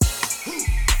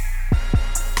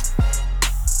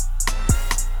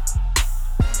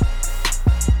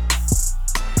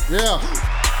Let's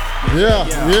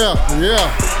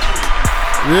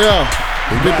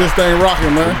get this thing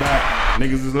rocking, man.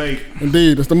 Niggas is late.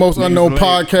 Indeed, it's the most unknown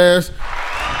podcast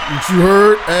that you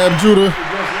heard. Ab Judah,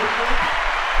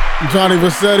 Johnny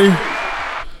Vassetti.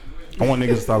 I want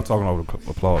niggas to stop talking over the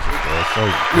applause.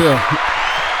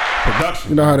 Production.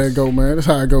 You know how that go, man. That's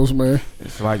how it goes, man.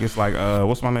 It's like what's my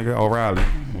nigga O'Reilly?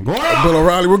 Bill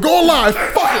O'Reilly, we're going live.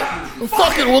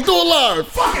 Fuck it, we'll do it live.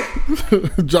 Fuck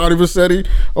it. Johnny Vassetti,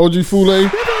 OG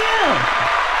Fule.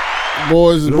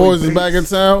 Boys is back in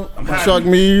town. Chuck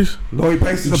Mees, Lloyd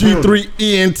Banks is G3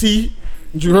 ENT.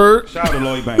 You heard? Shout out to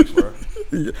Lloyd Banks, bro.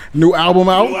 New album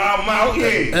out.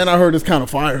 Yeah. And I heard it's kind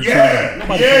of fire. Yeah.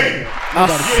 I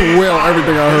swear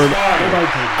everything I heard.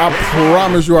 I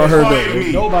promise you I heard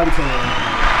that. Nobody told me.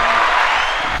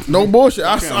 No bullshit.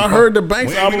 I heard the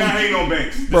Banks album. We not hating on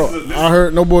Banks. Bro, I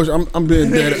heard no bullshit. I'm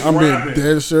being dead. I'm being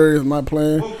dead serious. My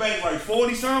plan. Banks like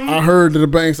 40 something. I heard that the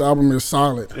Banks album is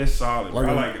solid. It's solid.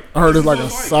 I like it. I heard it's like a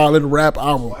solid rap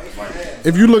album.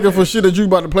 If you looking for shit that you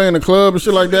about to play in the club and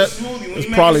shit like that, it's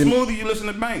probably smoothie. You listen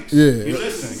to Banks. Yeah, you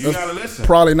listen. You gotta listen.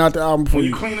 Probably not the album for when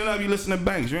you. you cleaning up, you listen to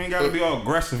Banks. You ain't gotta be all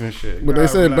aggressive and shit. But they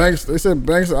said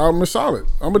Banks' album is solid.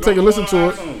 I'm gonna take a listen to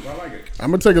it. I like it. I'm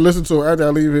gonna take a listen to it after I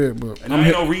leave here. But I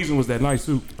ain't know Reason was that nice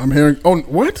too. I'm hearing. Oh,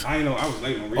 what? I ain't know. I was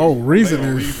late on Reason. Oh, Reason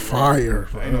is fire.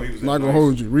 Not gonna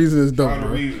hold you. Reason is dope,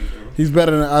 bro. He's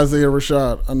better than Isaiah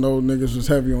Rashad. I know niggas was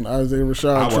heavy on Isaiah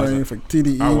Rashad train for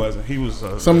TDE. I wasn't. He was.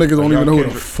 Some niggas don't even know who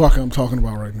the fuck I'm talking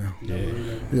about right now.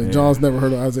 Yeah. John's never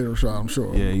heard of Isaiah Rashad, I'm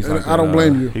sure. Yeah, he's like I don't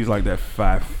blame you. He's like that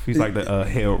five. He's like the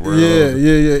Hell World. Yeah.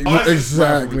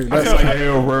 Exactly.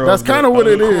 That's kind of what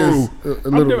it is.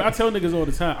 I tell niggas all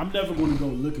the time, I'm never going to go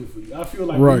looking for you. I feel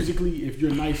like musically, if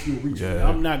you're nice, you'll reach me.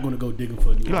 I'm not going to go digging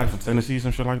for you. You like from Tennessee,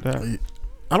 some shit like that?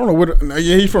 I don't know what.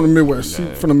 Yeah, he's from the Midwest.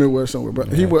 He's from the Midwest somewhere.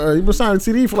 But he was signed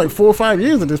to TD for like 4 or 5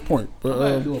 years at this point. But I'm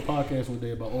about to do a podcast one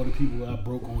day about all the people I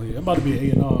broke on here. I'm about to be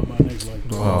an A&R in my next life.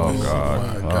 Oh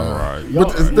God! All right.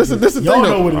 But this is the thing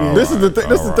though. This is the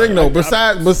thing though.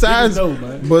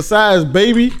 Besides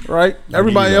Baby, right?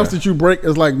 Everybody else that you break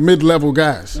is like mid-level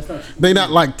guys. They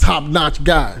not like top-notch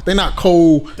guys. They not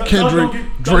Cole, Kendrick,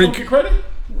 Drake. Get credit?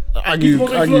 I give you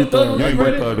thug.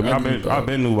 I've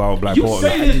been knew about Black You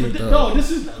Portland. say this, but no, this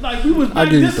is like we was. Like,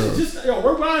 this is just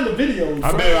we're buying the videos.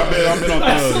 I've been on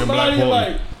Thug and Black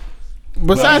Portland.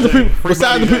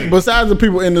 Besides the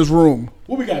people in this room.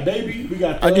 What we got, Baby? We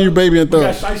got. I give you Baby and Thug. We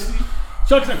got Shiesty.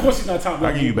 Chuck, of course he's not top.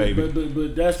 I give you Baby.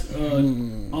 But that's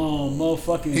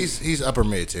motherfucking. He's upper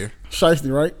mid tier. Shiesty,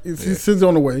 right? He's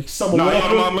on the way. Summer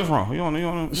Walker. That's wrong. You on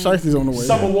Shiesty's on the way.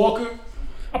 Summer Walker.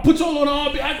 I put you all on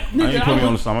R&B. You put me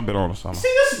on the summer. I've been on the summer. See,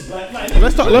 this is black. Like,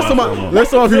 let's talk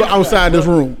about people outside this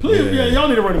room. Please, y'all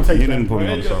need to run them tapes. You didn't put me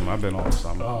on the summer. I've been on the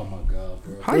summer. Oh my God,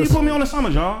 bro. How you put me on the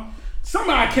summer, John?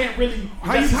 Summer I can't really.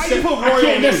 How you put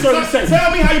Roy on you?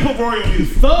 Tell me how you put Roy on you.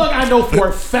 Thug, I know for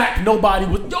a fact nobody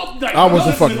was. I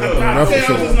wasn't fucking with Thug. That's for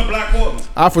sure. I was in Black Portland.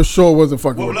 I for sure wasn't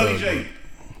fucking with Bloody Thug. J.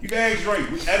 You can ask Drake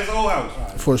at his old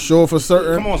house. For sure, for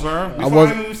certain. Come on, sir. I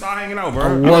wasn't. We started hanging out, bro. I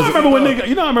remember when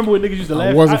niggas used to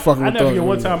laugh. I wasn't fucking with Thug. I never Thug.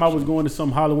 one time I was going to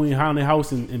some Halloween haunted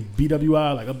house in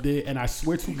BWI, like up there, and I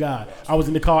swear to God, I was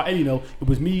in the car. Eddie, it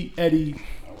was me, Eddie.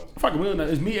 Fucking real.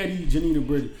 It's me, Eddie, Janine, and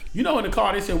Brittany. You know, in the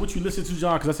car they said, "What you listen to,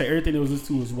 John?" Because I said everything they was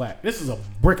listening to was whack. This is a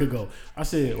brick ago. I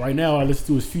said, right now I listen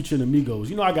to is Future and Amigos.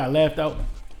 You know, I got laughed out.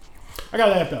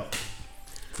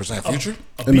 For saying Future?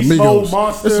 And the Migos.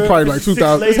 Monster, this is probably like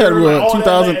 2000. This had to be like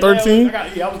 2013. I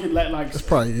was getting like. It's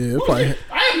probably I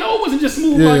didn't know it wasn't just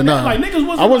smooth like that. Like niggas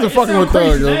wasn't. I wasn't fucking with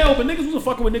Thug, yo. Now, but niggas wasn't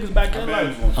fucking with niggas back then.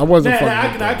 Like I wasn't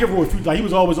fucking with Thug. I give Roy Future. Like he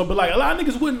was always up, but like a lot of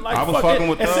niggas wouldn't like. I was fucking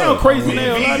with Thug. It sound crazy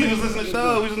now. We was listening to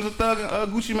Thug. We was listening to Thug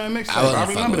and Gucci Mane mixtape. I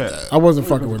remember that. I wasn't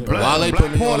fucking with Thug. Wale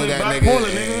put me on to that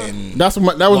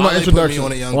nigga. That was my introduction.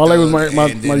 Wale was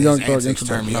my Young Thug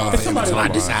introduction. Until I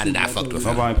decided I fucked with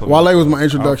him. Wale was my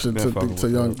introduction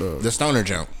to Young Thug. The Stoner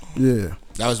jump. Yeah.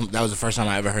 That was the first time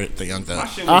I ever heard the Young Thug.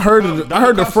 I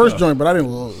heard the first joint, but I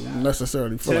didn't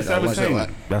necessarily feel like I liked it.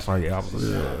 That's why I was.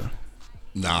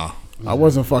 Nah. I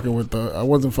wasn't fucking with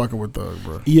Thug.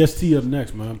 Bro. EST up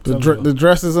next, man. The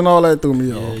dresses and all that threw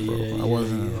me off,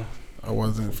 bro. I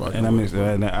wasn't fucking.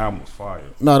 And that album was fire.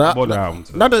 No, the album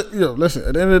too. Not that listen.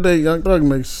 At the end of the day, Young Thug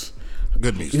makes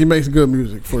good music. He makes good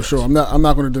music for sure. I'm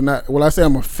not going to deny. Will I say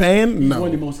I'm a fan? He's no.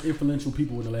 one of the most influential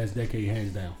people in the last decade,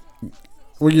 hands down.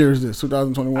 What year is this?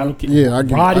 2021. I don't care. Yeah, I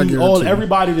give it.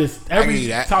 Everybody that's every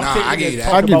top 10. I give you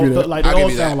that. I'll give you that. Like they all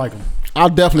sound like him. I'll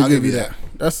definitely give you that.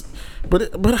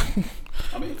 But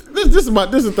I mean, this is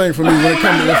the thing for me when it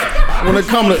comes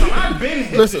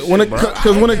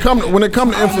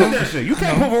to influence. You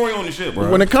can't put Roy on the shit, bro.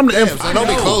 When it comes to So don't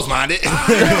be close-minded.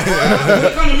 When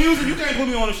it comes to music, you can't put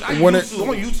me on the shit. I'm on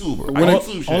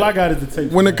YouTube, bro. all I got is the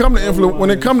tape. when it comes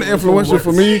to influential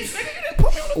for me,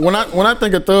 when I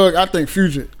think of Thug, I think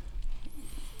Future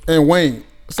and Wayne.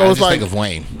 So I it's just like, think of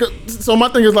Wayne. So my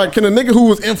thing is like, can a nigga who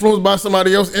was influenced by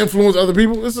somebody else influence other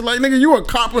people? It's like, nigga, you a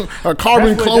carbon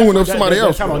clone of somebody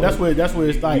else. That's where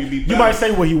it's like you might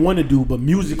say what he want to do, but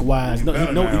music wise, no,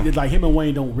 like him and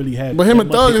Wayne don't really have. But him and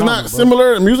Thug is not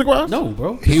similar music wise. No,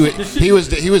 bro. He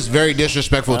was very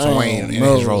disrespectful to Wayne in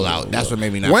his rollout. That's what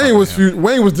made me not. Wayne was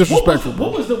disrespectful.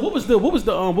 What was the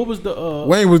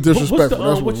Wayne was disrespectful.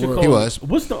 That's what he was.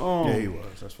 What's the Yeah, he was.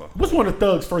 That's fine. What's one of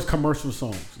Thug's first commercial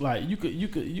songs? Like you could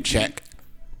Check.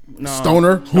 No.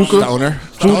 Stoner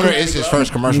is his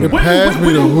first commercial. Pass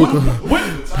me the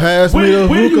hookah. Pass me the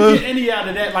Where do you hookah. get any out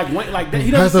of that? Like that, he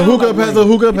Pass doesn't the hookah. sound like Pass the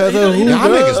Wayne. hookah. Pass the Y'all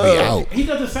niggas hookah. be out. He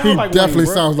doesn't sound He like definitely Wayne,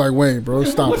 bro. sounds like Wayne, bro.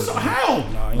 Stop it. How?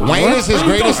 Wayne is his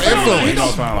greatest He influence.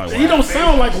 don't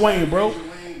sound like Wayne, bro.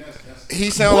 He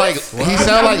sound like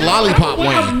Lollipop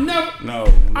Wayne. No.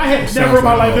 I had never in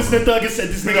my life listened to Thug and said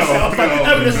this nigga sounds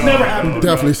like this never happened.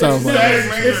 Definitely sounds like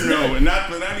Wayne.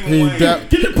 Not even Wayne. Get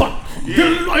the fuck.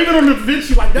 Even on the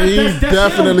Vinci like that. He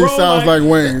definitely sounds like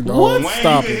Wayne, dog. What?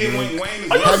 Stop Wayne, it.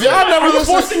 Have y'all never listened?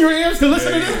 forcing your ears to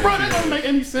listen to this, bro? That doesn't make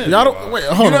any sense. Y'all don't wait.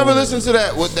 Hold You on. never listened to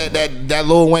that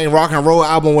Lil Wayne rock and roll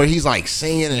album where he's like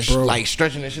singing and like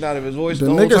stretching the shit out of his voice? The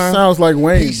whole nigga time? sounds like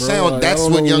Wayne, He bro. sound. Like, That's I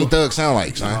don't what know. Young Thug sound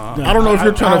like, son. I don't know if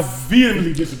you're trying I to.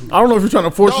 vehemently disagree. I don't know if you're trying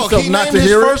to force Dog, yourself he not named to his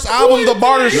hear first it. album The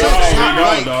Barter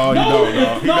Shop. No,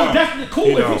 that's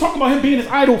cool. If you talk about him being his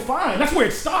idol, fine. That's where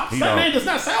it stops. That man does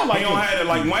not sound like He him. don't have it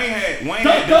like Wayne had.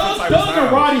 Doug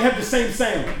and Roddy have the same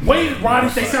sound. Wayne and Roddy,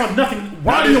 they sound nothing.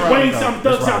 Roddy and Wayne sound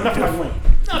nothing like Wayne.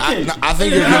 I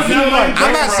think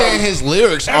I'm not saying his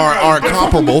lyrics are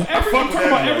comparable. I'm talking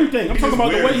about everything. I'm talking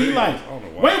about the way he like.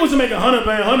 Wayne wasn't making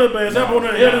 100 bands, everyone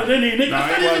in the head of any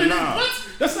nigga.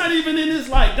 That's not even in his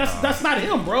like. That's not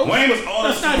him, bro. Wayne was all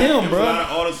that's not him, bro.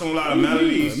 A lot of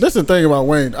melodies. That's the thing about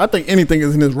Wayne. I think anything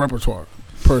is in his repertoire.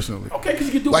 Personally, Okay, because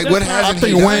he can do Like, that's what not- hasn't I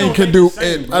think he Wayne can do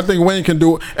it. I think Wayne can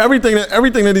do everything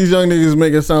that these young niggas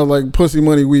make it sound like pussy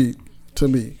money weed to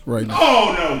me right now.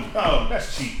 Oh no,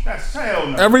 that's cheap. That's hell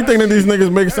no. Everything that these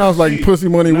niggas make sounds like pussy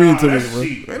money weed to me, that's bro.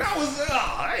 cheap. And I was,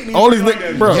 I ain't even All these like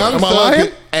niggas, that bro. shit. Young Am I Thug lying?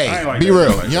 could, hey, I ain't like be that.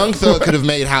 real. Like Young Thug could have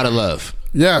made How to Love.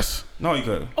 Yes. No, he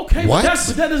could. Okay, What? but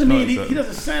that doesn't mean he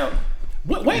doesn't sound.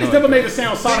 Wayne has never made it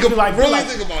sound solid. Think Like, about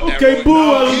that. okay, boo,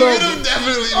 I love you.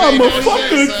 Definitely I'm made a that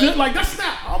fucking shit, shit. Like that's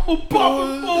not. I'm a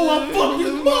fucking fool. I'm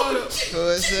fucking mother.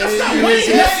 That's not Wayne.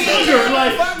 son. That's younger.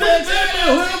 Like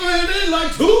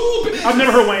I've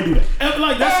never heard Wayne do that. And,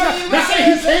 like that's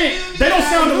saying he can't. They don't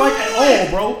sound alike at all,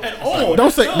 bro. At all.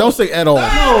 Don't say at all.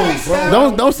 No,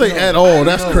 bro. Don't say at all.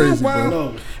 That's crazy, bro.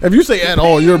 No. If you say at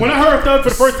all, you're When I heard Thug for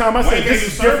the first time, I said, Wayne "This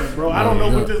can't is do different, surf. bro. I don't know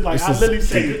what this like." I literally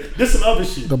said, "This some other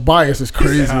shit." the bias is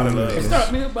crazy. How to Love. It's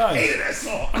not me about Hated it. that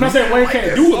song. I'm not saying Wayne I didn't can't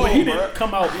like do that it, but he song, didn't bro.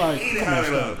 come out like. Hated Come How on, to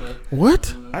stop, Love. bro.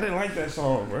 What? I didn't like that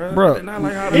song, bro. Bro. I did not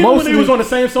like How to Even Love. Most when of they was these- on the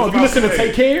same song, if you listen to Right.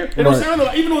 Take Care, they don't Right. sound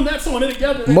like, even on that song, they're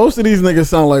together. Most of these niggas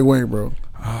sound like Wayne, bro.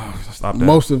 Stop that.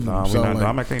 Most of them Nah, we sound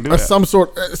not, like I can't do that. some If it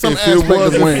aspect of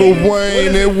wasn't Wayne. for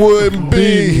Wayne, it wouldn't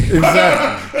be.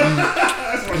 Exactly.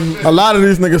 A lot of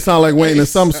these niggas sound like Wayne in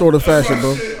some sort of fashion,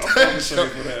 bro.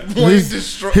 Wayne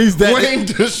destroyed. he's that- Wayne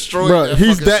destroyed. Bro, that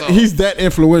he's fucking that song. he's that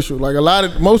influential. Like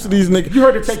most of these niggas, You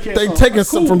heard the Take Care they song. taking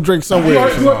Cool. from Drake You somewhere.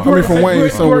 heard- you heard- I mean, from you Wayne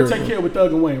heard- somewhere. You heard Take Care with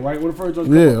Thug and Wayne, right? When the first joint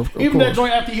Yeah, came out. of Even that course.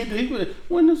 joint after he was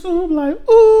when the song like,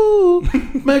 ooh,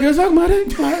 make us talk about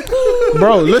it, like, ooh.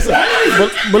 Bro, listen,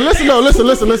 but listen though, listen.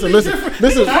 This is Like,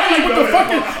 what the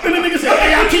fuck? And the nigga said,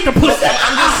 hey, I'll keep the pussy.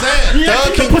 I'm just saying. Yeah,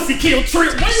 Thug keep the can, pussy kill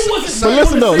trip. Wayne wasn't. But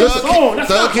listen though, listen.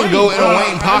 Thug can go in a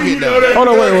Wayne pocket though. Hold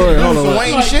on, wait, hold Some on.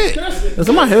 Wayne shit. Is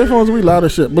in my headphones? We loud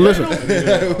as shit. But listen,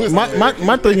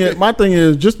 my thing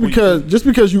is just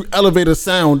because you elevate a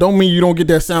sound, don't mean you don't get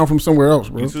that sound from somewhere else,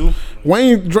 bro. too.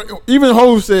 Wayne, even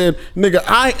Hov said, "Nigga,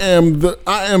 I am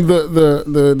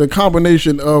the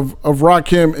combination of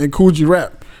Rakim and Kool G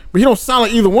Rap." But he don't sound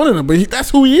like either one of them. But that's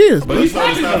who he is. But he stole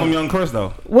the style from Young Chris,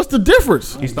 though. What's the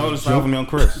difference? He stole the style from Young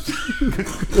Chris.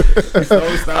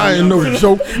 I ain't no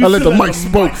joke. I let the mic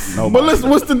spoke. But listen,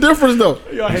 what's the difference though?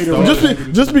 Y'all hate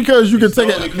it. Just because you can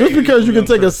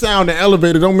take a sound and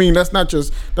elevate it, don't mean that's not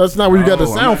where you got the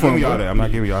sound from. I'm not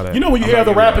giving y'all that. You know when you hear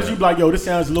other rappers, you be like, yo, this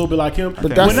sounds a little bit like him.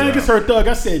 But that's- when niggas heard Thug,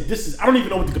 I said, this is, I don't even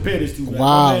know what to compare this to. Man.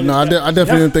 Wow, Man, no, I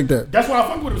definitely didn't think that. That's why I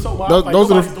fuck with him so much.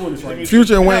 Those are doing this right the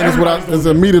Future and Wayne is what I is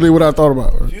immediately immediately what I thought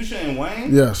about. Future and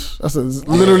Wayne? Yes, that's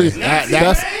literally that's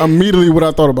T-Pain? immediately what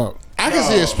I thought about. I can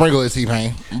see a sprinkle of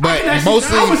T-Pain, but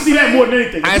mostly I would see that more than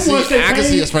anything. I can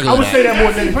see a sprinkle I would of say that. that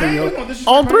more than anything,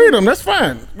 yo. All three of them, that's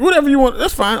fine. Whatever you want,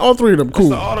 that's fine. All three of them, It's cool.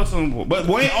 the auto-tune. But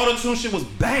Wayne auto-tune shit was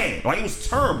bad. Like, it was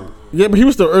terrible. Yeah, but he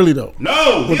was still early though.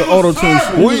 No, With it the was auto-tune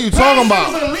terrible. shit. What are you talking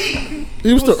about? That shit was elite.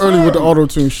 He was It still early with the terrible. auto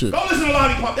tune shit. Don't listen to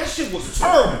Lollipop. That shit was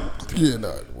terrible. Yeah, no,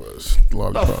 it was a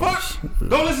lot The of fuck? problems.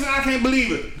 Don't listen to I Can't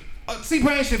Believe It.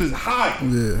 T-Pain shit is high.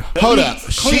 Yeah. Hold Elite, up,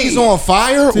 clean. she's on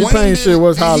fire. T-Pain Wayne shit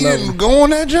was high he level. didn't go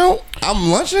on that jump.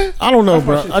 I'm lunching. I don't know,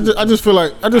 bro. I just feel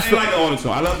like I didn't like the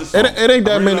auto-tune. I love the song. It ain't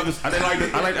that I really many- love this. I didn't like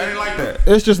it. I didn't like that.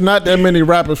 it's just not that many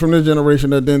rappers from this generation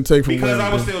that didn't take from Because Wayne,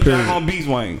 I was bro. still Period. Jack on Beats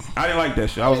Wayne. I didn't like that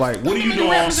shit. I was like, what are you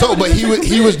doing? So, but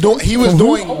he was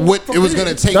doing what it was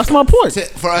gonna take. That's my point.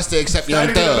 for us to accept Young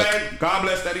Steady did a Thug. bad, God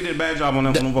bless Steady did a bad job on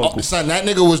them Oh, vocals. son, that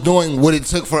nigga was doing what it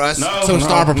took for us to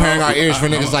start preparing our ears for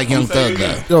niggas like Young Thug.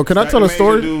 Yo, can I tell a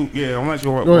story? Yeah, I'm not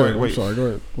sure. Go ahead. Wait. I'm sorry. Go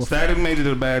ahead. Static Major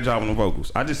did a bad job on the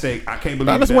vocals. I just say I can't believe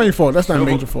That's that. Wayne's fault. That's not No,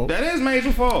 Major fault. That is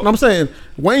Major fault. And I'm saying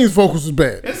Wayne's vocals was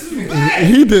bad. This is bad.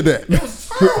 He did that. It was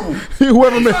terrible.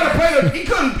 Whoever he made, tried to play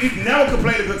the, he never could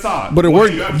play the guitar. but it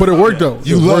worked. But it worked though.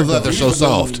 You It love worked, though. Leather So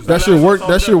Soft. That shit worked.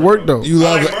 That shit worked though. You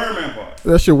love I like it. Birdman part.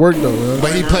 That shit worked though, man.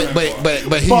 But he played.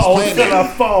 But he's Fall playing. till I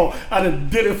fall. I done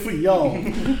did it for y'all.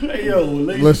 Hey yo,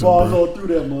 lazy Listen, balls bro. all through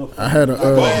that motherfucker. I had Vocals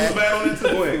a was bad on it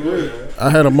too. Wait. I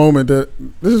had a moment that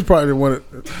this is probably one.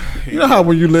 You know how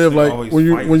when you live like Always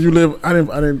when fight. you live. I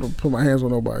didn't put my hands on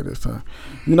nobody this time.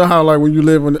 You know how like when you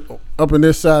live up in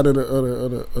this side of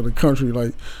the country,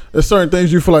 like there's certain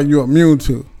things you feel like you're immune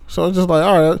to. So it's just like,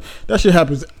 all right, that shit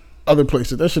happens other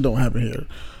places. That shit don't happen here.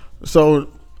 So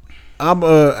I'm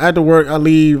after work. I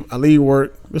leave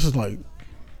work. This is like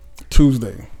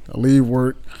Tuesday. I leave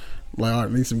work. I'm like, all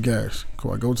right, I need some gas.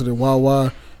 Cool. I go to the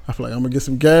Wawa. I feel like I'm gonna get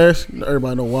some gas. You know,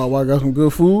 everybody know Wawa got some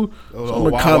good food. So I'm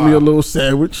gonna cop me a little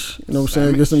sandwich. You know what I'm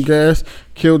saying? Get some gas.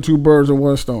 Kill two birds with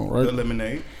one stone, right? The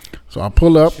lemonade. So I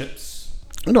pull up. Chips.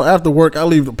 You know, after work, I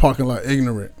leave the parking lot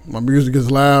ignorant. My music is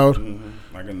loud.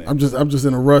 Like a nigga. I'm just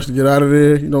in a rush to get out of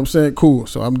there. You know what I'm saying? Cool.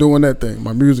 So I'm doing that thing.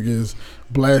 My music is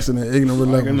blasting at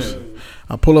ignorant levels.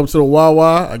 I pull up to the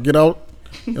Wawa. I get out.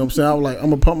 You know what I'm saying? I was like,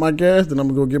 I'm gonna pump my gas, then I'm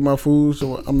gonna go get my food.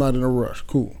 So I'm not in a rush.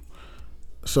 Cool.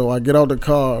 So I get out the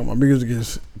car. My music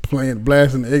is playing,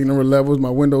 blasting at ignorant levels. My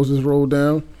windows is rolled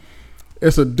down.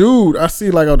 It's a dude I see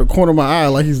like out the corner of my eye,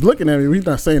 like he's looking at me. He's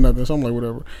not saying nothing. So I'm like,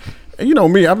 whatever. And you know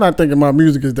me, I'm not thinking my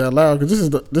music is that loud because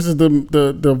this is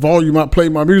the volume I play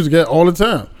my music at all the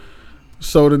time.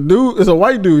 So the dude is a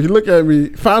white dude. He look at me.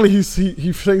 Finally, he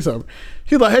says something.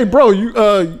 He's like, "Hey, bro, you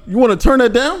want to turn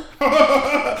that down?"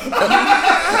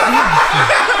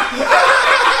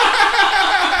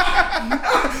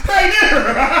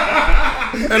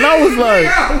 And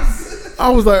I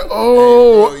was like,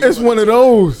 "Oh, it's one of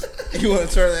those." You want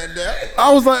to turn that down?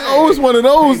 I was like, "Oh, it's one of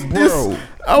those." bro.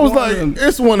 I was like,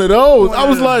 "It's one of those." I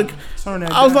was like,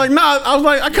 "Nah." I was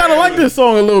like, "I kind of like this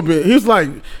song a little bit." He was like,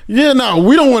 "Yeah, nah,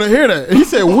 we don't want to hear that." He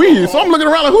said, "We." So I'm looking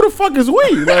around like, "Who the fuck is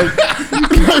we?" Like,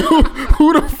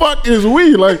 who the fuck is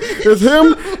we? Like, it's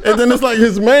him, and then it's like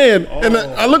his man, and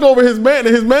I look over his man,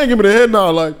 and his man give me the head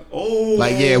nod, like,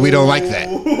 Like, yeah, we don't like that.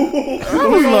 I was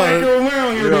We don't like like, her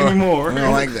around here anymore. We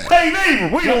don't like that. Hey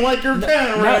neighbor, we don't like her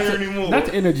town around here anymore. Not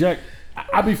to interject,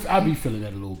 I be feeling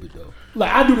that a little bit though. Like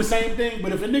I do the same thing,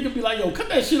 but if a nigga be like, "Yo, cut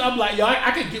that shit," I'm like, "Yo,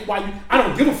 I can get why you. I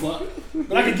don't give a fuck,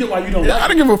 but I can get why you don't." Yeah, like I it."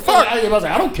 didn't give a fuck. I was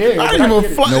like, I don't care. I didn't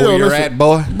give a fuck. Know Yo, where you're listen, at,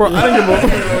 boy? bro. I didn't give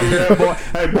a fuck.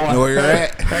 Hey boy, Know where you're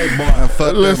at? Hey boy,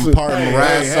 Fuck Listen. them part of the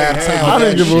right side of town. I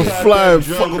didn't give a flying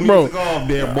fuck, bro.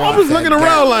 bro. I was looking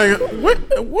around like,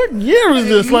 what year is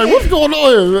this? Like, what's going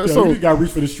on here? Yo, So, you got to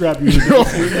reach for the strap. You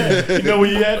know where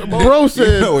you at, bro? bro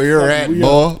said, Know where you're at,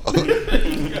 boy?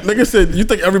 nigga said, you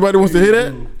think everybody wants to hear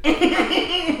that?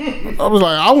 I was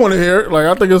like, I want to hear it. Like,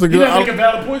 I think it's a You good. not making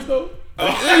valid points though.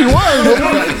 Yeah, he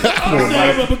was.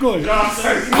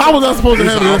 How was I supposed to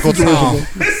handle that Uncle situation? Tom.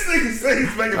 This nigga say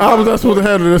he's making. How was I supposed to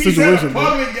handle that He's at a situation, bro?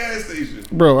 public gas station.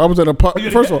 Bro, I was at a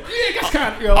first of all, Yeah, that's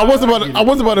kind of. Yo, I wasn't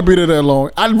about to be there that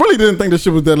long. I really didn't think this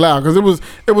shit was that loud because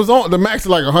it was on the max is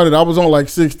like 100. I was on like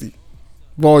 60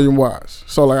 volume wise.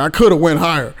 So like I could have went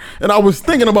higher. And I was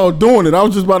thinking about doing it. I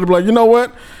was just about to be like, you know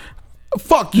what?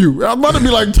 Fuck you. I was about to be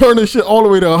like turning shit all the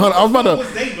way to 100. What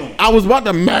was they doing? I was about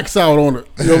to max out on it.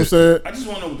 You know what I'm saying? I just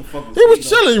want to know what the fuck was He was they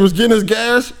doing. chilling. He was getting his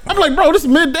gas. I'm like, bro, this is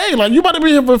midday. Like, you about to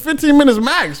be here for 15 minutes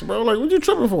max, bro. Like, what you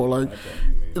tripping for? Like,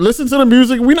 listen to the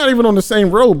music. We not even on the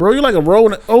same road, bro. You like a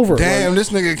road over. Damn, this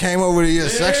nigga came over to your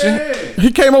section. Like,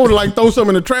 he came over to like throw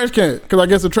something in the trash can because I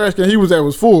guess the trash can he was at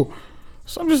was full.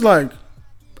 So I'm just like,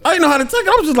 I didn't know how to take it.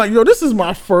 I was just like, yo, this is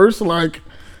my first, like,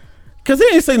 because he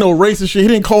didn't say no racist shit. He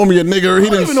didn't call me a nigger. He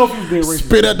didn't even know if he was being racist.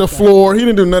 spit at the floor. He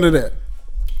didn't do none of that.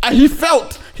 You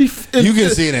can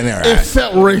see it in their It eyes.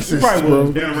 felt racist,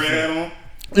 bro. He had a red hat on.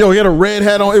 Yo, he had a red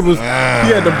hat on. It was he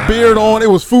had the beard on. It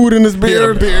was food in his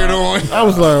beard. Beard on. I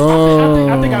was like, oh,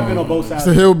 I think I've been on both sides.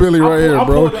 it's a hillbilly right here,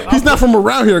 bro. He's not from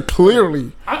around here,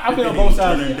 clearly. I've been on both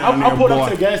sides. I pulled up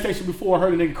to the gas station before, I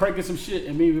heard a nigga cranking some shit,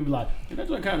 and me be like, man, that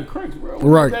joint kind of cranks, bro.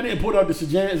 Right. That nigga pulled up the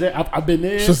Shazam. I've been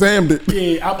there. Shazammed it.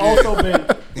 Yeah, I've also been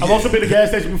to the gas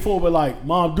station before with like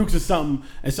Mom Dukes or something,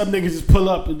 and some niggas just pull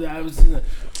up and I was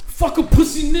fuck a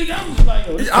pussy nigga. I was like,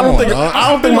 yo, I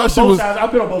don't think my shit was.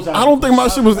 I've been on both sides. I don't think my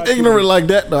shit was ignorant like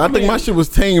that though. I think my shit was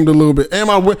tamed a little bit. And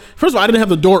first of all, I didn't have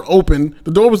the door open.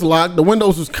 The door was locked. The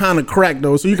windows was kind of cracked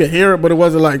though, so you could hear it, but it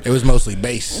wasn't like. It was mostly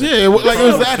bass. Yeah, like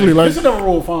exactly. Like this is never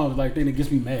rule of farms like thing that gets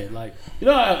me mad. Like you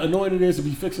know how annoying it is to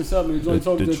be fixing something and joint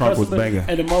talking to the trunk was customer banging.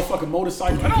 and the motherfucking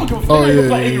motorcycle. I don't give a fuck. Oh, They yeah,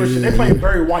 play ignorant shit. They playing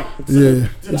very white. Yeah,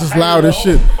 just loud as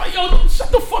shit. Like yo,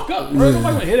 shut the fuck up, bro. Nobody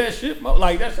wanna hear that shit.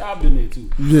 Like that's how I've been there too.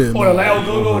 Yeah, Or the loud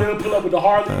go there, pull up with the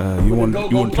Harley. You want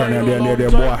to turn that down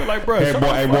there, boy? Like, bro, Hey,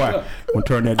 boy. Want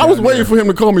to turn that? I was waiting for him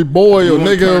to call me boy or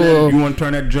nigga. You want to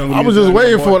turn that jungle? I was just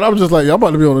waiting for it. I was just like, y'all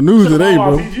about to be on the news today,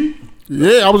 bro.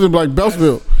 Yeah, I was in like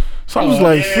Beltsville. So I was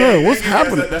like, son, what's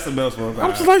happening? That's the best one. I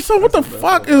was just like, son, what the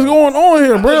fuck is going on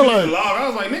here, bro? Like, I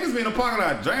was like, niggas be in the parking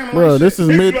lot jamming. bro, this is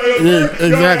mid. Yeah,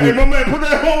 exactly. Hey, my man, put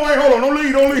that whole way. Hold on,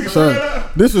 don't leave. Son,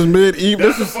 this was mid evening.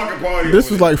 That's the fucking party. This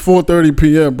was like 4:30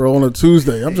 p.m., bro, on a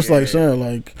Tuesday. I'm just like, son,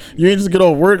 like, you ain't just get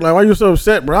off work. Like, why you so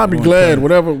upset, bro? I'll be glad.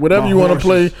 Whatever you want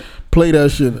to play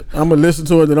that shit. I'm gonna listen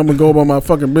to it, then I'm gonna go about my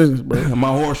fucking business, bro. My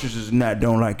horses is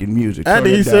don't like music. After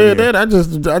he said that, I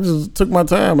just took my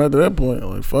time after that point.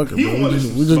 I'm like, fuck it, bro.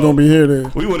 We just gonna be here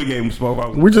then. We would have gave him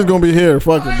smoke. We just gonna be here.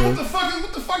 Fuck it, bro. What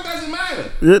the fuck does it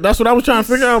matter? Yeah, that's what I was trying to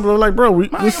figure out, bro. Like, bro,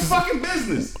 Mind your fucking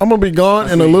business. I'm gonna be gone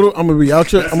in a little. I'm gonna be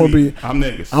out your. I'm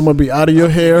niggas. gonna be out of your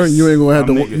hair. You ain't gonna have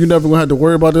to. You never gonna have to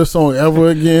worry about this song ever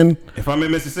again. If I'm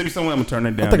in Mississippi somewhere, I'm gonna turn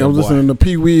it down. I think I was listening to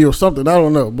Pee Wee or something. I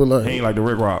don't know, but like, he ain't like the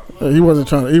Rick Rock. He wasn't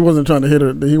trying to hit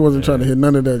her. He wasn't trying to hit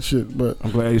none of that shit. But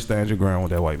I'm glad you stand your ground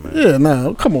with that white man. Yeah,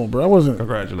 nah, come on, bro. I wasn't.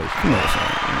 Congratulations. Come on,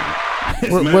 son.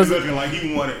 Was it looking like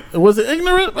he wanted? Was it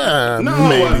ignorant? No,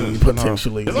 maybe, it wasn't.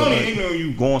 potentially. It's only ignorant when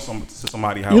you going to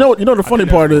somebody's house. You know the funny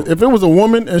part is, if it was a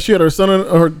woman and she had her son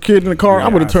or her kid in the car, I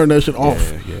would have turned that shit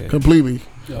off completely.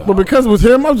 Yeah. But because it was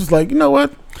him, I was just like, you know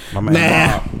what? My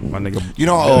man, my nigga. You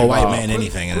don't owe a white man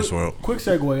anything in this world. Quick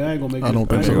segue. I ain't gonna make. I don't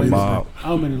think so. I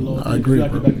don't make it long. I agree.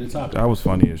 Back to the topic. That was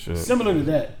funny as shit. Similar to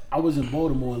that, I was in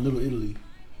Baltimore in Little Italy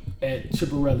at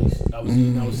Chiparelli's. I was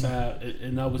eating outside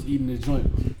and I was eating this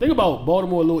joint. Think about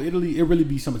Baltimore, Little Italy. It really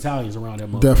be some Italians around that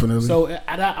motherfucker. Definitely. So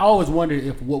I always wondered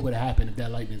if what would have happened if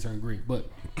that light didn't turn green. But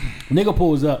nigga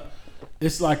pulls up.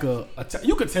 It's like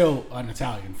you could tell an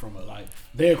Italian from a like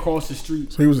they across the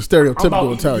street. So he was a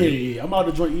stereotypical Italian. Yeah. I'm out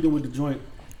the joint eating with the joint.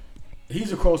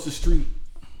 He's across the street.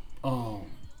 And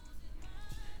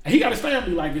he got his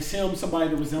family, like it's him, somebody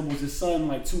that resembles his son,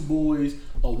 like 2 boys,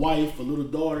 a wife, a little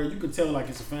daughter. You can tell like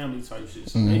it's a family type shit.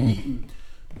 So they eating.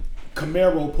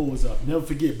 Camaro pulls up. Never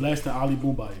forget, blasting Ali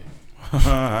Boomba.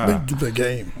 The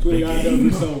game.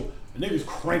 So the niggas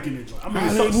cranking the joint. I mean,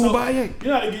 you know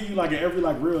how they give you like at every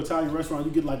like real Italian restaurant,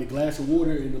 you get like the glass of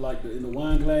water in the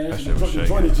wine glass. And the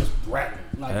joint is just rattling.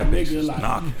 Like that nigga like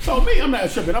knocking. So me, I'm not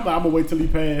tripping. I'm gonna wait till he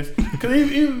passed. Cause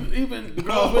even the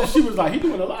girl, she was like, he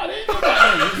doing a lot. He just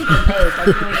passed.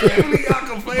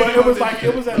 Like, but it was like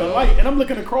it was at a light, and I'm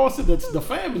looking across at the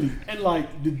family, and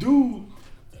like the dude.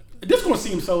 This gonna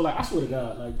seem so like I swear to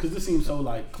God, like because this seems so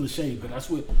like cliche, but I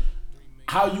swear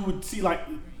how you would see like.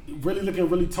 Really looking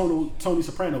really Tony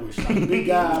Soprano-ish, like a big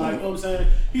guy, like you know what I'm saying.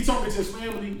 He talking to his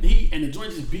family, and the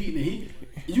joint just beating,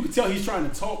 and you can tell he's trying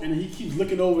to talk, and he keeps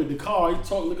looking over at the car.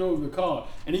 Looking over the car,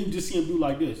 and then you just see him do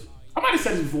like this. I might have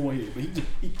said this before here, but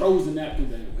he throws the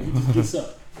napkin at him, and he just gets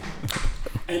up,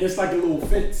 and it's like a little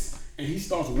fence. And he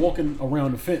starts walking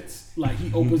around the fence. Like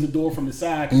he opens the door from the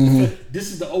side.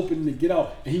 This is the opening to get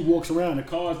out. And he walks around. The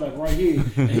car's like right here.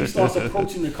 And he starts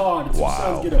approaching the car. The 2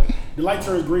 sons get up. The light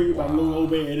turns green by little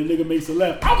old man. And the nigga makes a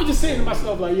left. I was just saying to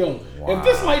myself like, yo, if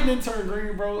this light didn't turn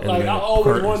green, bro, like I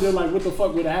always wonder like what the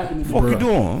fuck would have happened. What you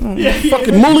doing? Yeah,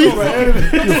 fucking mully.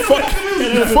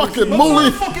 You fucking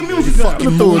mully. Fucking music. I'm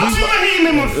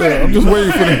just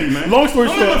waiting for that. Long story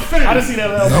short, I done seen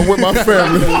that. I'm with my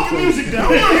family. Fucking music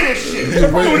down. I want to hear that shit.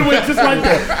 Just like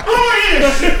that. I want to hear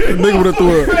that shit. Nigga would have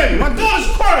threw it. My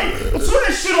daughter's crying. Turn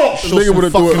that shit off. Show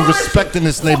some fucking respect in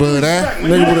this neighborhood, huh?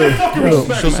 Nigga would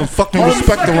have. Show some fucking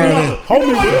respect around here.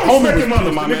 Homie,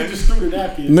 mother, my man. just threw the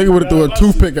napkin. Nigga would have threw a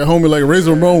toothpick at homie like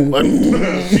Razor Ramon. Like,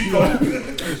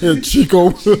 yeah,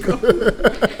 Chico.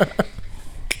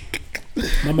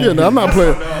 Yeah, no, I'm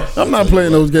not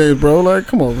playing those games, bro. Like,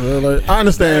 come on, bro. Like, I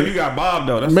understand. You got Bob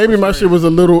though. That's Maybe my shit was a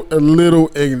little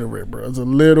ignorant, bro. It's a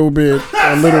little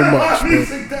much, bro.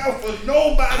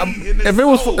 If it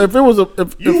was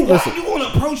you gonna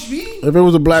approach me? If it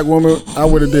was a black woman, I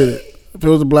would have did it. If it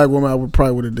was a black woman, I would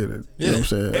probably did it. You know what I'm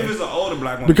saying? If it's an older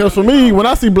black woman, Because for me, when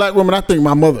I see black women, I think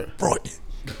my mother.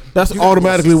 That's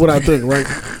automatically what I think, right?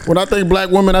 When I think black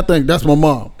women, I think that's my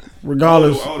mom.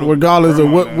 Regardless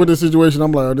of what the situation,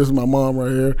 I'm like, oh, this is my mom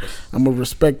right here. I'm gonna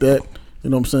respect that. You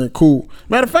know what I'm saying? Cool.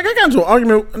 Matter of fact, I got into an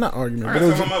argument. Not argument. I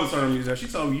got my mother started music. She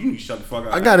told me you need to shut the fuck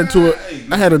up. I got into it.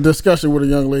 I had a discussion with a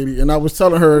young lady, and I was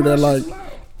telling her that like,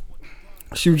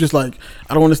 she was just like,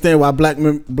 I don't understand why black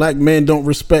men don't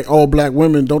respect all black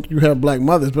women. Don't you have black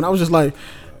mothers? But I was just like,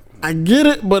 I get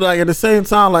it, but like at the same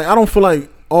time, like I don't feel like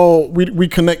we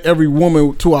connect every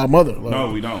woman to our mother. Like,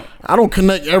 no, we don't. I don't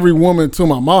connect every woman to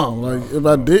my mom. Like if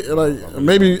I did, like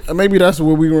maybe that's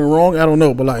where we went wrong. I don't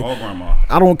know, but like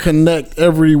I don't connect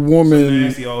every woman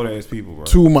nasty old ass people, bro.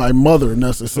 to my mother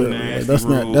necessarily. Like, that's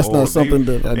not something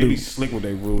that I do. They be slick with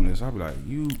their rudeness. I be like,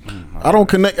 I don't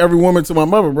connect every woman to my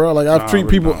mother, bro. Like I treat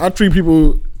people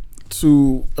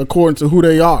to according to who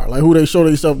they are, like who they show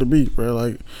themselves to be, bro.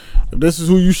 Like if this is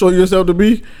who you show yourself to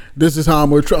be, this is how I'm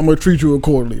gonna treat you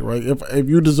accordingly, right? If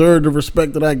you deserve the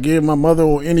respect that I give my mother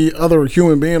or any other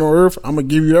human being on earth, I'm gonna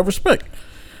give you that respect.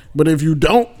 But if you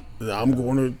don't, I'm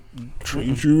going to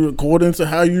treat you according to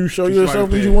how you show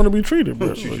yourself that you want to be treated,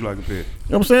 bro. Treat you like a pig. You know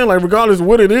what I'm saying? Like regardless of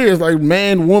what it is, like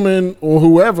man, woman, or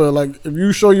whoever, like if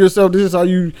you show yourself this is how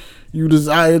you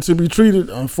desire to be treated,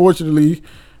 unfortunately,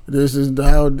 this is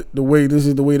the way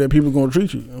that people are gonna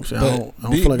treat you. You know what I'm saying? I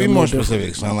don't feel like be more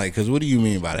specific, son. Like, because what do you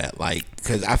mean by that? Like,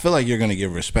 because I feel like you're gonna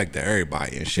give respect to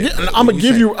everybody and shit. Yeah, I'm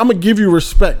gonna give you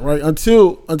respect, right?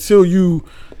 Until you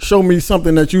show me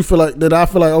something that you feel like that I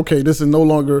feel like okay, this is no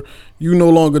longer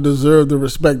deserve the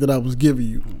respect that I was giving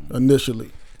you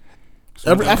initially.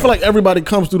 I feel like everybody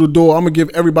comes through the door. I'm gonna give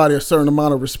everybody a certain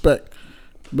amount of respect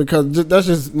because that's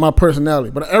just my personality.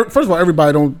 But first of all,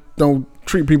 everybody don't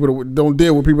treat people, don't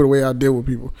deal with people the way I deal with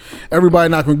people. Everybody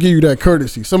not gonna give you that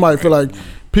courtesy.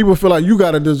 People feel like you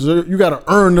gotta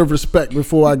earn the respect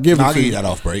before I give it to you. I'll give you that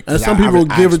off break. And some people will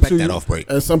give it to you.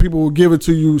 And some people will give it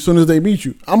to you as soon as they meet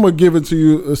you. I'm gonna give it to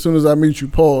you as soon as I meet you.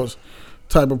 Pause.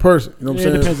 Type of person. You know what I'm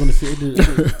saying? It depends on the city.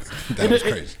 That was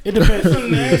crazy. It depends.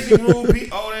 Some nasty, rude,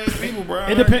 old ass people, bro.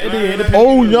 It depends.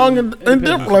 Old, young, and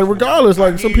different. Like regardless,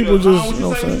 like some people just. You know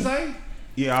what I'm saying?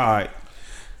 Yeah, all right.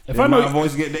 If I know my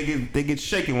voice they get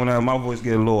shaking when my voice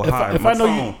get a little high. If I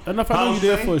know you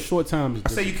there for a short time, I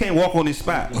say you can't walk on this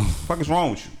spot. What the fuck is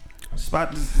wrong with you? The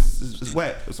spot is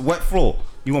wet. It's a wet floor.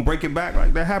 You gonna break it back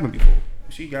like that happened before?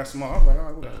 She got small. I was like, all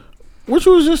right, whatever. What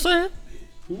you was just saying?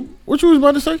 What you was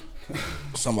about to say?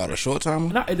 Something about a short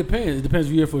time? It depends. It depends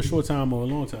if you're here for a short time or a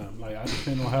long time. Like I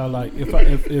depend on how like if for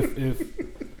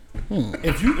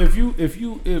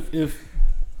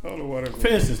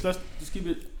instance, let's just keep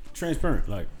it transparent.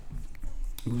 Like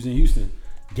he was in Houston,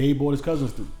 Gabe brought his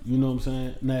cousins through. You know what I'm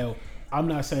saying? Now I'm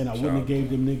not saying I wouldn't have gave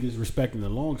them niggas respect in the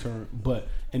long term, but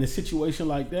in a situation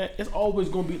like that, it's always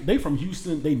gonna be they from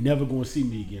Houston. They never gonna see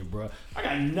me again, bro. I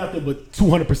got nothing but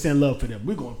 200% love for them.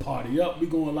 We're gonna party up. We're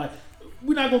going like.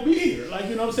 We're not gonna be here, like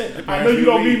you know what I'm saying. I know you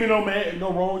don't mean me no man,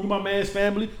 no wrong. You my man's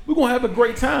family. We're gonna have a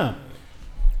great time.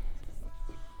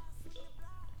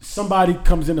 Somebody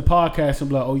comes in the podcast and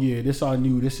be like, "Oh yeah, this I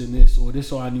knew this and this, or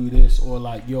this I knew this, or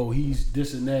like, yo, he's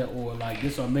this and that, or like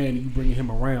this our man, and you bringing him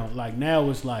around." Like now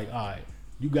it's like, all right,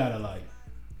 you gotta like,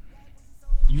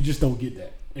 you just don't get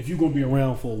that. If you're gonna be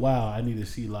around for a while, I need to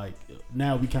see like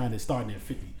now we kind of starting at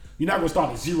 50. You're not gonna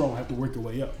start at 0 and have to work your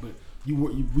way up, but.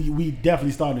 We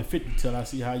definitely starting at 50 till I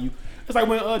see how you. It's like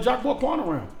when Jock brought Quan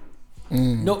around.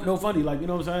 No funny, like you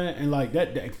know what I'm saying, and like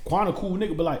that Quan a cool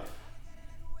nigga, but like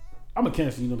I'm a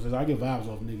Cancer, you know what I'm saying. I get vibes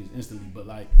off niggas instantly, but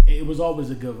like it was always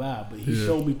a good vibe. But he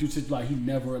showed me through shit like he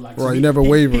never like right. He never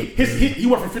wavered. He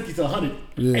went from 50 to 100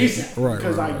 ASAP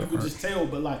because you could just tell.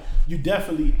 But like you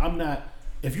definitely, I'm not.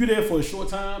 If you're there for a short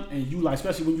time and you like,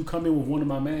 especially when you come in with one of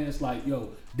my mans, like yo,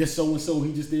 this so and so,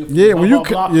 he just there. For yeah, blah, when blah, you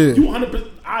blah. yeah, you 100%.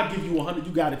 I give you 100.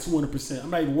 You got it 200%. I'm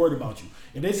not even worried about you.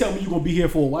 If they tell me you are gonna be here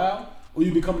for a while or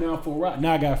you be coming down for a while,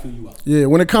 now I gotta fill you out. Yeah,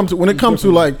 when it comes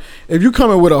to like, if you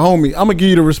coming with a homie, I'm gonna give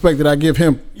you the respect that I give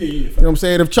him. Yeah. You know what I'm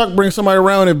saying? If Chuck brings somebody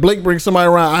around, if Blake brings somebody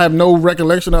around, I have no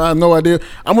recollection. I have no idea.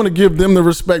 I'm gonna give them the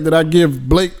respect that I give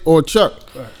Blake or Chuck.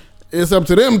 Right. it's up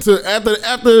to them to after It's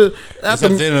up to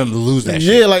them to lose that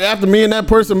shit. Yeah, like after me and that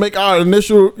person make our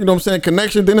initial, you know what I'm saying,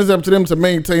 connection, then it's up to them to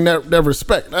maintain that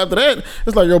respect. After that,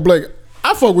 it's like, yo, Blake,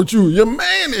 I fuck with you. Your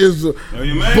man is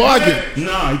bugging.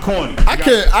 Nah, he corny.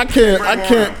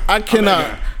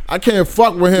 I can't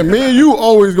fuck with him. Me and you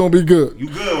always gonna be good. You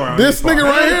good around this nigga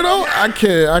right here though, I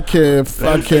can't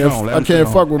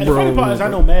fuck with and bro. The funny part is I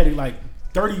know Maddie, like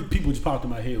 30 people just popped in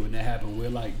my head when that happened. Where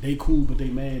like they cool, but they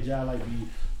man y'all like be,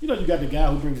 you know, you got the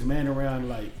guy who brings his man around,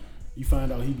 like you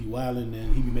find out he be wilding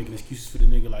and he be making excuses for the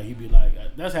nigga. Like he be like,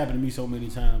 that's happened to me so many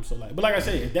times. So like, but like I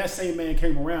said, if that same man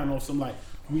came around on some like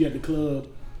we at the club,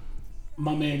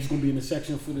 my man just gonna be in the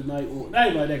section for the night, or not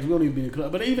even like that because we don't even be in the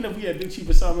club. But even if we had Big Chief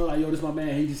or something, like, yo, this my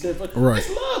man, he just said, right. It's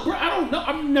love, bro. I don't know.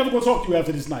 I'm never gonna talk to you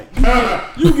after this night.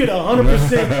 You get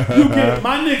 100%. You get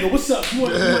my nigga. What's up? You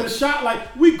want a shot?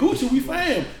 Like we Gucci, we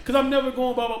fam. Because I'm never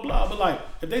going blah blah blah. But like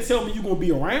if they tell me you gonna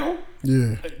be around,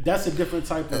 yeah, that's a different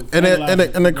type of. And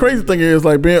the crazy thing is,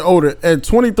 like being older at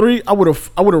 23, I would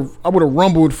have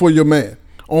rumbled for your man.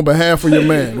 On behalf of your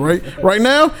man, right? Right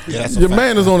now, your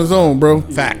man is on his own, bro.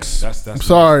 Facts. I'm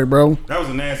sorry, bro. That was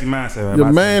a nasty mindset. Man.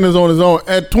 Your man is on his own.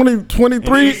 At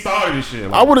 23, he started this shit.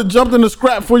 I would have jumped in the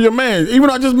scrap for your man. Even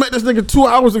though I just met this nigga 2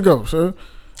 hours ago, sir.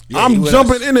 Yeah, I'm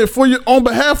jumping in it for you on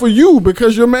behalf of you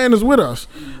because your man is with us.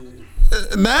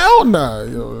 Now,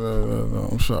 no,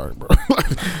 I'm sorry, bro.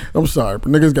 I'm sorry,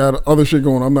 but niggas got other shit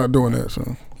going on. I'm not doing that,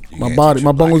 so. My body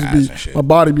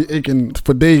be aching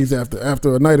for days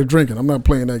after a night of drinking. I'm not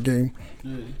playing that game.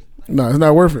 No, it's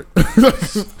not worth it.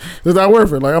 It's not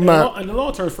worth it. Like I'm not. And the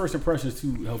long term first impressions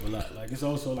too help a lot. Like it's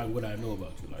also like what I know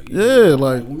about you.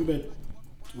 Like like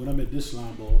when I met this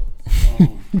slime ball.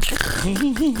 No, I'm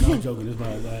joking. This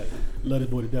my like love this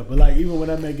boy to death. But like even when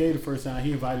I met Gay the first time,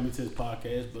 he invited me to his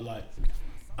podcast. But like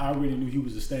I already knew he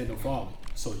was a stand-up father.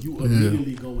 So you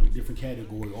immediately go in a different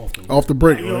category off the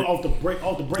break. Right? Off the break,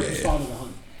 you started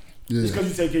 100. Just because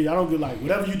you take care, I don't get like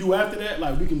whatever you do after that.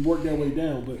 Like we can work that way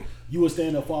down, but you a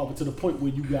stand up father to the point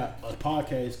where you got a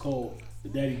podcast called the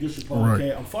Daddy District Podcast.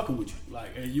 Right. I'm fucking with you,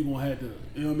 like, and you gonna have to,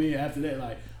 you know what I mean? After that,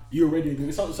 like you already did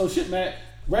it. So shit matters.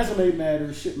 Resume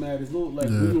matters. Shit matters. Little like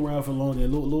being around for long,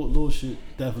 and little shit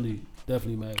definitely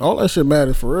matters. All that shit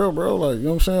matters for real, bro. Like, you know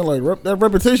what I'm saying? Like that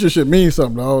reputation shit means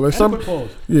something, dog. Like I'm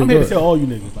here to tell all you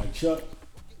niggas, like Chuck,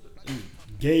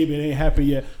 Gabe, it ain't happened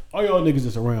yet. All y'all niggas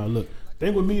that's around. Look,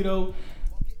 thing with me though,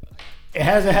 it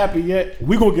hasn't happened yet.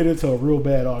 We gonna get into a real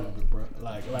bad argument, bro.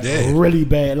 Like really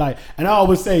bad. Like, and I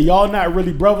always say y'all not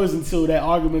really brothers until that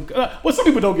argument. Well, some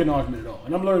people don't get an argument at all,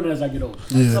 and I'm learning as I get older.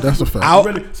 Yeah, that's a fact.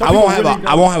 I won't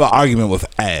have an argument with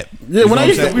Ab. Yeah, when I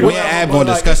used to, me and Ab gonna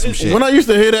discuss some shit. When I used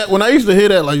to hear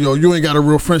that, like, yo, you ain't got a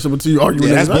real friendship until you argue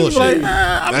with that's bullshit. Like,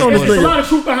 I've known this There's a lot nigga. of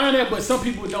truth behind that, but some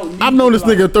people don't. I've known this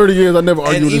nigga 30 years. I never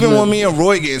argued with him. And even when me and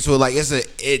Roy get into it, like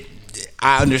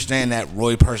I understand that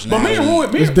Roy personality. But me and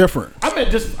Roy, it's different.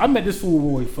 I met this fool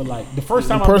Roy for like the first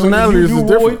time. The personality is different.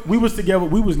 Roy, we was together.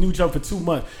 We was new each other for 2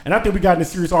 months, and I think we got in a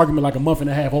serious argument like a month and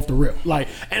a half off the rip. Like,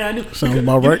 and I knew. Sounds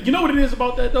about right. You know what it is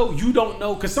about that though? You don't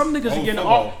know because some niggas are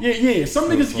getting Some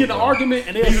niggas get in an argument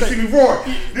and they say, Roy,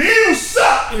 the Eagles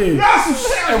suck. And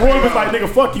Roy was like, nigga,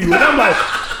 fuck you. And I'm like,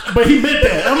 but he meant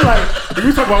that. I'm like,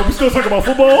 we still talking about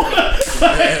football? You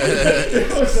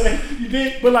know what I'm saying? You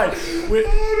did, but like, with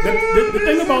the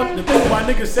thing why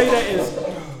niggas say that is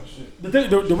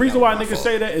the reason why niggas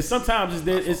say that is sometimes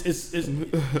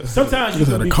sometimes you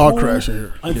can be car cool crash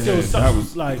here until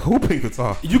something like who picked the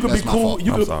top? You could be cool.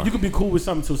 You could be cool with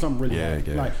something until something really bad.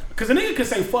 Like, because a nigga can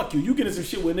say fuck you. You get in some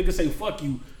shit where a nigga say fuck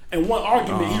you. And one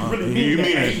argument, he really means that.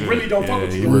 And he really don't fuck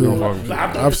with you.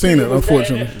 I've seen it,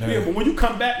 unfortunately. Yeah, but when you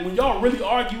come back, when y'all really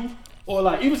argue, or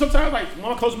like even sometimes like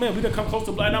one close man, we done come close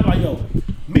to blood, and I'm like, yo,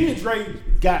 me and Dre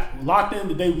got locked in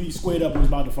the day we squared up and was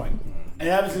about to fight. And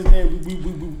ever since then,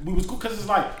 we was cool because it's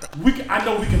like I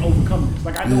know we can overcome this.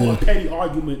 Like I know a petty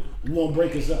argument won't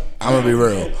break us up. I'm gonna be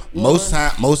real. Most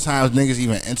times niggas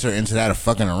even enter into that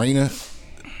fucking arena,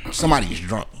 somebody's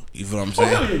drunk. You feel what I'm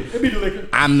saying? Oh, yeah. It'd be the liquor.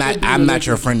 I'm not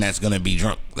your friend that's gonna be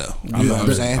drunk though. You know what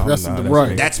I'm saying? That's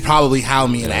right. That's probably how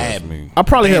me and Ab. I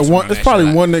probably had one. There's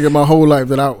probably one nigga my whole life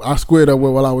that I squared up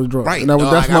with while I was drunk. Right. And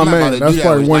that's my man. That's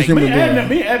probably one human being.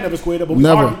 Me and Ab never squared up. But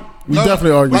never. We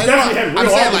definitely argued. Like, I'm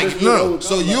saying like no.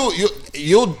 So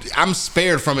you'll I'm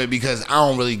spared from it because I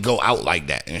don't really go out like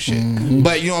that and shit. Mm-hmm.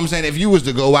 But you know what I'm saying? If you was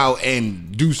to go out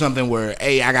and do something where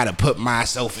I gotta put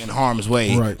myself in harm's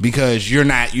way because you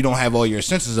don't have all your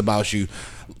senses about you.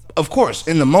 of course,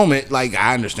 in the moment, like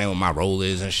I understand what my role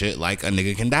is and shit. Like a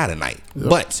nigga can die tonight,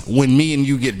 but when me and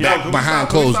you get back behind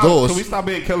closed doors, can we stop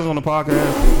being killers on the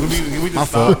podcast? Can we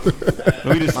just stop? Can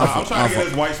we just stop? I'm trying to get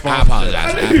this white spot. I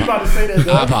apologize. I knew you about to say that.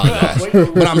 Though. I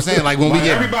apologize. But I'm saying like when we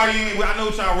get everybody, I know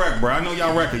what y'all record, bro. I know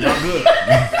y'all record. Y'all good.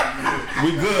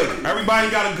 We good.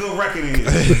 Everybody got a good record in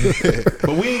here.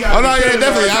 But we ain't got. Oh no, yeah,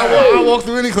 definitely. I walk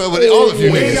through any club with all of you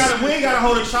niggas. We ain't got to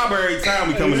hold a chopper every time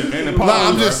we come in the No,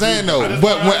 I'm just saying though.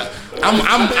 But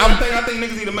I think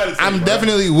niggas need to meditate. I'm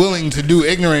definitely willing to do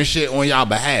ignorant shit on y'all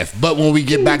behalf. But when we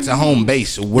get back to home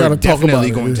base, we're definitely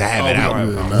going to have it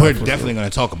out. We're definitely going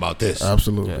to talk about this.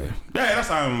 Absolutely. Yeah, that's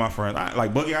how I am with my friends.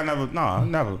 Like Boogie, I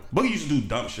never. Boogie used to do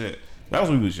dumb shit. That was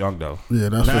when we was young though. Yeah,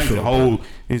 that's now for sure.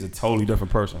 He's a totally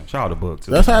different person. Shout out to Book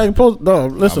too. That's how you supposed. No,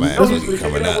 listen. man. listen.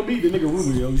 Coming up with me, the nigga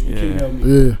Ruger, yo, used to be help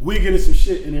me. Yeah. We get in some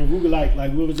shit, and then Ruger like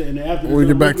what was it? And then after When we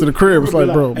get back to the crib, it's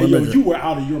like, bro, hey, my yo, nigga. you were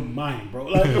out of your mind, bro.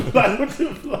 Like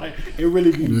it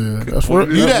really be. Yeah, that's what.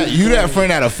 You that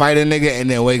friend that'll fight a nigga and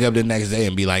then wake up the next day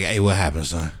and be like, "Hey, what happened,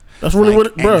 son?" That's really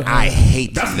what, bro. I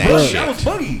hate that shit. That was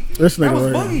Boogie. This That nigga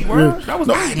was right Boogie, here. bro. Yeah. That was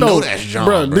I know that's John,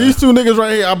 bro. These two niggas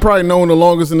right here, I probably known the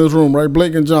longest in this room, right?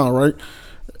 Blake and John, right?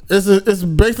 It's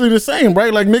basically the same,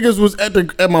 right? Like niggas was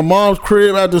at my mom's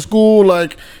crib after school,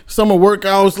 like summer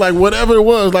workouts, like whatever it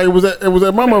was, like it was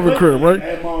at my mother's crib, right?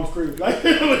 At mom's crib, like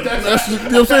That's you know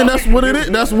what I'm saying. That's what it is.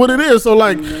 That's what it is. So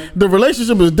like the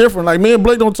relationship is different. Like me and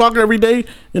Blake don't talk every day.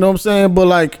 You know what I'm saying? But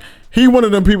like he one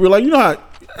of them people. Like you know how.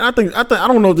 I think I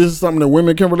don't know if this is something that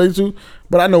women can relate to,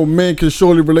 but I know men can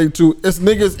surely relate to. It's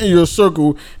niggas in your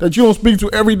circle that you don't speak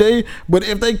to every day, but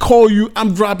if they call you,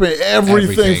 I'm dropping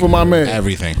everything for my man.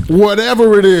 Everything.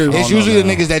 Whatever it is. It's usually the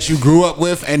niggas that you grew up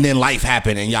with and then life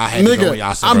happened and y'all had to go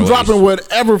y'all separate I'm ways. dropping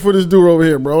whatever for this dude over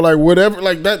here, bro. Like whatever,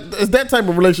 like that. It's that type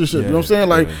of relationship. You know what I'm saying?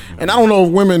 Like, and I don't know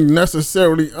if women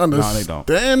necessarily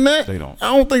understand that. They don't.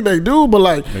 I don't think they do, but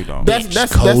like They don't.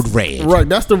 that's code red. Right.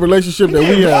 That's the relationship that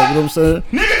we have. You know what I'm saying?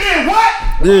 Nigga did what?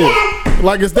 Yeah,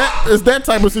 like it's that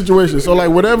type of situation. So like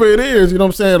whatever it is, you know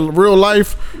what I'm saying, real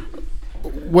life,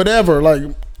 whatever. Like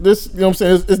this, you know what I'm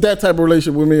saying. It's that type of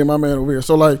relationship with me and my man over here.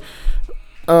 So like,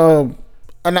 and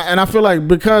I feel like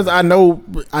because I know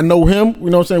him, you know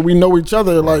what I'm saying. We know each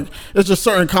other. Like it's just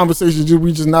certain conversations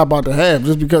we just not about to have,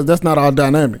 just because that's not our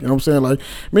dynamic. You know what I'm saying. Like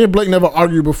me and Blake never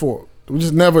argued before. It's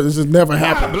just never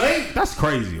happened. Blake, that's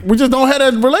crazy. We just don't have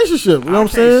that relationship. You know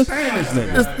what I'm saying?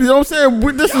 You know what I'm saying?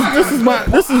 This is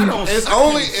It's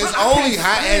only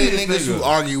hot-headed niggas who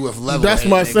argue with level. That's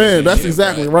my saying. That's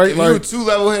exactly right. If like, you two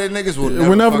level-headed niggas,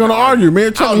 we're never gonna argue. Me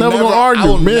and Chuck never gonna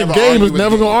argue. Me and Gabe is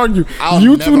never gonna argue.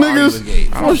 You two niggas,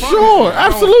 for sure,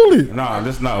 absolutely. Nah,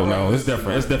 no, it's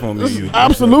different. It's different with me and you.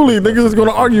 Absolutely, niggas is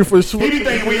gonna argue for sure. He be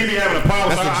thinking we be having a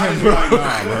power. I just be like,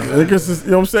 nah, bro. Niggas is,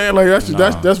 you know what I'm saying? Like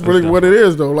that's really what it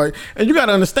is though. Like, and you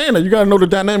gotta understand that. You gotta know the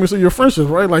dynamics of your friendships,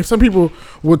 right? Like some people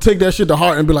will take that shit to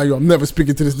heart and be like, "Yo, I'm never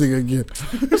speaking to this nigga again."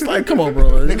 It's like, come on, bro.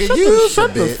 Like, Nigga,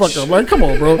 shut the fuck up. Like, come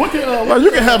on, bro. Like, you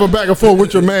can have a back and forth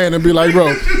with your man and be like,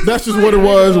 "Bro, that's just what it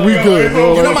was. We good,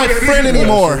 bro." You're not my friend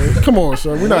anymore. Come on,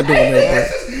 son. We're not doing that,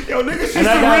 bro. Yo, niggas used to And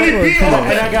I got really it. be Come on.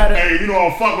 on. And I got it. Hey, you know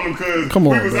I'm fucking with them because Come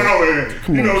on, we was bro. out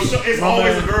here. You know, it's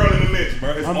always a girl in the mix, bro.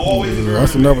 It's always a girl.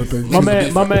 That's in the another mix.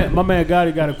 thing. My man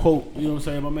Gotti got a quote. You know what I'm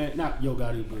saying? My man, not Yo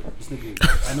Gotti, but this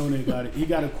nigga. I know nigga Gotti. He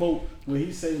got a quote where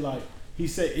he say like. He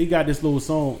said he got this little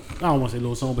song. I don't want to say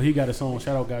little song, but he got a song.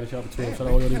 Shout out Gotti, shout out to 12, shout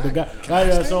out all y'all niggas. But Gotti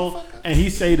got a song, and he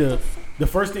say the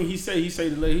first thing he say to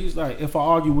the lady, he's like, if I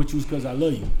argue with you, it's because I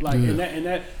love you. Like and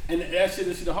that shit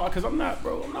is the hard because I'm not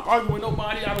arguing with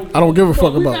nobody. I don't give a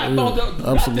fuck about it. it.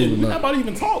 Yeah, absolutely We're not about to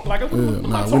even talk. Like we're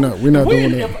not doing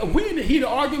that. If we in the heat of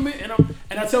argument,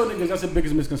 and I tell niggas that's the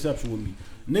biggest misconception with me.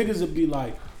 Niggas would be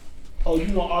like, oh,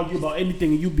 you want to argue about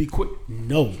anything and you be quick?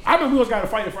 No. I remember we was got to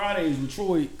fight on Fridays with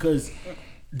Troy because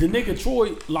the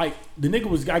nigga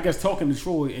was, I guess, talking to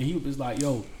Troy and he was like,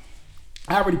 yo,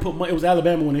 I already put money. It was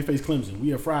Alabama when they faced Clemson. We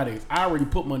had Fridays. I already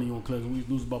put money on Clemson. We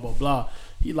lose, blah, blah, blah.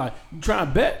 He like, you trying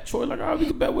to bet? Troy like, all right, we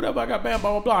can bet whatever. I got banned,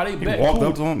 blah, blah, blah. They bet. walked cool.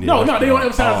 up to him? No, Yeah. they on the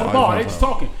other side of the bar. Oh, They just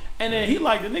talking. And then he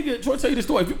like, the nigga, Troy tell you the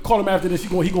story. If you call him after this, he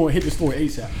going to hit the story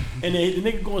ASAP. And then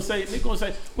the nigga going to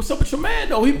say, what's up with your man,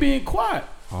 though? He being quiet.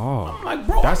 Oh, I'm like,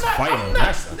 bro, that's I'm not, fighting. I'm not,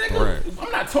 That's a nigga, threat.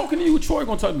 I'm not talking to you. Troy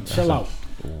gonna tell me, chill out.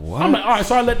 What? I'm like, all right,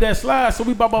 so I let that slide. So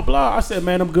we blah, blah, blah. I said,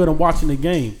 man, I'm good. I'm watching the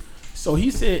game. So he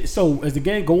said, so as the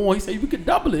game go on, he said, we could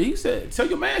double it. He said, tell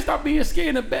your man stop being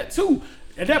scared and bet too.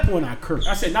 At that point, I cursed.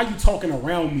 I said, now you talking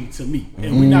around me to me,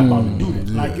 and we not about to do this.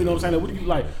 Like, you know what I'm saying? Like, what do you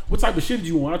like? What type of shit did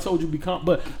you want? I told you become.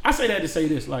 But I say that to say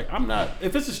this. Like, I'm not.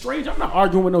 If it's a stranger, I'm not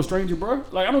arguing with no stranger, bro.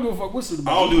 Like, I don't give a fuck what's it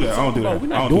about. I don't do that. I don't do that. We're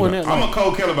not doing that. I'm a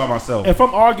cold killer by myself. If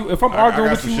I'm arguing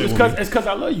with you, shit it's because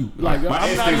I love you. Like,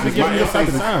 I'm not even giving you that type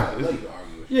of time.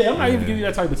 Yeah, I'm not even giving you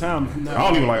that type of time. I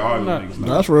don't even like arguing with niggas.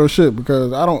 That's real shit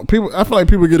because I feel like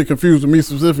people get it confused with me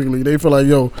specifically. They feel like,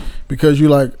 yo, because you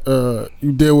like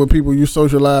you deal with people, you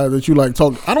socialize, that you like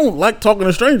talk. I don't like talking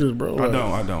to strangers, bro. Like, I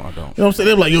don't. You know what I'm saying?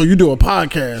 They're like, yo, you do a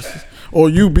podcast. Or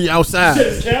you be outside.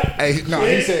 Hey, no,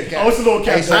 he said cap. Oh, it's a little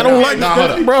cap. I don't like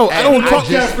that, bro. I don't talk.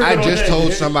 I just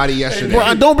told somebody yesterday. Bro,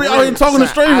 I don't be out here talking to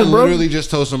strangers, bro. I literally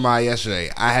just told somebody yesterday.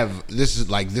 This is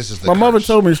the My mother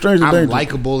told me strangers I'm dangerous.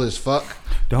 likable as fuck.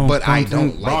 But I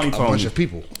don't like a bunch of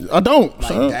people. I don't.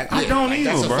 Like that. I don't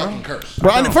either, that's bro. a fucking curse.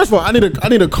 Bro, first of all, I need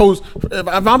a co.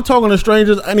 If I'm talking to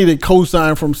strangers, I need a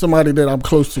cosign from somebody that I'm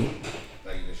close to.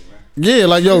 Yeah,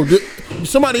 like yo,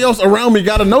 somebody else around me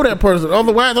got to know that person.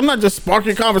 Otherwise, I'm not just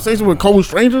sparking conversation with cold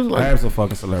strangers. Like, I have some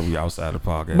fucking celebrity outside the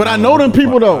podcast. But I know them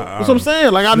people though. That's what I'm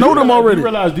saying. Like I know them already.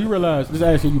 Do you realize? This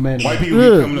actually you man. White people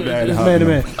be coming to bed. This man to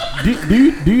man.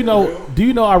 Do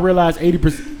you know? I realize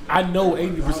 80%. I know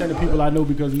 80% of people I know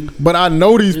because of you. But I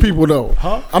know these people though.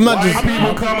 Huh? I'm not White just.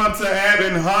 people come up to Ab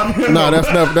and hug him. Nah,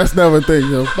 that's never a thing,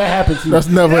 yo. That happened to you. That's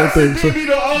never a thing. It be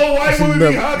the old white woman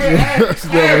be hugging That's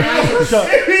never.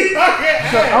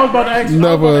 I was about to ask you.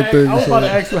 Never a thing. I was about to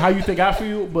ask you how you think I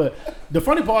feel, but the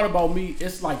funny part about me,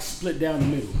 it's like split down the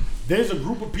middle. There's a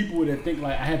group of people that think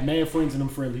like I have man friends and I'm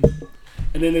friendly,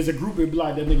 and then there's a group that be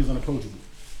like that nigga's unapproachable.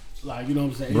 Like, you know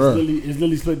what I'm saying? It's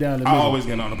literally split down the middle. I always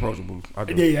get unapproachable. I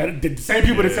do. Yeah, the same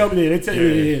people that tell me that, they tell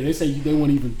they say they won't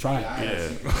even try it.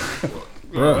 Yeah.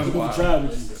 Bro. Try it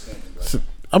with you.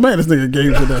 I'm mad this nigga gave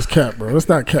you that's cap, bro. It's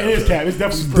not cap. It is cap. It's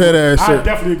definitely Dead ass I shit.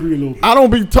 definitely agree a little bit. I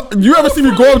don't be. You ever see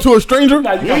me go up to a stranger?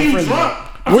 Nah, you When got you friends. drunk.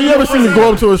 When you ever see me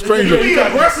go up to a stranger? You be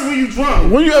aggressive when you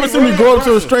drunk. When you ever see me go up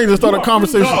to a stranger and start a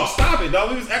conversation? Dog, stop it, dog.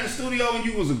 We was at the studio and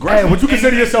you was aggressive. Hey, would you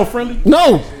consider yourself friendly?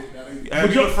 No,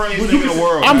 Would you the friendliest nigga in the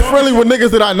world? I'm friendly with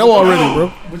niggas that I know already,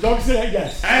 bro. Would y'all consider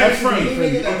yes? I'm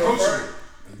friendly.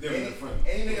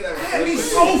 Had me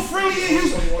so friendly in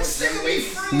his. This nigga be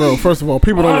friendly. Bro, first of all,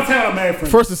 people I'm don't. telling man friendly.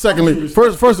 First and secondly,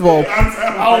 first of all,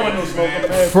 I don't want no smoke. I'm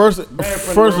bad.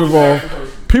 first of all,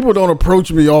 people don't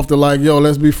approach me off the like, yo,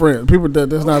 let's be friends. People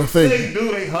that's not a thing. They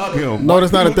do, they hug him. No,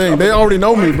 that's not a thing. They already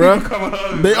know me, bro.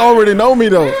 They already know me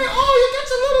though.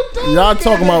 Y'all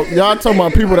talking about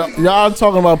people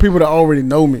that already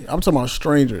know me. I'm talking about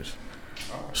strangers.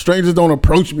 Strangers don't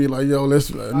approach me like, yo, this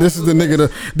is the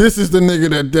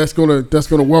nigga that's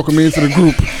gonna welcome me into the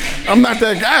group. I'm not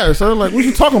that guy, so like, what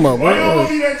you talking about, bro? Why you don't want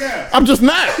to be that guy? I'm just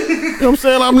not. You know what I'm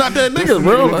saying? I'm not that nigga,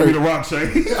 bro. Look at me, the Like, rock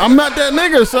shake. I'm not that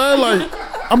nigga, son. Like,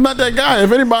 I'm not that guy.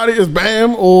 If anybody is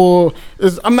Bam or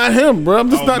I'm not him, bro. I'm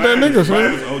just not that nigga,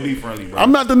 son. Is OD friendly, bro.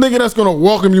 I'm not the nigga that's gonna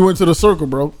welcome you into the circle,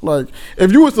 bro. Like,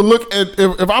 if you was to look at,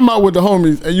 if I'm out with the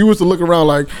homies and you was to look around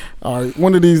like, all right,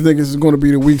 one of these niggas is gonna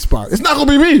be the weak spot. It's not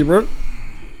gonna be me, bro.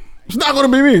 It's not gonna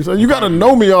be me. So you gotta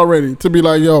know me already to be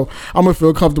like, yo, I'm gonna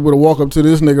feel comfortable to walk up to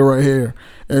this nigga right here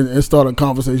and start a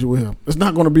conversation with him. It's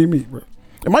not gonna be me, bro.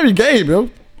 It might be Gabe, yo.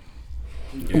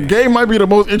 Gabe might be the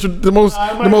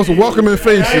most welcoming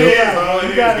face, yo. You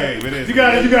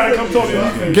gotta come talk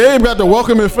to me. Gabe got the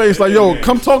welcoming face, like, yo,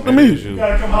 come talk to me.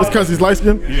 It's because he's light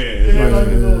skinned.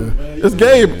 It's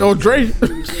Gabe. Oh, Dre.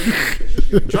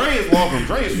 Dre is welcome.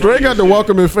 Dre got the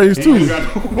welcoming face too.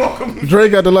 Dre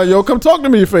got the like, yo, come talk to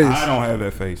me face. I don't have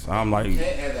that face. I'm like,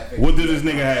 what does this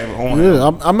nigga have on him? Yeah,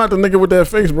 I'm not the nigga with that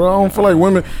face, bro. I don't feel like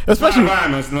women, especially. My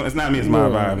environment. It's not me. It's my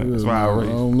environment. It's why I I raised.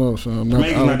 don't know, son.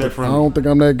 I friendly. don't think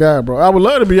I'm that guy, bro. I would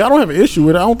love to be. I don't have an issue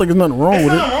with it. I don't think there's nothing wrong There's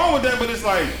with it. nothing wrong with that, but it's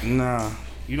like, nah,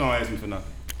 you don't ask me for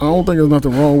nothing. I don't think there's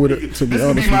nothing wrong with it. To be This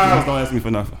honest is with my you. house. Don't ask me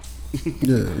for nothing.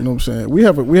 Yeah, you know what I'm saying. We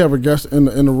have a guest in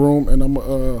the room, and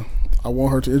I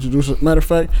want her to introduce her. Matter of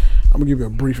fact, I'm gonna give you a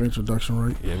brief introduction,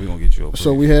 right? Yeah, we're gonna get you over.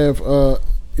 So we have a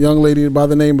young lady by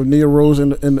the name of Nia Rose in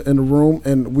the room,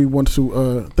 and we want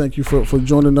to thank you for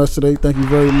joining us today. Thank you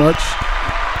very much.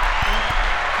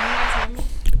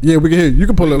 Yeah, we can hear you. You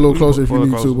can pull it a little closer if you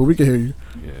need to, but we can hear you.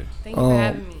 Yeah. Thank you for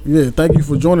having me. Yeah, thank you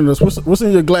for joining us. What's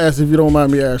in your glass, if you don't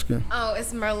mind me asking? Oh,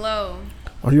 it's Merlot.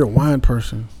 Oh, you're a wine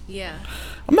person. Yeah.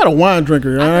 I'm not a wine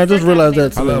drinker. I just prefer realized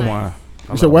that Cabernet. I today. love wine.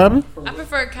 You said what happened? I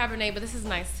prefer Cabernet, but this is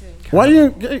nice too. Why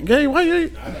you gay? Why you?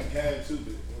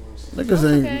 Niggas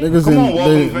ain't okay. niggas Come on, ain't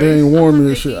Walton they ain't warn me and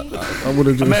Ricky. shit. I would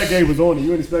have just Matt Gabe was on it. You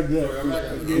didn't expect that.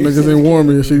 niggas ain't warn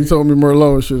me and shit. He told me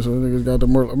Merlot and shit, so niggas got the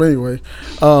Merlot. But anyway,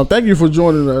 thank you for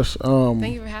joining us.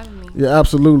 Thank you for having me. Yeah,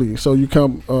 absolutely. So you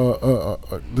come.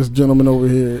 This gentleman over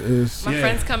here is. My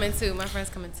friend's coming too.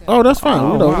 Oh, that's fine.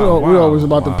 Oh, you know, wow, we're always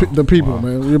wow, about the people,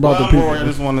 man. We're about the people. Roy, I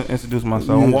just want to introduce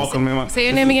myself. I'm welcoming. Say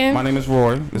your name again. My name is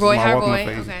Roy. This Roy, is my hi welcoming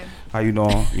Roy. face. Okay. How you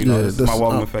doing? You know, this is my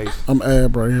welcoming face. I'm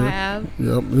Ab right here. Hi Ab.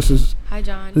 Yep. This is. Hi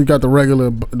John. He got the regular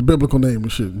the biblical name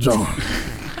and shit. John.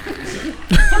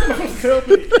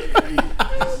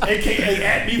 AKA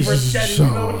at me for chatting.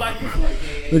 You know, like.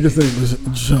 Nigga's name is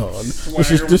John.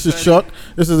 This is Chuck.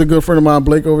 This is a good friend of mine,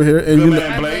 Blake over here, and Good you man,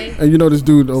 know, Blake. and you know this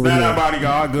dude over Stand here. up,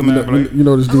 bodyguard. Good man, Blake. You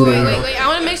know this dude over here. Wait. I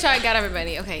want to make sure I got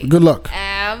everybody. Okay. Good luck.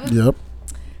 Ab. Yep.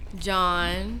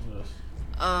 John.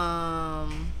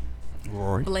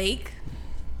 Roy. Blake.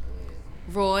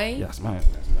 Roy. Yes, man.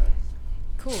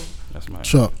 Cool. That's man.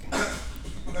 Chuck.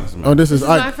 That's man. Oh, this is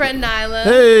My Ike. friend Nyla.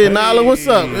 Hey, Nyla, what's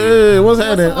up? Hey, what's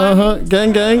happening?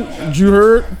 Gang. You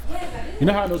heard? You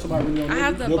know how I know somebody really don't I know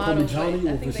have you? the They'll call me bottle. Johnny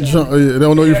I or think if they- it's John, yeah, they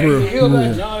don't know you for real. He'll be Yeah.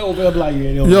 like Johnny over there, be like, yeah,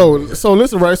 they don't know. Yo, so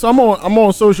listen, right? So I'm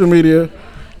on social media.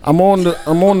 I'm on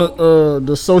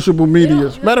the sociable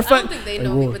medias. Matter of I fact, don't think they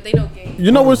know me, but they know game.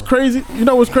 you know what's crazy?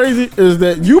 Is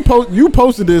that you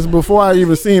posted this before I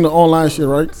even seen the online shit,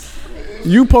 right?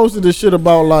 You posted this shit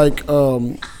about like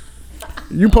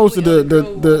you posted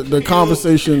the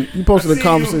conversation. You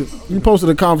posted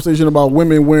a conversation about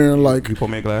women wearing like You put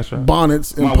me a glass shot.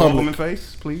 bonnets in My welcoming public.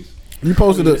 face, please. You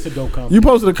posted It's a dope comment. you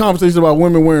posted a conversation about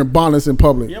women wearing bonnets in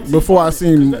public Yeah, I'm seeing before I bonnets.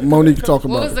 seen Monique talk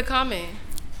What about was it. the comment?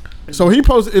 So he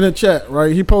posted in the chat,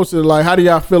 right? He posted like, "How do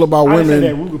y'all feel about I didn't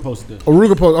say women?" that. Ruger posted it.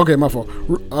 Ruger posted. Okay, my fault.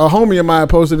 A homie of mine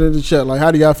posted in the chat like,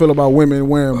 "How do y'all feel about women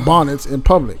wearing bonnets in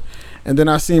public?" And then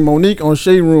I seen Monique on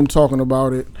Shade Room talking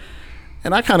about it,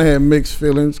 and I kind of had mixed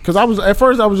feelings because at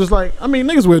first I was just like, I mean,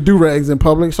 niggas wear do rags in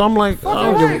public, so I'm like,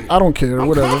 I don't care, I'm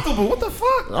whatever. comfortable. What the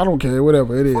fuck? I don't care,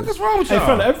 whatever it What's is. wrong with Hey,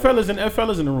 y'all? fellas in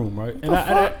the room, right?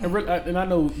 And I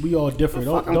know we all different.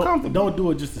 The fuck, I'm comfortable. Don't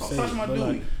do it just to say touch it. my But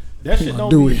duty. like, that shit don't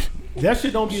duty. be. That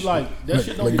shit don't be like. That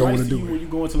shit don't let be go nice with to the you duty. when you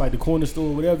go into like the corner store,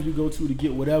 or whatever you go to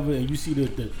get whatever, and you see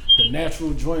the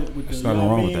natural joint with the. There's You know nothing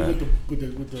what I wrong mean? with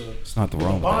that. With the. It's nothing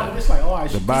wrong with bonnet. that. It's like, oh, I The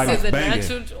should. body- This is a banging.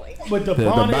 natural joint. But the the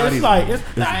bonnet, body's- it's like it's.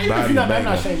 the Nah, even if body's you're not, I'm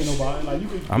not banging. shaming nobody. Like you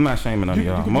can. I'm not shaming none of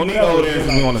You y'all. can Monique do whatever, over there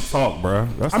like- is want to talk, bro.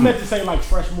 That's I meant to say like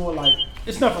fresh more like.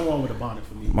 It's nothing wrong with a bonnet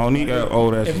for me. Monique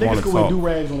over there If just want niggas to could wear talk. do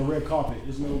rags on the red carpet,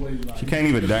 there's no way. Like, She can't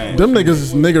even dance. Them niggas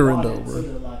is niggering though,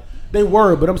 bro. They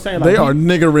were, but I'm saying like They are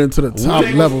niggering to the top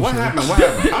What level. What son. happened? What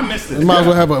happened? I missed You it. might as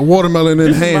well have a watermelon in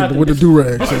This is hand my- with the do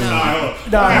rag.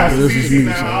 Nah, This is me,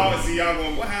 now. son. I always see y'all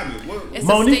going. What happened? What? It's a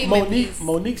statement Monique piece.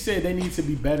 Monique said they need to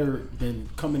be better than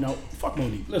coming out. Fuck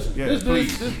Monique. Listen, Yeah, this,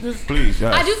 please, this, please.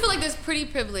 Yes. I do feel like there's pretty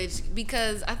privilege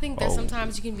because I think there's Oh.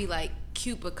 sometimes you can be like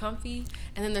cute but comfy,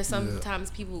 and then there's sometimes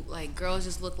people like girls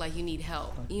just look like you need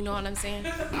help. You know what I'm saying?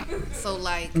 So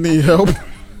like Need help?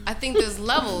 I think there's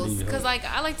levels because like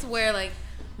I like to wear like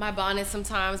my bonnet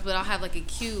sometimes, but I'll have like a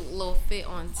cute little fit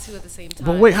on too at the same time.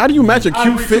 But wait, how do you match a I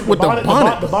cute agree fit too. with the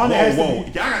bonnet? The bonnet has Whoa, to whoa.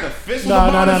 be. Y'all got the fist No,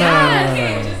 with the no, no, bonnet? no,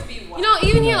 Yes. You know,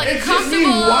 even here, like It's just me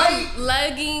comfortable white.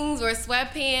 leggings or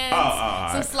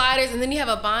sweatpants, some sliders, and then you have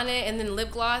a bonnet and then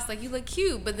lip gloss. Like you look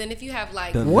cute, but then if you have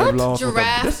like What?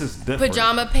 giraffe This is different.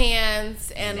 pajama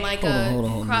pants and like hold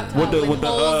on. crop top With with, the,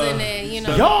 holes in it, you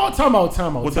know. Y'all talking about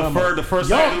time out. With the time fur- out. the first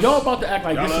y'all, sandals? y'all about to act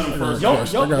like Y'all this love is the first y'all, sandals.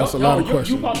 I got a lot of you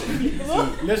questions. about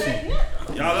to, listen.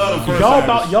 Y'all love the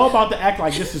first Y'all about to act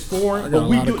like this is foreign, got but a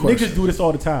we lot do of questions. niggas do this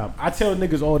all the time. I tell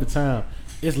niggas all the time,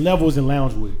 it's levels in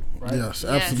loungewear, right? Yes,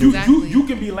 Yes, absolutely. exactly. You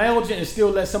can be lounging and still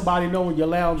let somebody know in your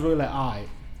loungewear like, all right,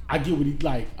 I get what he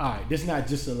like. All right, this not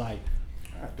just a like.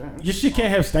 Your shit can't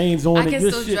have stains on I it. can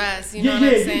Your still shit, dress, you know what I'm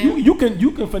saying?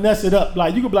 You can finesse it up.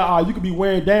 Like you can be like, all right, you can be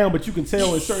wearing down, but you can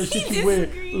tell in certain shit you wear.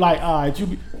 Like, all right, you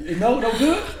be no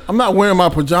good. I'm not wearing my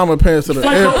pajama pants to the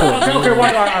Like, airport. okay,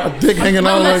 right. Dick hanging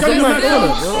out like I'm not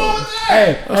doing it, bro.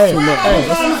 Hey, That's too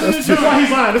much. that's why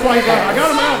he's lying. That's why he's lying. I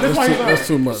got him out. That's why he's lying. That's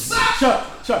too much.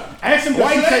 Chuck, ask him.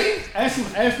 White Does he lady? take,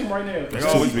 ask him right now. They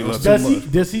always be looking.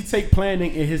 Does he take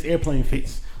planning in his airplane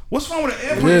fits? What's wrong with the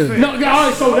airplane Yeah. fit? No, all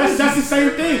right. So that's the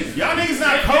same thing. Y'all niggas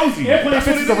not cozy. Airplane That's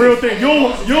fits what is it a real thing.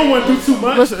 You don't want to do too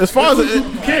much. Listen, as far as you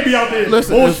can't be out there.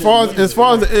 Listen, bullshit. as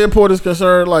far as the airport is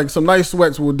concerned, like some nice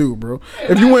sweats will do, bro.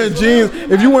 If you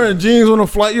wearing jeans on a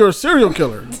flight, you're a serial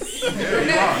killer.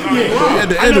 At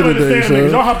the end of the day, son.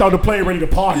 Y'all son. hopped out the plane ready to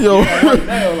party. Yo, Right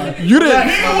now, like, you didn't.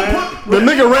 The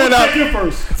nigga ran check out. in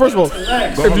first. First of all,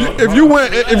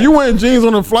 if you wearing jeans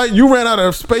on a flight, you ran out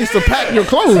of space to pack your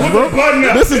clothes, bro. Button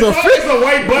up. This is a It's fit. a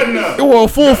white button up. Well,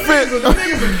 full fit.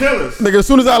 Niggas are killers. Nigga, as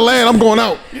soon as I land, I'm going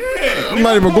out. Yeah, I'm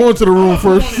not even going to the room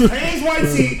first. Hanes white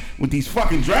tee with these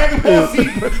fucking Dragon Ball Z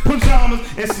pajamas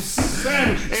and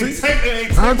some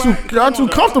sandals. Y'all too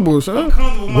comfortable, son.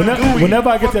 Whenever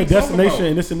I get to that destination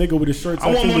and it's a nigga with his shirt,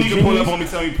 I want money to pull up on me,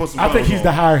 tell me put some. I think he's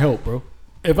the higher help, bro.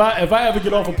 If I ever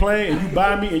get off a plane and you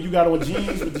buy me and you got on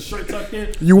jeans with the shirt tucked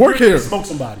in, you work here. Smoke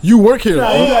somebody. You work here.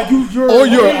 You're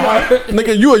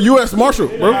nigga, you a U.S. Marshal,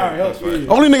 bro.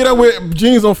 Only nigga that wear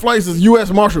jeans on flights is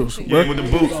U.S. Marshals, bro. Yeah, with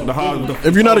the boots, with the hard.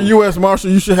 If you're not a U.S. Marshal,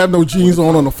 you should have no jeans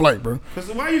on the flight, bro. Cause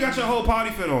why you got your whole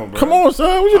party fit on, bro? Come on,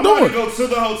 son. What you doing? Go to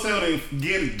the hotel and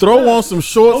get it. Throw on some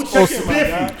shorts or some.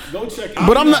 Go check it.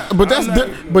 But I'm not. But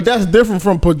that's different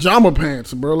from pajama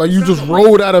pants, bro. Like you just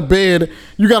rolled out of bed.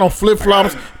 You got on flip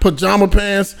flops, pajama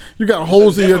pants. You got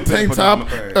holes in your tank top,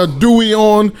 a Dewey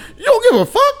on. You don't give a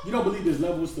fuck. You don't believe there's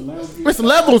levels to lounge? It's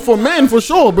levels for men for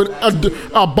sure, but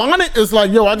a bonnet is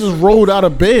like, yo, I just rolled out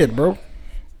of bed, bro.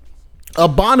 A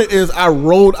bonnet is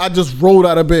I just rolled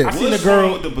out of bed. I seen a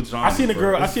girl at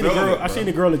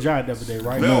Giant the other day,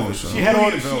 right? Velvet, she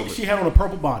had on a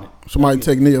purple bonnet. Somebody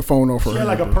take Nia phone off her. She had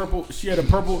head, like a bro. purple. She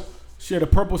had a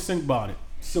purple silk bonnet.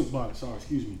 Sorry,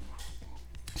 excuse me.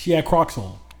 She had Crocs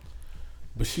on,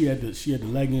 but she had the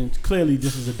leggings. Clearly,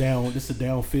 this is a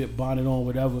down fit bonnet on,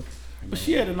 whatever. But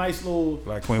she had a nice little.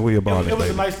 Black Queen, where your bonnet? It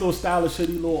was a nice little stylish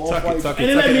hoodie, little off white. Tuck And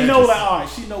it, it let tuck me it know, edges. like, all right,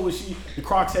 she know what the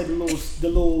Crocs had the pins?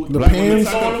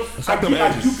 on them. Tuck them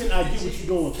edges. I get what you're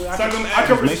doing. Tuck them I can edges. Make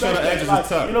sure respect the that. edges Like, are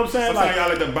tucked. you know what I'm saying? Sometimes Like, y'all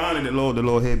like the bonnet, the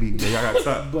little head be. Yeah, y'all got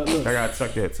tuck. But look, Y'all got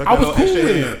tuck that. Tuck I that was little cool extra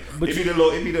with head. it, but It be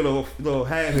the little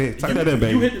half head. Tuck that in,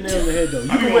 baby. you hit the nail on the head though. You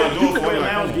can wear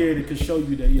lounge gear that can show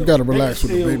you that. You gotta relax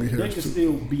with the baby hairs, They can too.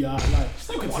 still be out. Like,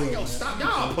 you can tell, man. Stop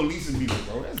y'all policing people,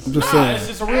 bro. I'm just saying. It's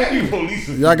just a real thing.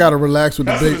 Policing. Y'all gotta relax with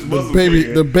That's what it's supposed to be,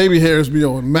 the baby hairs be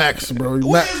on max, bro.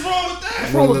 What is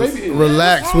wrong with that?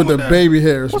 Relax with the baby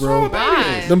hairs, bro.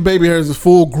 Why? Them baby hairs is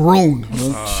full grown.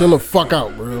 Chill the fuck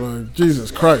out, bro. Like,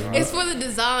 Jesus Christ. It's for the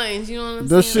designs, you know what I'm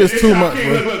This saying? shit's too much,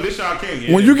 Look, bro. this y'all king.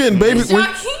 Yeah. When you getting baby, Y'all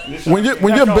keep- when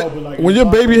your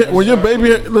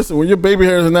baby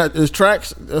hairs are not is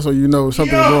tracks, that's when you know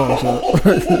something's wrong. So.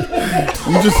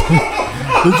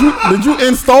 Did you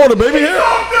install the baby hair?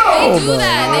 They do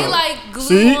that. They like glue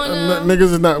See, on them.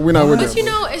 niggas is not. We're not with But that. you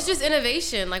know, it's just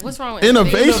innovation. Like, what's wrong with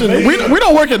Innovation. We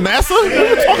don't work at NASA. What are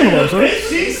you talking about, sir?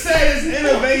 She said it's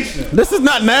innovation. This is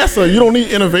not NASA. You don't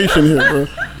need innovation here,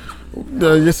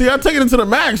 bro. You see, I take it into the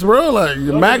max, bro. Like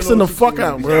maxing the fuck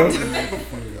out, bro.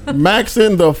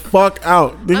 Maxing the fuck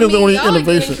out. I Niggas mean, don't need y'all are getting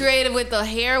innovation. creative with the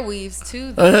hair weaves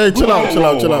too. though. Hey, chill out.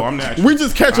 Whoa, I'm natural. We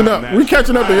just catching I'm up. We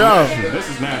catching up to y'all. This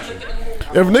is natural.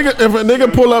 If a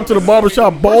nigga pull up to the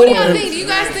barbershop What bold do y'all and think? Do you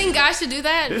guys think guys should do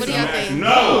that? What do y'all think?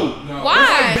 No.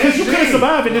 Why? Because you couldn't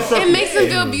survive in this circle. It makes them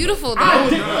feel beautiful though.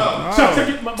 Chuck, take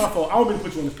it. My fault. I don't mean to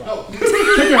put you on the spot.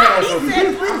 Take your head off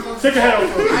first. Take your head off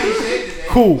first.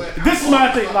 Cool. This is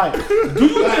my thing. Like, do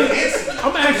you think?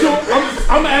 I'm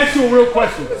gonna ask you a real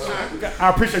question. I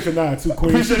appreciate your nod too,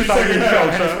 Queen. Appreciate you taking your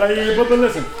help, But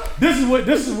listen, this is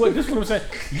what I'm saying.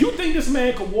 You think this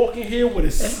man could walk in here with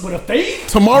a fade?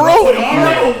 tomorrow. What?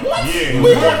 Yeah. I'm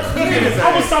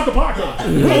gonna stop the podcast.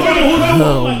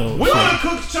 We're gonna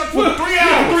cook Chuck for 3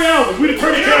 hours. 3 hours. We'd have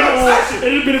turned the camera on and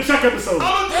it'd been a Chuck episode.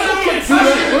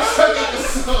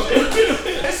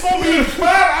 It's gonna be 5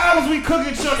 hours we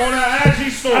cooking Chuck on our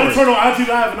IG story. I turn on IG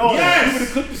Live and all that. Yes. We would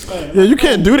have cooked this man. Yeah, you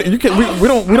can't do that. You can't. We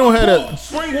don't have that.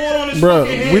 Spring water on this Bruh,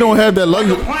 fucking head we don't have that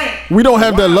luxury. like a plant. We don't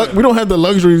have that. We don't have the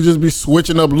luxury to just be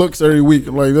switching up looks every week.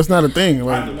 Like that's not a thing.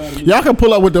 Like y'all can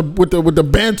pull up with the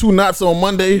Bantu knots on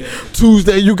Monday,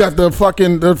 Tuesday. You got the fresh.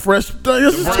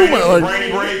 This is too much. Like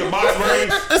Brainy braid, the box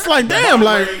braids. it's like damn.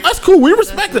 Like that's cool. We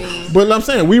respect it. But I'm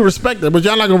saying we respect it. But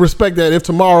y'all not gonna respect that if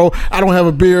tomorrow I don't have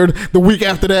a beard. The week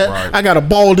after that I got a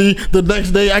baldy. The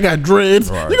next day I got dreads.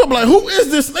 You gonna be like, who is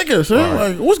this nigga? Son?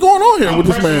 Like what's going on here with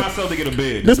this man? myself to get a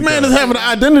bed. This man is having an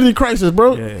identity crisis,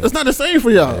 bro. It's not the same for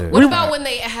y'all. What about when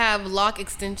they have lock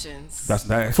extensions? That's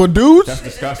nasty. For dudes? That's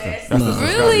disgusting. That's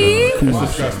Really?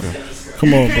 That's disgusting.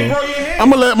 Come on, bro. I'm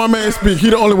gonna let my man speak. He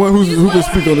the only one who can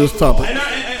speak on this topic.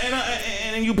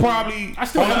 And you probably I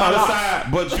still on the have my other locks.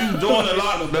 side, but you doing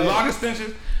the lock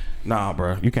extensions. Nah,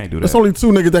 bro, you can't do that. There's only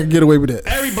two niggas that can get away with that.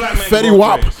 Every black man Fetty can grow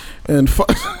Wap dreads. and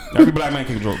Every black man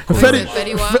can grow. Fetty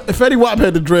Wap? Fetty Wap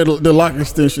had the lock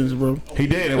extensions, bro. He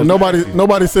did. It And was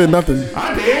nobody said nothing.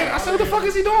 I did. I said, what the fuck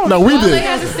is he doing? No, we All they did.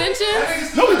 has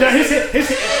extensions? No, he does.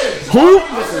 Who?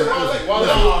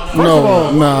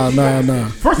 No, nah.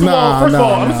 First of all, I'm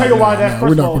gonna tell you why that's. We're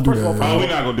First not of gonna do all, that. Oh, we're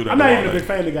not gonna do that. I'm not even a big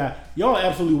fan of the guy. Y'all are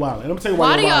absolutely wild. And I'm gonna tell you why.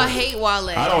 Why do you're y'all wild. hate Wale?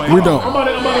 I don't. We don't. I'm about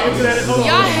to get to that. Hold on.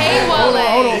 Y'all hate Wale.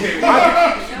 Hold on.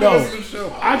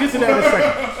 I'll get to that in a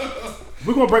second.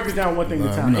 We're gonna break this down one thing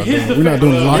at a time. We're not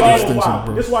doing lock extensions,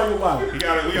 bro. This is why you're wild.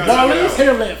 Wale's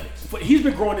hair length. He's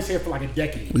been growing his hair for like a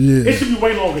decade. Yeah. It should be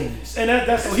way longer than this. And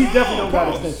that's so he definitely don't got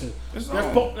extensions.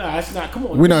 That's not. Come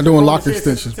on. We're not doing lock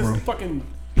extensions, bro. Fucking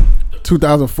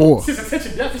 2004. his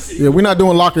attention deficit. Yeah, we're not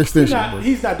doing lock extensions, bro.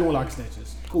 He's not doing lock extensions.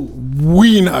 Cool.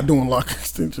 We not doing lock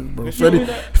extensions, bro.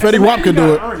 Fetty Wap can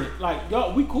do it. Earn it. Like,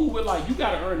 yo, we cool with like you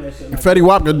gotta earn that shit. Like, Fetty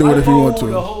Wap can do it if you want to.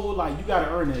 The whole like you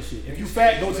gotta earn that shit. If you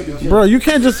fat, go to the gym. Bro, you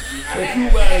can't just.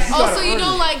 Also, you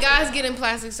don't like guys getting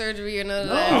plastic surgery or none of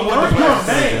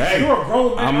that. You're a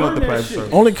grown man. I'm not the plastic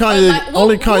surgery. Only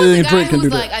Kanye and Drake can do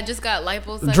like, that. I just got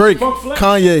liposuction. Drake,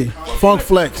 Kanye, Funk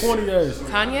Flex,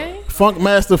 Kanye? Funk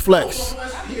Master Flex.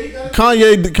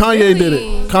 Kanye did it.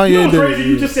 Kanye did crazy. it.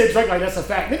 You just said Drake like that's a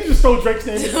fact. Nigga just stole Drake's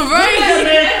name.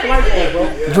 Right.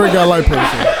 Bro. Drake got lipo.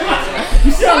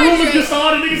 You see how rumors just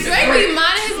started? Niggas Drake be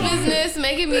minding his business,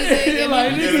 making music.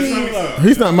 And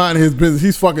He's not minding his business.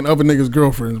 He's fucking other niggas'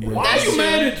 girlfriends, bro. Why are you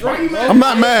mad at Drake? I'm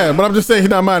not mad, but I'm just saying he's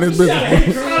not minding his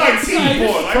business, bro. That's crazy.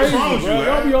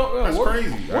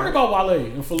 Worry about Wale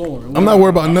and Forlorn. I'm not worried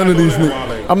about none of these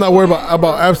niggas. I'm not worried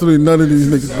about absolutely none of these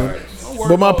niggas, bro.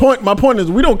 But my point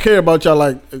is, we don't care about y'all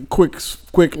like quick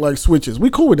like switches. We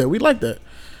cool with that. We like that.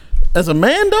 As a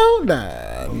man, though,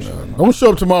 nah. Don't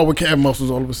show up tomorrow with calf muscles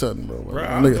all of a sudden, bro.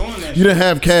 Nigga, you didn't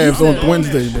have calves on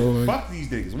Wednesday, bro. Like, fuck these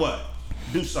niggas. What?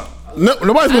 Do something. No,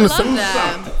 nobody's gonna say.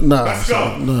 Nah, let's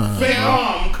go. Nah.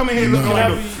 I'm coming here looking like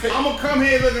I'm gonna come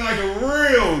here looking like a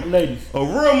real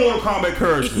Mortal Kombat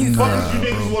person. Fuck what you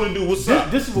niggas want to do? What's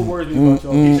up? This is what worries me about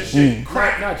y'all. This shit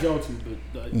crack, not y'all two,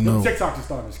 but the TikToks are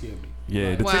starting to scare me.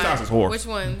 Yeah, the TikToks is horrible. Which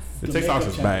ones? The TikToks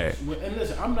is bad. And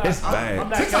listen, I'm not. It's bad. I'm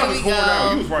not TikTok is horrible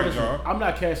out. You was right, y'all. I'm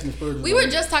not casting the Spurs. We were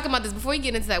just talking about this before you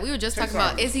get into that. We were just talking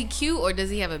about, is he cute or does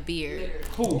he have a beard?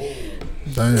 Who?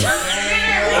 Damn. That's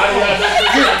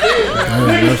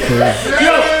crazy.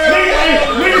 Yo,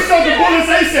 niggas start the bullets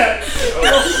ASAP.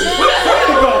 What are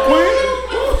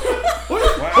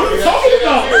you talking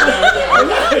about?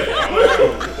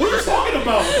 What are you talking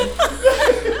about?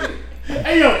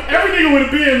 Hey yo, every nigga with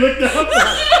a beard looked up.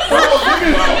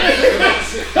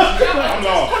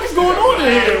 What is going on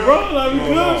in here, bro? Like,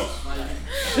 good.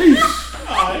 Sheesh.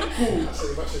 Alright, cool.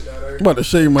 I'm about to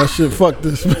shave my shit. Fuck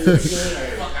this, man.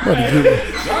 I'm about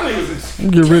to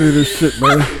get rid of this shit,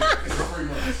 man.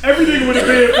 Every nigga with a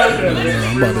beard felt that.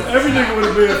 Every nigga with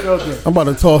a beard felt that. I'm about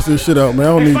to toss this shit out, man. I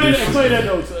don't need this shit. Explain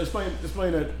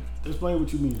that though. Explain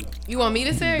what you mean. Though. You want me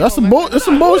to say it? That's some bullshit.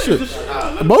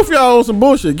 Both of y'all on some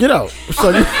bullshit. Get out.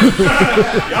 So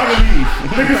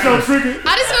Niggas so triggered.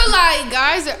 I just feel like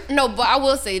guys are but I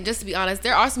will say, just to be honest,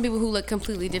 there are some people who look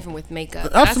completely different with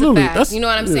makeup. Absolutely. That's a fact. You know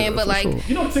what I'm saying? But like,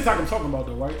 you know the TikTok I'm talking about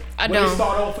though, right? I when don't. They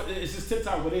start off, it's this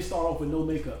TikTok where they start off with no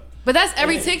makeup. But that's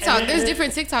every TikTok. There's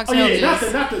different TikTok challenges.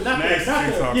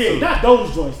 Not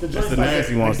those joints. The joints the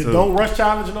nasty ones the too. Don't Rush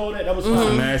challenge and all that. That was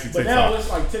fine. Nasty but TikTok. now it's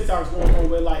like TikToks going on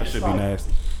where like That it's should like, be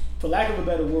nasty. for lack of a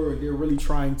better word, they're really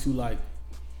trying to like.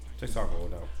 TikTok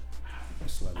rolled out.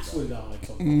 I swear to God, like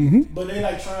something. But they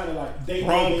like trying to like they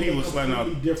Wrong people sliding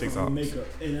out different TikToks. with makeup,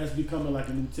 and that's becoming like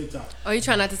a new TikTok. Oh, you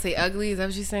trying not to say ugly? Is that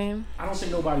what you're saying? I don't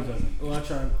think nobody does it. Well, I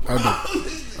try.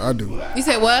 I do. You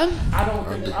said what? I don't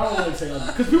want to say ugly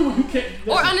because people you can't.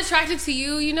 Or unattractive to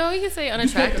you? You know, you can say You can't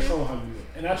unattractive. control how you look.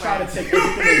 And I try to take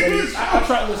everything away.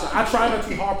 I try not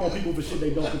to harp on people for shit they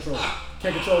don't control.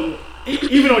 Can't control you.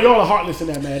 Even though y'all are heartless in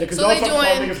that matter. Because So y'all they talk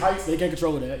about doing- niggas' heights, they can't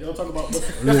control that. Y'all talk about...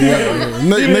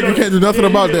 Nigga can't do nothing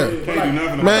about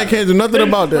that. Man can't do nothing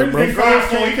about that, bro. He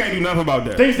can't do nothing about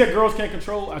that. Things that girls can't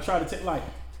control, I try to take... Like,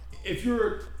 if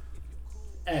you're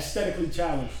aesthetically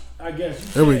challenged, I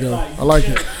guess... There we go. I like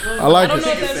it. I like it.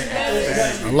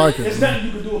 I like There's it. nothing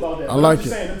you can do about that. I like I'm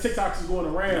just it. saying, them TikToks is going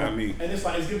around, and it's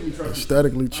like, it's giving me trouble.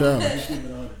 Aesthetically challenged.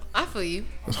 I feel you.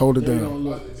 Let's hold it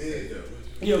down.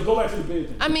 Yo, go back to the beard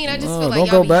thing. I mean, I just feel don't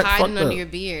like go y'all be back. hiding Fuck under that. your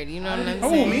beard. You know what I'm Oh,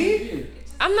 saying? me?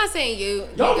 I'm not saying you.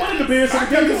 Y'all wanted the beard, so I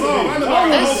cut this off. I know I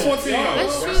That's- was 14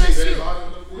 That's true. That's true.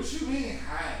 What you mean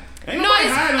hide? Ain't No, nobody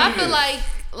it's, hiding I this. feel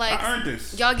like I earned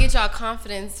this. y'all get y'all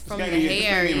confidence from the gotta get-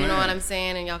 hair. this You know gotta what get I'm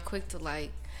saying? And y'all quick to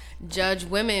like judge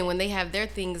women when they have their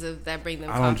things that bring them.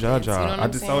 I don't judge confidence, you know y'all. what I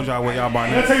I'm just saying? told y'all what y'all buy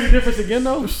Can I now. tell you the difference again,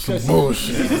 though?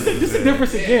 Bullshit. This is the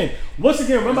difference again. Once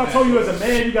again, remember I told you as a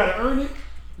man, you gotta earn it.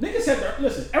 Niggas have to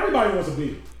listen. Everybody wants a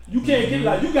beard. You can't get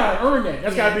like you gotta earn that.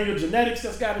 That's gotta be your genetics.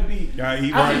 That's gotta be. Yeah,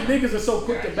 he I right. think niggas are so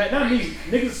quick to bash. Not me.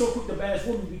 Niggas are so quick to bash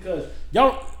women because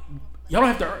y'all Y'all don't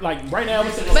have to like right now.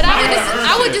 But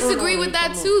I would disagree with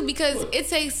that too because it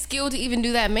takes skill to even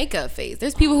do that makeup phase.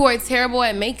 There's people who are terrible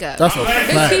at makeup. That's a There's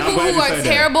fact. people who are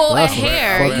terrible at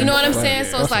hair. You know what I'm saying?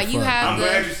 So That's it's like a you fact. have I'm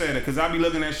glad the you said that because I be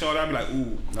looking at short. I be like,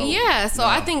 ooh. No, yeah. So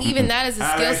I think even that is a skill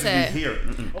eyelashes be set. here.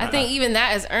 I think even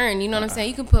that is earned. You know what I'm saying?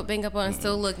 You can put makeup on and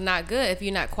still look not good if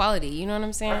you're not quality. You know what I'm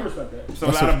I saying? respect that. So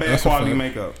a lot of bad that's a quality fact.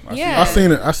 makeup. Yeah. I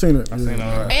seen it. I seen it. seen all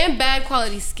that. And bad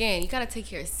quality skin. You gotta take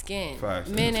care of skin. Facts.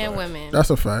 Men and Facts. women.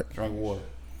 That's a fact. Drink water.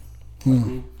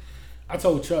 I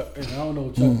told Chuck, and I don't know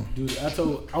what Chuck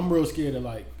dude. I'm real scared of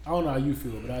like, I don't know how you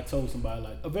feel, but I told somebody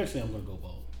like, eventually I'm gonna go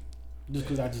bald, just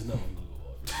because I just know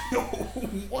I'm gonna go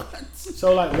bald. What?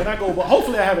 So like when I go bald,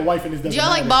 hopefully I have a wife and this doesn't Do y'all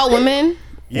like matter. bald women?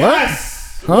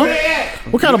 Yes. Huh?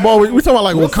 What kind of ball? We talking about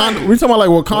like Wakanda? We talking about like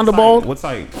Wakanda ball? What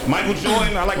type? Michael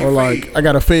Jordan. I like Or a like fade. I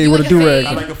got a fade You with a like a do fade? I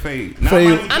rag. like a fade. Not Fade.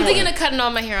 Michael I'm Jordan. thinking of cutting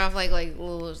all my hair off like a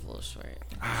little short.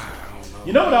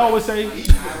 You know what I always say?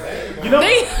 You know what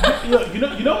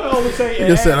I always say? And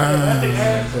You said, I think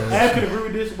Ab can agree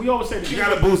with this. We always say You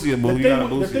gotta boost it, boo. You gotta The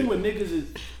boost thing it. with niggas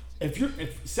is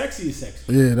if sexy is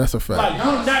sexy. Yeah, that's a Like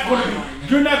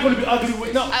fact. you're not gonna be ugly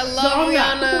with no. I love no, I'm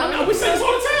not. Rihanna. I'm not. We say this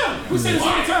all the time. We say this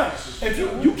all the time. If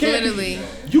you can't Literally.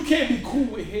 you can't be cool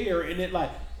with hair and then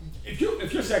like if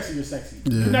you're sexy, you're sexy.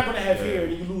 You're not gonna have hair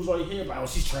and then you lose all your hair. Like, oh,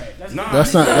 she's trash. That's not.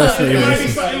 That's It might, be yeah.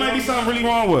 some, it might be something really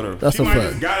wrong with her. That's she a might fact.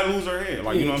 just gotta lose her hair.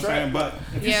 Like, you know what I'm saying? But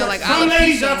Yeah, like some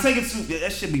ladies, y'all alopecia. take it to,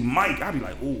 that should be Mike. I'd be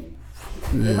like, ooh.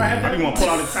 Yeah. I be want to pull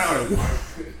out the towel.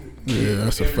 Yeah,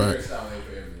 that's a fact.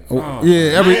 Oh,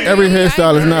 yeah, every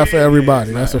hairstyle is not for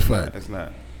everybody. That's a fact. It's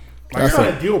not. That's not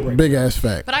a deal a breaker. big ass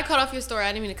fact. But I cut off your story.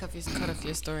 I didn't mean to cut off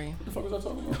your story. What the fuck was I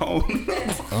talking about?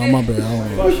 Oh, Oh my bad.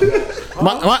 I don't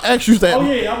know. My ex used to. Oh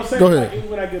yeah, I was saying Go like ahead. even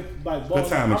when I get like balls,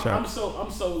 timing, I'm Chuck.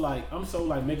 so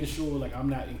like making sure like I'm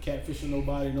not in catfishing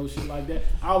nobody, no shit like that.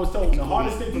 I was told the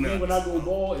hardest thing for me when I go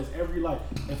bald is every like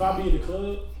if I be in the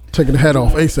club, Taking the head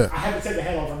off ASAP. I have to take the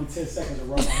head off every 10 seconds and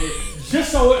rub my head.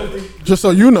 Just so if the Just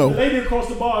so you the know. lady across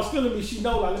the bar is feeling me, she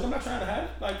know like look, I'm not trying to have it.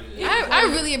 Like I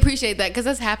really appreciate that because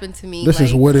that's happened to me. This like,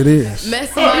 is what it is. met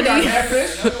somebody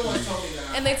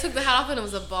and they took the hat off and it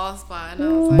was a bald spot. And I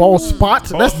was like, Bald spot.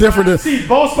 That's different than see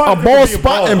bald spot. a bald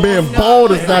spot and being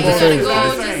bald is not the you same. gotta it's go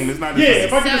not the same. just- It's not the Yeah, same.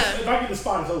 if I get the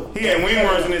spot, it's over. He had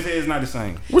wingworms in his head. It's not the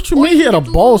same. What you mean he had a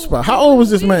bald spot? How old was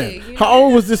this man? How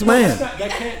old was this man?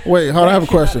 That can't. Wait, hold on. I have a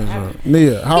question.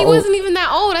 Nia, how He old? wasn't even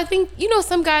that old. I think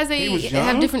some guys He they was have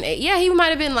young? different. Yeah, he might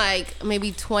have been like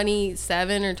maybe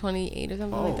 27 or 28 or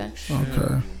something like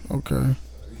that. Okay.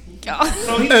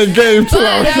 So he, Hey, Gabe, chill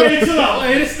out. Hey, chill out.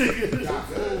 Hey, this nigga.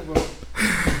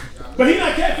 But he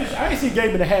not catfish. I ain't seen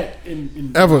Gabe in a hat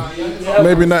in Ever.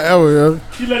 Maybe not ever, yeah.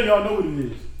 She letting y'all know what it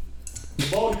is.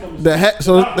 The ball comes. The hat.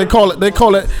 So they call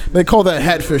that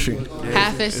hat fishing.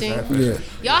 Hat fishing. Yeah.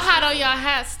 Y'all had on y'all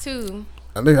hats too.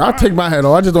 I take my hat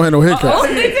off. I just don't have no haircut. Oh,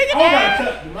 they take it I out.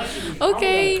 gotta cut. My shit is-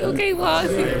 Okay, well, I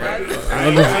see.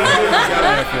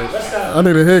 I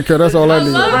need a haircut. That's all I I need.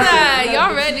 love that.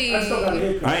 Y'all ready?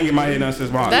 I ain't get my hair done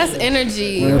since March. That's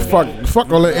energy. Man,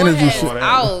 fuck all that energy Forehead shit.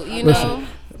 out, you know.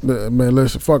 Man,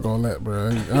 listen, fuck all that, bro.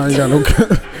 I ain't got no cut.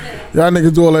 Y'all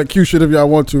niggas do all that cute shit if y'all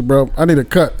want to, bro. I need a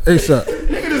cut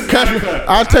ASAP. Catch me.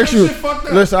 I'll text you.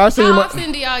 Listen, I'll send you How my.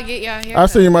 often do y'all get y'all hair? I'll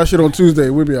send you my shit on Tuesday.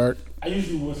 We'll be alright. I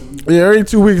usually once a week. Yeah, every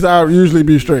 2 weeks I'll usually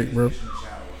be straight, bro.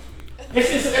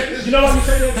 It's, you know why you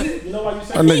say that too? You know why you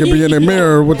say A nigga be in the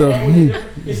mirror with the.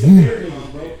 It's the beard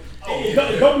niggas, bro.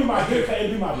 It don't be my haircut,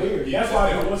 it be my beard. That's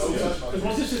why because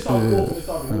once this shit start moving, it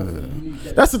start moving.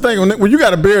 That's the thing. When you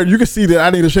got a beard, you can see that I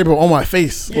need to shape up on my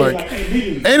face. Like,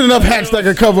 ain't enough hats that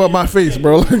can cover up my face,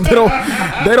 bro. Like,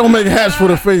 they don't make hats for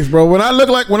the face, bro. When I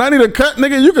need a cut,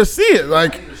 nigga, you can see it.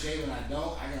 Like,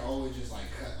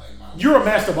 You're a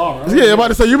master barber. Right? yeah, I'm about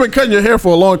to say you've been cutting your hair for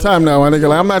a long time now, my nigga.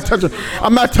 Like,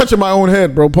 I'm not touching my own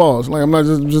head, bro. Pause. Like, I'm not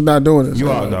just not doing this. You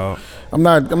Like, are, dog. I'm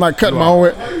not cutting my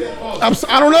own hair. I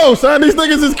don't know, son. These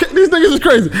niggas is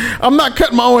crazy. I'm not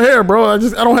cutting my own hair, bro. I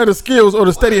don't have the skills or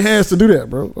the steady hands to do that,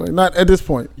 bro. Like, not at this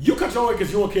point. You cut your hair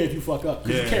because you don't care if you fuck up.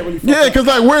 'Cause you can't really fuck Yeah, up. because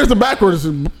like, where's the backwards?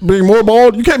 Being more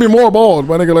bald? You can't be more bald,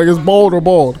 my nigga. Like, it's bald or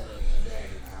bald.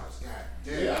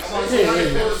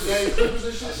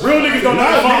 Real niggas don't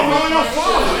know their father. no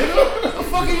father. What the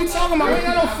fuck are you talking about? We ain't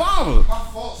got no father.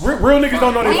 Real niggas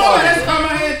don't know their Oh, that's father. how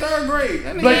my head third grade.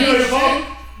 That nigga Like, you know your father?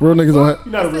 Real niggas don't have.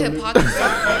 You're not a The real nigga. hypocrisy.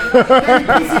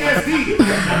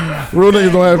 PTSD. Real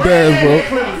niggas don't have dads, bro.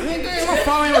 My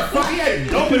father ain't a fuck. He had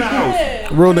dope in the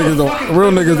house. Real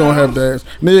niggas don't have dads.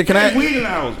 Nia, can Had I? weed in the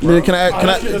house, bro. Nia, can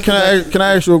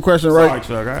I ask you a question, Sorry, right?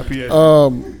 Chuck. I have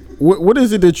PTSD. What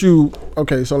is it that you?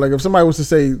 Okay, so like, if somebody was to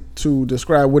say to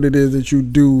describe what it is that you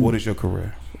do, What is your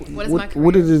career? What is my career?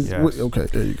 What is it? Yes. Okay,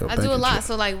 there you go. I Thank do a you, lot. Chip.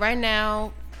 So like right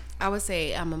now, I would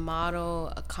say I'm a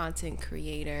model, a content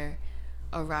creator,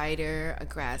 a writer, a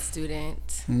grad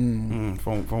student.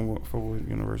 From what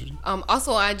university?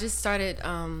 Also, I just started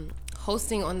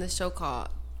hosting on this show called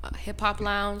Hip Hop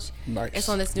Lounge. Nice. It's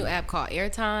on this new app called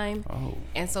Airtime. Oh.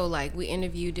 And so like we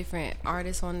interview different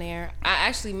artists on there. I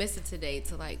actually missed it today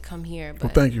to like come here, but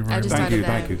Well, thank you very I just much. started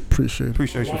Thank you. Appreciate it.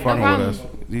 Appreciate you No fucking problem. with us.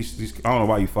 These, I don't know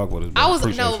why you fuck with us. But I was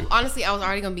appreciate no, you. honestly, I was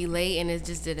already gonna be late, and it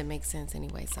just didn't make sense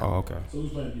anyway. So, Oh, okay. So who's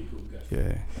playing be cool guy?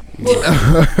 Yeah. No,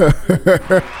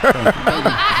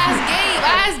 but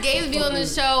I asked Gabe to be on the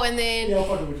show, and then Yeah, I'm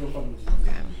fucking with you.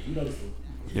 okay. You know this one.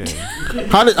 Yeah.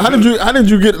 How did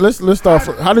you get? Let's start.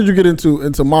 How did you get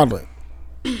into modeling?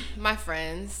 My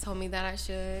friends told me that I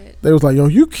should. They was like, "Yo,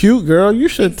 you cute girl. You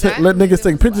should let niggas It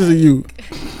take was pictures of like, you."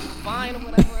 Fine or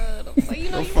whatever. I was like, you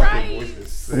know, you're right.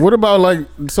 What about like?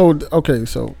 So okay,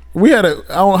 so we had a.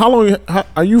 How long?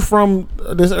 Are you from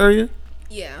this area?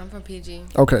 Yeah, I'm from PG.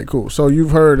 Okay, cool. So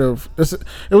you've heard of this?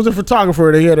 It was a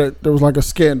photographer. There was like a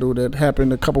scandal that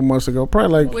happened a couple months ago.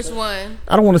 Probably like Which one?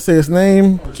 I don't want to say his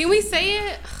name. Can we say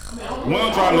it? We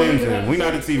don't draw names in. We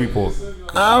not the TV report.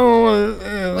 I don't want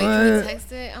Wait, can we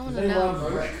text it? I want to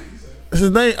know. his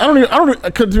name. I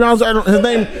don't. To be honest, I don't. His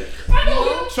name.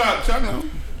 Chuck, no.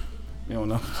 You don't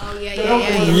know. Oh yeah.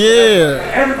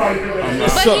 Yeah. Everybody feel like But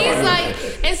So- he's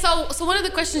like, and so one of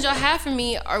the questions y'all have for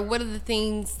me are what are the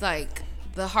things like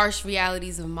the harsh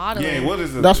realities of modeling? Yeah, what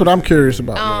is it? That's what I'm curious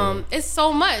about. It's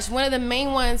so much. One of the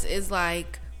main ones is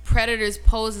like predators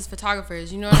pose as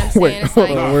photographers. You know what I'm saying? Wait, It's hold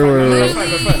like on, wait.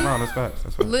 That's fact. No, that's facts.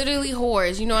 That's facts. literally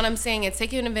whores. You know what I'm saying? And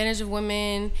taking advantage of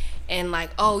women and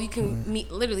like, oh, you can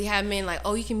literally have men like,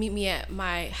 oh, you can meet me at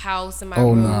my house in my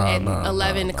room at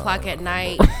 11 o'clock at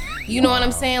night. You know what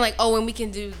I'm saying? Like, oh, and we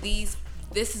can do these.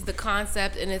 This is the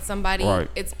concept, and it's somebody. Right.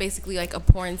 It's basically like a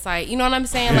porn site. You know what I'm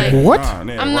saying? Like, What? I'm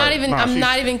not even She's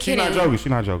not kidding. joking. She's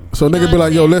not joking. So nigga be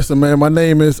like, "Yo, listen, man. My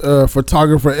name is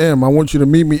Photographer M. I want you to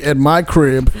meet me at my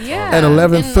crib Yeah. at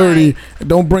 11:30. And,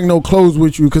 Don't bring no clothes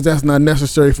with you because that's not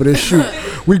necessary for this shoot.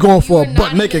 We going for a You're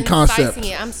butt not naked even concept."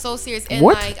 sizing it. I'm so serious. And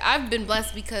What? like I've been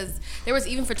blessed because there was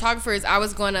even photographers I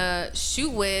was gonna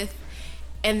shoot with,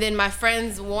 and then my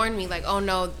friends warned me like, oh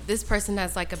no, this person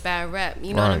has like a bad rep.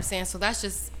 You know what I'm Right. saying? So that's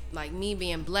just like me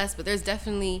being blessed. But there's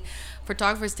definitely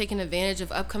photographers taking advantage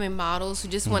of upcoming models who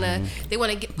just wanna they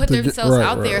wanna put To get- themselves right,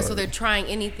 out right, there, right. so they're trying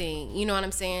anything. You know what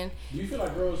I'm saying? Do you feel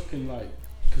like girls can like,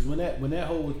 cause when that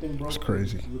whole thing broke, It's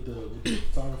crazy. with the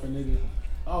photographer nigga,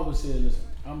 I always said, listen,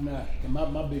 I'm not. And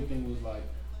my big thing was like,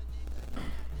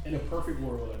 in a perfect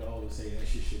world, like I always say, that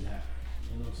shit shouldn't happen.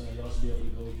 You know what I'm saying? Y'all should be able to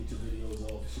go get your videos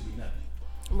off. It should be nothing.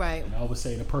 Right. And I always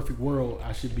say, in a perfect world,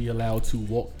 I should be allowed to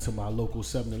walk to my local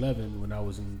 7-Eleven when I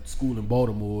was in school in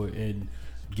Baltimore and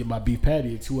get my beef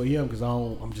patty at 2 a.m. because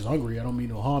I'm just hungry. I don't mean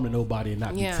no harm to nobody and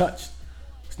not Yeah. be touched.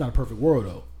 It's not a perfect world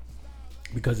though.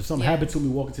 Because if something Yeah. happened to me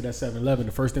walking to that 7-Eleven,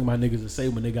 the first thing my niggas would say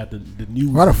when they got the news.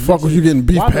 Why the fuck was you getting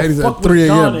beef Why the patties fuck at was 3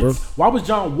 John a.m., bro? Why was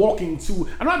John walking to?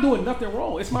 I'm not doing nothing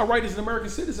wrong. It's my right as an American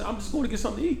citizen. I'm just going to get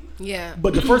something to eat. Yeah.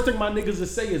 But the first thing my niggas would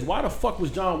say is, why the fuck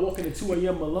was John walking at 2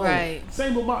 a.m. alone? Right.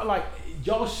 Same with my, like,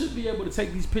 y'all should be able to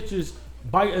take these pictures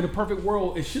by in a perfect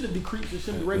world. It shouldn't be creeps. It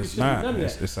shouldn't be rape. It It's shouldn't not. be none of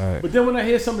that. It's alright. But then when I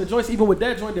hear some of the joints, even with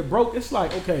that joint that broke, it's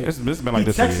like, okay. It's been like he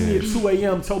this for texted me at years. 2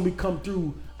 a.m., told me come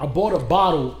through. I bought a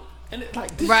bottle. And it,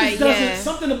 like, this Right, just doesn't, yeah.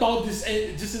 something about this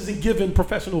just isn't giving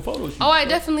professional photo shoots. Oh, I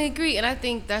definitely agree, and I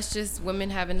think that's just women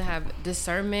having to have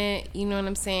discernment. You know what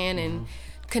I'm saying, and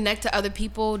connect to other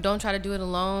people. Don't try to do it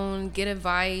alone. Get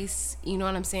advice. You know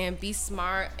what I'm saying. Be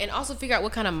smart, and also figure out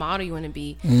what kind of model you want to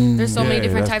be. There's so many Yeah,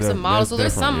 different that's types of models. So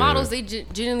there's some different, yeah. models they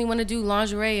genuinely want to do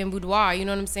lingerie and boudoir. You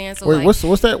know what I'm saying. So Wait, like,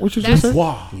 what's that? What you just that's said?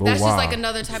 Wow. that's Wow. just like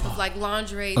another type of like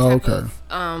lingerie Oh, type okay.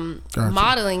 of Gotcha.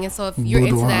 modeling. And so if you're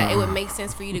into that, it Boudoir. would make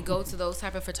sense for you to go to those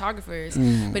type of photographers.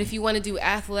 But if you want to do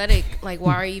athletic, like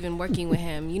why are you even working with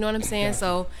him? You know what I'm saying?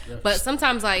 So, but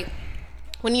sometimes like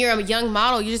when you're a young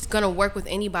model, you're just gonna work with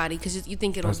anybody because you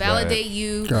think it'll That's validate bad.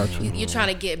 you. Gotcha. You're trying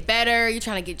to get better. You're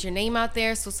trying to get your name out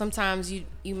there. So sometimes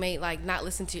you may like not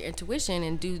listen to your intuition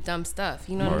and do dumb stuff.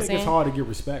 You know I what I'm think saying? it's hard to get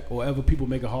respect, or ever people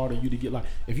make it hard on you to get like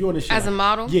if you're in this shit As a like-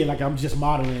 model? Yeah, like I'm just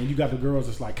modeling, and you got the girls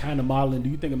that's like kind of modeling. Do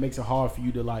you think it makes it hard for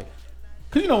you to like?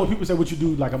 Cause you know when people say what you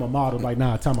do, like I'm a model, like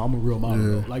nah, tell me I'm a real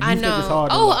model. Though. Like I you think it's know.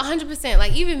 hard. to, Oh, like, 100%.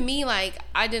 Like even me, like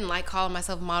I didn't like calling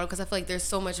myself a model because I feel like there's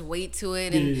so much weight to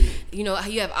it, and Yeah. you know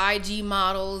you have IG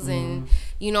models, and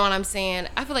you know what I'm saying.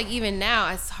 I feel like even now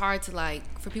it's hard to like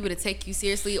for people to take you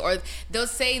seriously, or they'll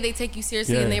say they take you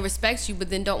seriously and Yeah. they respect you, but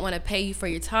then don't want to pay you for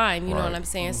your time. You know Right. what I'm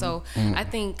saying? So I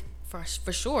think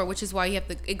for sure, which is why you have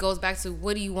to. It goes back to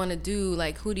what do you want to do,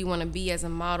 like who do you want to be as a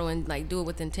model, and like do it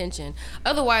with intention.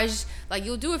 Otherwise, like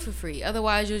you'll do it for free.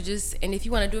 Otherwise, you'll just and if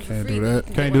you want to do it for free,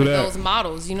 Can't do that. Those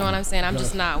models, you know what I'm saying? I'm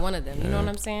just not one of them. You know what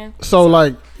I'm saying? So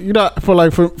like you know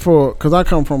for because I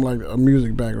come from like a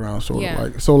music background, so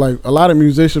like a lot of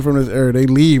musicians from this area they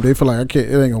leave. They feel like it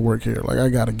ain't gonna work here. Like I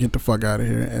gotta get the fuck out of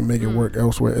here and make it work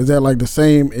elsewhere. Is that like the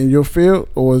same in your field,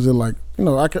 or is it like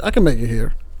I can make it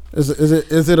here? Is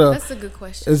it a? That's a good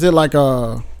question. Is it like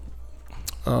is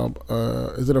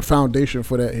it a foundation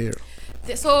for that here?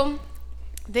 So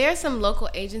there are some local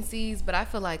agencies, but I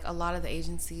feel like a lot of the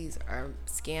agencies are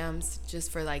scams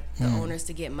just for like the owners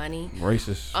to get money.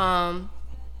 Racist. I'm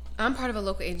part of a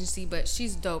local agency, but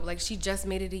she's dope. Like she just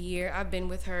made it a year. I've been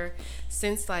with her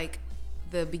since like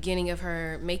the beginning of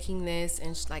her making this,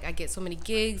 and like I get so many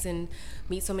gigs and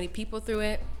meet so many people through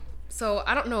it. So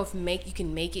I don't know if you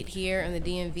can make it here in the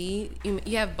DMV.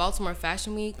 You have Baltimore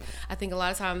Fashion Week. I think a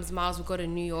lot of times models will go to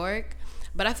New York,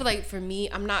 but I feel like for me,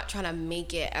 I'm not trying to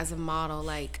make it as a model.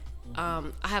 Like I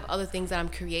have other things that I'm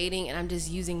creating, and I'm just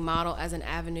using model as an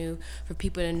avenue for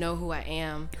people to know who I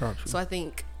am. Gotcha. So I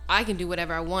think I can do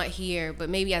whatever I want here, but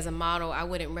maybe as a model, I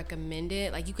wouldn't recommend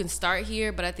it. Like you can start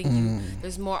here, but I think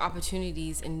there's more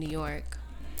opportunities in New York.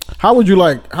 How would you? Go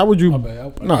ahead. I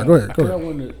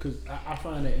wonder because I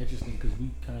find that interesting because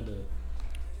we kind of,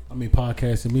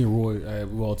 podcasting. Me and Roy,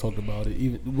 we all talked about it.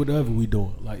 Even whatever we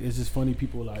doing, like it's just funny.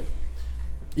 People like,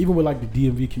 even with like the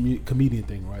DMV comedian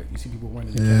thing, right? You see people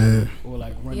running the camera or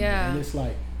like running, and it's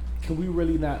like, can we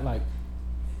really not like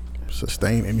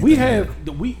sustain anything? We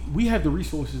have the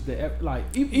resources that like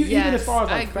even as far as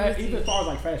like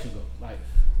fashion goes,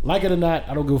 like it or not,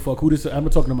 I don't give a fuck who this is. I'm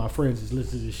not talking to my friends that's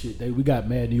listening to this shit. We got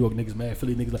mad New York niggas, mad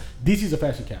Philly niggas. Like, DC's a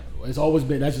fashion capital. It's always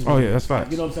been. That's just. Oh yeah, that's fine.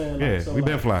 You know what I'm saying? Yeah, like, so we've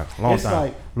been fly long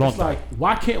time. Like,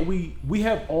 why can't we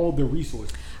have all the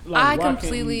resources? Like, I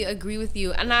completely agree with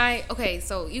you. And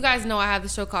so you guys know I have the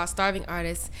show called Starving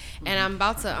Artists, and I'm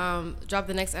about to drop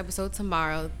the next episode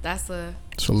tomorrow. That's a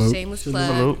shameless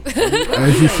plug.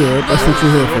 As you should. That's what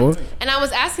you're here for. And I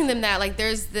was asking them that, like,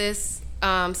 there's this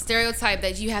stereotype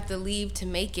that you have to leave to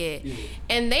make it,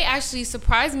 and they actually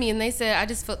surprised me, and they said I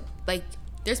just felt like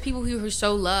there's people who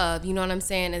show love, you know what I'm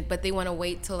saying, but they want to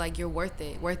wait till like you're worth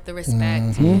the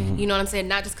respect, you know what I'm saying,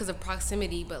 not just because of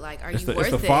proximity, but like are you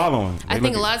worth it? Following. I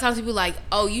think a lot of times people like,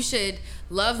 oh, you should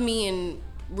love me and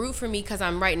root for me because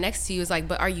I'm right next to you. It's like,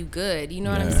 but are you good? You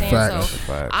know what I'm saying? Facts.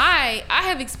 So I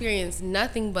have experienced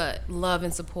nothing but love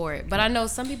and support, but I know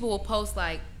some people will post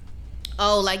like,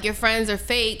 oh, like your friends are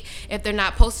fake if they're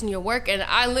not posting your work, and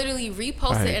I literally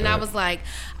reposted and I was like,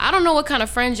 I don't know what kind of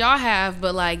friends y'all have,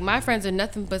 but like my friends are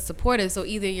nothing but supportive. So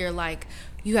either you're like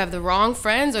you have the wrong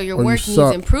friends or your work needs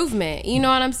improvement. You know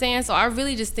what I'm saying? So I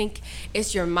really just think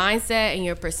it's your mindset and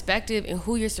your perspective and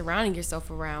who you're surrounding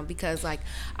yourself around, because like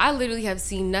I literally have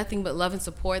seen nothing but love and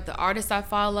support. The artists I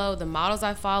follow, the models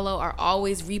I follow are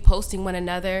always reposting one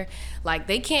another. Like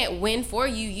they can't win for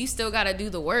you. You still got to do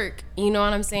the work. You know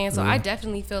what I'm saying? So I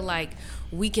definitely feel like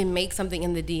we can make something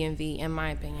in the DMV, in my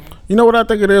opinion. You know what I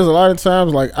think it is? A lot of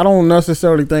times, like I don't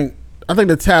necessarily think, I think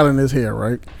the talent is here,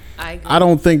 right? I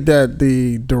don't think that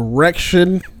the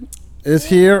direction is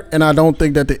here, and I don't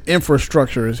think that the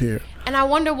infrastructure is here. And I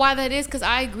wonder why that is, because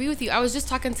I agree with you. I was just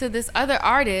talking to this other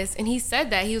artist, and he said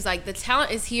that. He was like, the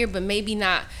talent is here, but maybe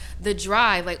not the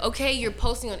drive. Like, okay, you're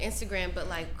posting on Instagram, but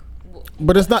like...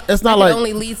 But it's not like... It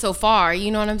only leads so far, you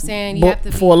know what I'm saying? You have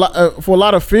to for a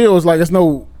lot of fields, like, there's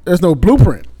no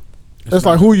blueprint. It's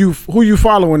like who you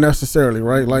following necessarily,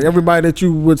 right? Like, everybody that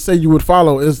you would say you would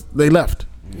follow, they left.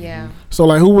 Yeah. So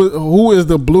like who is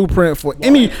the blueprint for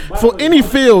any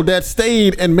field that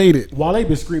stayed and made it? While they've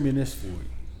been screaming this for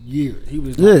years, he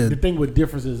was like, the thing with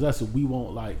difference is us, we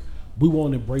won't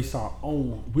embrace our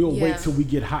own. We'll wait till we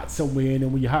get hot somewhere, and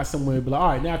then when you're hot somewhere, be like, all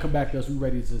right, now come back to us. We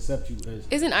ready to accept you.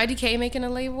 Isn't IDK making a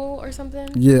label or something?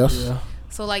 Yes. Yeah.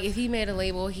 So like if he made a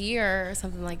label here or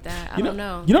something like that, I don't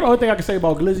know. You know the only thing I can say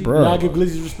about Glizzy, and I give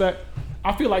Glizzy respect.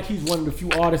 I feel like he's one of the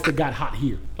few artists that got hot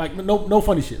here. Like no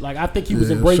funny shit. Like I think he was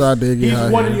embraced.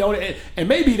 He's one of the only, and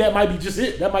maybe that might be just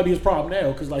it. That might be his problem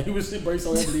now, because like he was embraced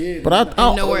on every end. But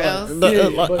I nowhere else. I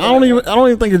don't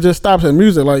even think it just stops at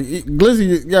music. Like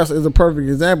Glizzy, yes, is a perfect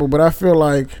example. But I feel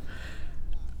like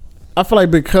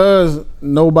because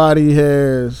nobody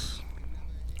has.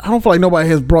 I don't feel like nobody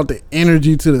has brought the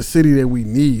energy to the city that we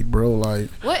need, bro. Like,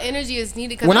 what energy is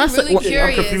needed? Because I'm really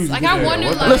curious. Like, I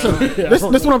wonder, like, listen,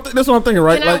 this what I'm thinking,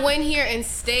 right? Can like, I win here and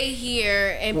stay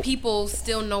here, and people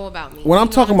still know about me? When I'm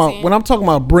talking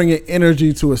about bringing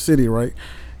energy to a city, right?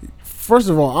 First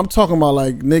of all, I'm talking about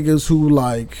like niggas who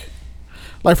like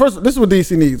Like first, this is what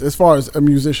DC needs as far as a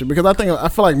musician, because I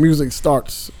feel like music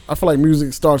starts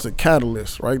a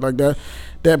catalyst, right? Like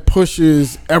that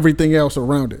pushes everything else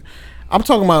around it. I'm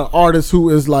talking about an artist who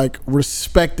is like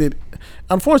respected.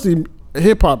 Unfortunately,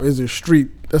 hip hop is a street.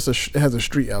 It has a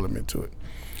street element to it.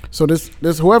 So this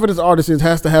whoever this artist is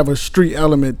has to have a street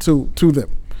element to them,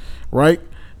 right?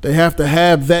 They have to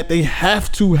have that. They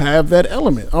have to have that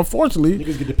element. Unfortunately,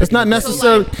 it's not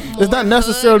necessarily. So like it's not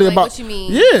necessarily about. What you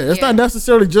mean? Yeah, it's not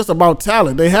necessarily just about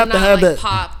talent. They have to have like that.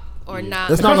 Pop or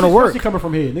not. It's not gonna work. Coming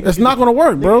from here, it's not gonna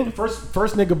work, bro.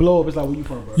 First nigga blow up. It's like, where you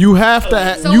from, bro? You have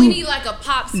to. So we need like a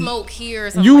Pop Smoke here. Or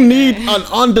something you need an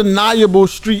undeniable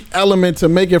street element to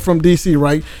make it from DC,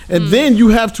 right? And then you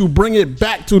have to bring it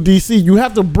back to DC. You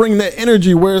have to bring that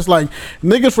energy where it's like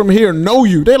niggas from here know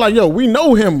you. They're like, yo, we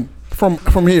know him from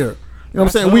here. You know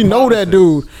what I'm saying? We know that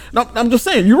dude. No, I'm just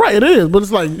saying, you're right, it is. But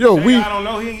it's like, yo, I don't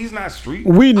know. He's not street.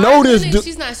 We know this dude.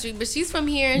 She's not street, but she's from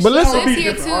here. And but she lives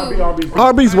here too.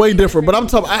 RB's way different. But I'm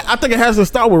talking. I think it has to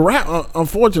start with rap.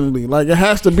 Unfortunately, like it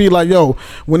has to be like, yo,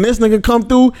 when this nigga come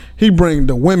through, he bring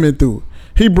the women through.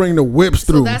 He bring the whips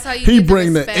through. That's how you he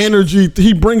bring the energy.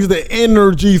 He brings the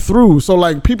energy through. So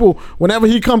like people, whenever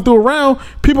he come through around,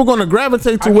 people gonna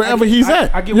gravitate to wherever he's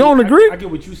at. You don't agree? I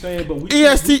get what you're saying, but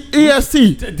EST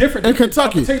different in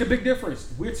Kentucky. I'll tell you the big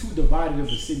difference. We're too divided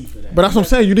as a city for that. But that's what I'm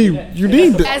saying. You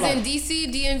need that. As in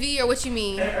DC, DMV, or what you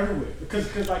mean? Everywhere.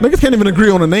 Because like, niggas can't even agree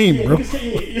on the name, bro.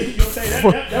 You know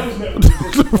that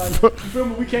was like, you feel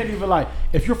me? We can't even like.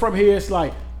 If you're from here, it's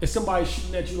like if somebody's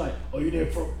shooting at you, like, oh, you're there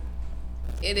from.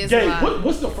 It is.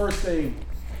 What's the first thing?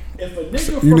 If a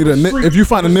nigga you need if you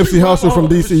find a Nipsey Hussle from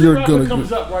DC, you're gonna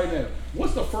comes up right now.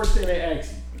 What's the first thing they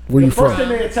ask you? Where you from? First thing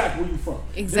they attack, where you from?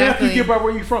 Exactly. Then after you get by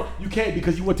where you from, you can't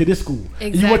because you went to this school.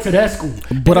 Exactly. You went to that school.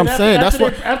 But I'm saying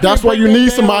that's why you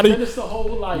need somebody.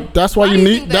 That's why you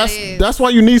need that's why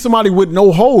you need somebody with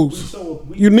no holes.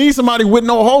 You need somebody with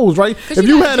no holes, right? If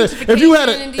you had a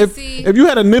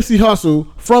Nipsey Hussle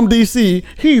from DC,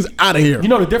 he's out of here. You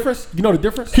know the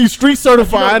difference? He's street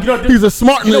certified. He's a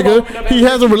smart nigga. He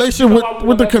has a relationship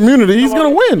with the community. He's gonna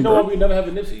win. You know why we never have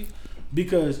a Nipsey?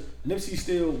 Because Nipsey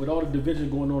still, with all the division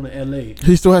going on in LA,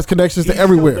 he still has connections to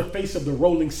everywhere. He's the face of the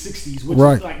rolling 60s, which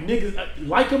right. is like niggas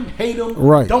like him, hate him,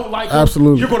 right. don't like him.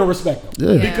 Absolutely. You're gonna respect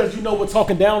him, because you know what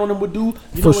talking down on him would do.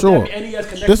 You For know sure. What NES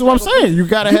this is what I'm saying. You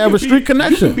gotta have a street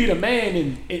connection. You can be the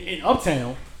man in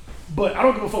Uptown. But I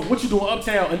don't give a fuck what you doing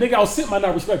uptown. A nigga out sit might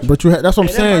not respect you. But that's what I'm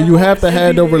saying. You have to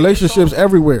have the relationships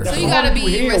everywhere. So you gotta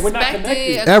be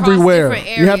respected everywhere.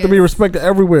 You have to be respected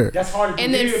everywhere. That's hard to do.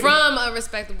 And then from a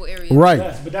respectable area. Right.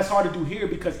 Yes, but that's hard to do here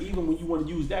because even when you want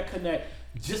to use that connect,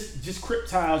 just crip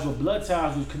ties or blood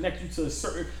ties will connect you to a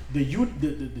certain the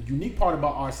unique part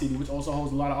about our city, which also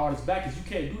holds a lot of artists back, is you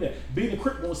can't do that. Being a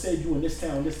crip won't say you in this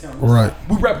town, this town. Right.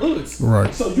 We rep hoods.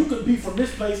 Right. So you could be from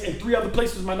this place and 3 other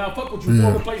places might not fuck with you.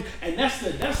 4 other places, and that's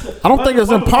the. I don't think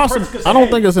it's impossible. I don't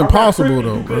think it's impossible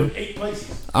though, bro. 8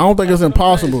 places. I don't think it's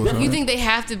impossible. You think they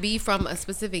have to be from a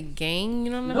specific gang?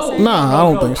 You know what I'm saying? Nah,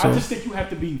 I don't think so. I just think you have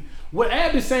to be. What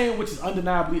Ab is saying, which is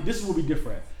undeniably, this is what we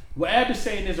different. What Ab is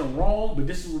saying isn't wrong, but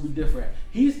this is what we different.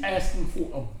 He's asking for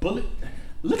a bullet.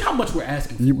 Look how much we're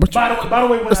asking for. By the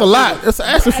way, it's a lot. It's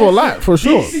asking for a lot, for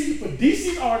sure. For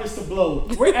DC artists to blow,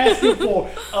 we're asking for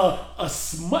a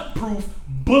smut-proof,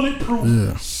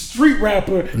 bulletproof street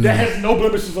rapper that has no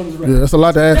blemishes on his record. Yeah, that's a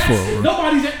lot to ask for.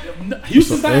 Nobody's.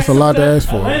 Houston's not asking for that. That's a lot to ask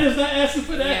for. Atlanta's not asking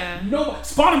for that. Yeah. No,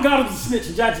 Spartan got him to snitch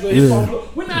in Jacksonville.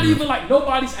 We're not even like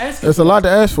nobody's asking. It's a lot to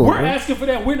ask for. We're asking for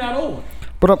that. We're not on.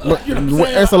 But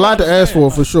it's a lot to ask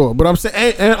for sure. But I'm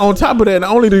saying, and on top of that,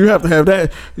 not only do you have to have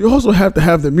that, you also have to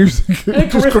have the music. You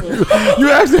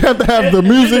actually have to have the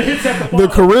music, the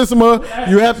charisma.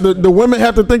 You have the women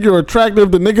have to think you're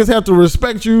attractive. The niggas have to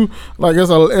respect you. Like it's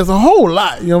a whole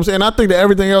lot. You know what I'm saying? I think that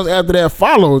everything else after that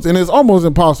follows, and it's almost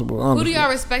impossible. Honestly. Who do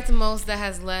y'all respect the most that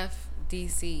has left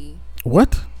DC?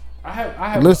 What? I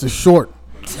have. The list is short.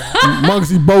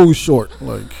 Muggsy Bogues short.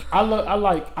 Like I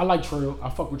like Trail. I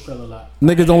fuck with Trail a lot.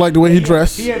 Niggas don't like the way he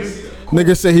dressed.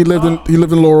 Niggas say he lived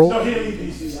in Laurel. No, he didn't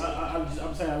leave DC. I'm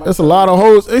saying I like it's a lot of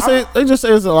hoes. They just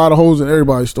say it's a lot of hoes in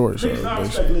everybody's story. So, I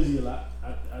respect Lizzie a lot.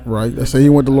 Right. They say he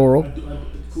went to Laurel.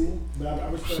 Cool, but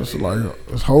I respect. It's like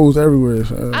there's hoes everywhere.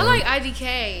 So, I like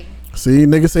IDK. See,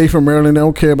 niggas say from Maryland, they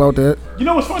don't care about that. You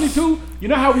know what's funny too? You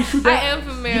know how we shoot that? I am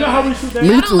from Maryland. You know how we shoot that?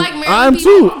 Me too. Like I am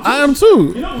too. I am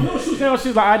too. You know shoot down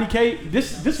shit like IDK?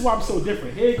 This is why I'm so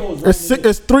different. Here it goes.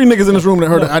 It's 3 niggas in this room that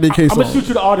heard the IDK song. I'm gonna shoot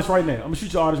you the artist right now.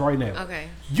 Okay.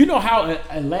 You know how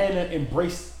Atlanta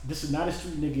embraced, this is not a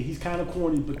street nigga, he's kind of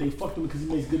corny, but they fucked him because he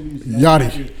makes good music.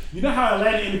 Yachty. You know how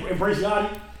Atlanta embraced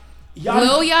Yachty?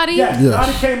 Lil Yachty? Yes. Yes.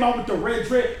 Yachty came out with the red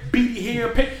dread, beady hair,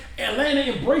 pink. Atlanta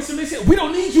embraced him. They said, we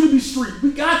don't need you to be street.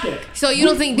 We got that. So you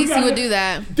don't think DC would do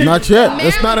that? Not yet.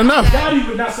 It's not enough. Yachty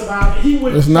would not survive. He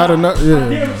would. It's not enough.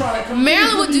 Yeah.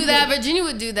 Maryland would do that. Virginia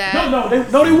would do that. No, they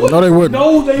wouldn't. No, they wouldn't.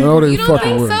 No, they No, they You don't fucking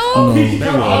think wouldn't. so? No. PG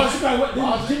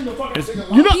County.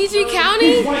 You know, PG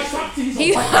County?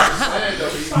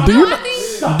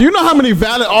 do you know how many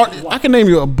valid artists? I can name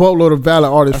you a boatload of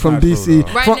valid artists from DC,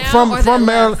 Right now, or from that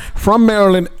Maryland, left? from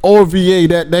Maryland or VA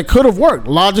that could have worked.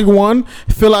 Logic one,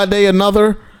 Phil Ide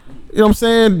another. You know what I'm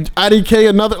saying? IDK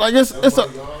another. Like it's What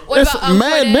about,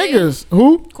 mad Corday? niggas.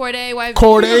 Who? Corday, white.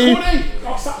 Corday.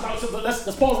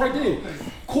 Let's pause right there.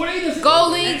 Corday doesn't.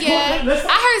 Gold League, yeah. Let's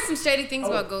I heard some shady things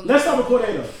about Gold League. Let's start with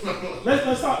Corday though.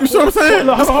 Let's start. You see what I'm saying?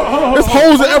 Hold on. There's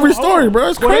holes in every story, bro.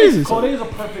 It's crazy. Corday is a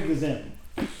perfect example.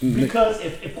 Because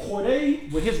if Corday,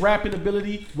 with his rapping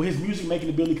ability, with his music making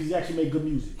ability, because he actually made good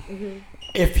music,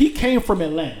 if he came from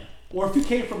Atlanta, or if he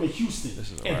came from Houston,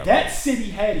 if that city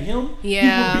had him,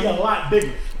 Yeah. he would be a lot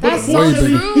bigger. That's But so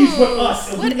unfortunately, true. he's with us.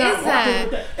 And What we not is that?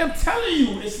 rocking with I'm telling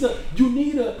you, you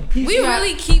need a piece. We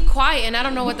really keep quiet, and I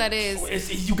don't know what that is.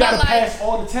 You gotta But, like- pass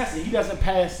all the tests, and he doesn't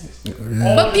pass.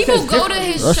 But people go to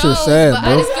his That shit's shows, sad, but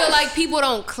bro. I just feel like people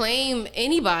don't claim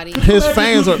anybody. His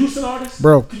fans are, Houston artists,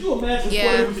 bro. Could you imagine if Yeah.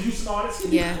 Corday was a Houston artist?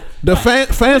 He'd be Yeah. The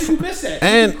fans You missed that.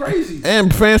 and It'd be crazy.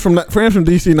 and fans from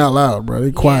DC not loud, bro.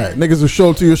 They quiet. Yeah. Niggas will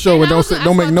show up to your show and I was- I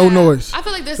don't make saw no that. noise. I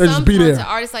feel like there's They just some be there. talented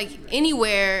artists like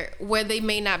anywhere where they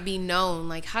may not be known.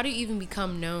 Like, how do you even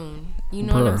become known? You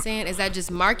know what I'm Bruh. saying? Is that just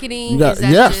marketing? You got, Is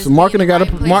that yes, just marketing being got in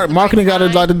the right place at the marketing right got a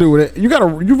time? lot to do with it.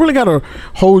 You really gotta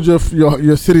hold your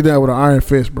city down with an iron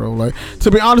fist, bro. Like, to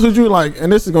be honest with you, like,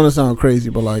 and this is gonna sound crazy,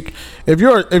 but like, if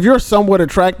you're somewhat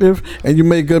attractive and you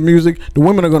make good music, the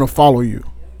women are gonna follow you.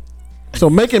 So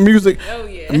making music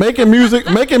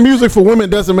for women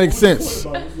doesn't make sense.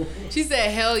 She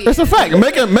said, "Hell yeah." It's a fact.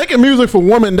 Making music for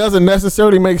women doesn't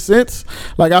necessarily make sense.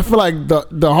 Like, I feel like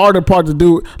the harder part to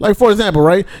do, like, for example,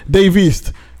 right? Dave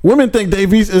East. Women think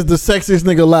Dave East is the sexiest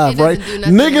nigga alive, He right? doesn't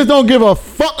do nothing. Niggas don't give a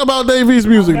fuck about Dave East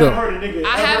music Never though. heard a nigga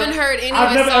I haven't heard any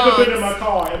I've of his never ever been in songs. my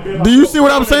car and been Do you see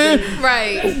what I'm saying?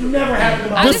 Right. It's never happened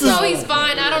in my I This just is- know he's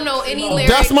fine. I don't know any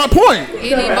lyrics. That's my point.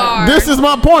 Any bar. This is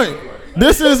my point.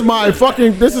 This is my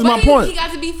point. He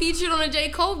got to be featured on a J.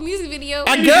 Cole music video.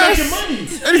 I guess. making money.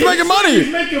 And he's making money.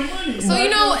 He's making money. So you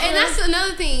know, and that's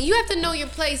another thing. You have to know your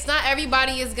place. Not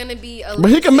everybody is gonna be a.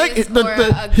 But he can make lyricist the- or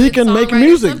the- a he good can make songwriter.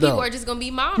 music, Some people though. are just gonna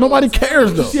be models. Nobody cares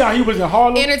You though. see how he was in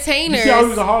Harlem? Entertainers. You see how he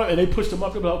was in Harlem and they pushed him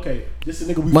up? They were like, okay, this is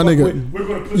a nigga we My fuck nigga. with. We're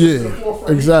going to push Yeah, him to the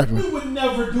forefront. exactly. We would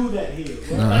never do that here.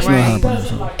 Bro. Nah, it's not He happening.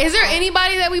 doesn't like- Is there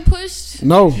anybody that we pushed?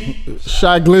 No,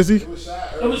 Shy Glizzy.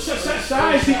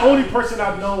 Shy is the only person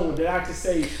I've known that I could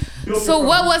say. built So it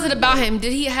what from- was it about him?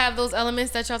 Did he have those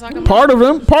elements that y'all talking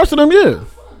about? Parts of them, yeah.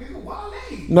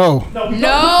 No. No, we No, don't.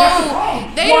 That's the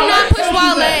problem. they do not push tells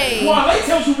you that. Wale. Wale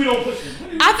tells you we don't push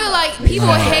him. I feel like people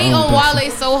hate on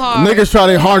Wale so hard. Niggas try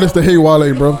their hardest to hate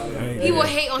Wale, bro. People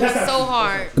hate on him so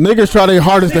hard. Niggas try their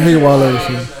hardest to hate Wale.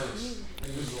 Shit.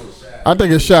 I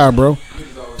think it's Shy, bro.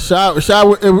 Shy.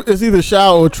 It's either Shy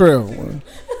or Trail.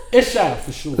 It's Shy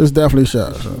for sure. It's definitely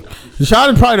Shy. So. Shy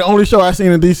is probably the only show I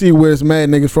seen in DC where it's mad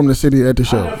niggas from the city at the I'll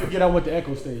show. never forget I went to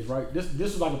Echo Stage, right? This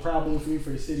was like a proud move for me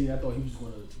for the city, and I thought he was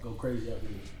going to go crazy after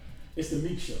this. It's the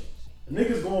Meek show. The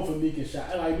niggas going for Meek and Shy.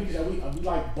 I like Meek and Shy. We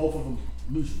like both of them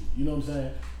mutually. You know what I'm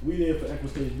saying? We there for Echo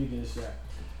Stage, Meek and Shy.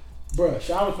 Bruh,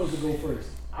 Shy was supposed to go first.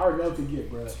 I would never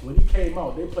forget, bruh. When he came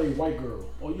out, they played White Girl.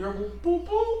 Oh, you heard boop,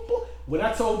 boop, boop. When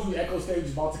I told you Echo Stage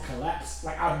was about to collapse,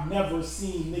 like, I've never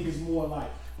seen niggas more like,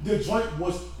 the joint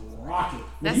was rocking.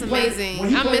 When That's he played- amazing. when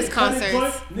he I played miss the Cutting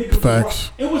concerts. joint, niggas was Facts.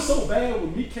 rock- It was so bad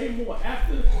when Meek came on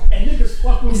after, and niggas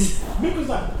fuck with me.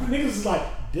 Niggas was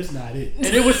like, this not it. And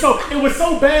it was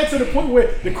so bad to the point where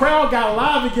the crowd got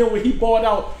live again when he bought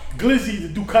out Glizzy to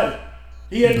do Cut It.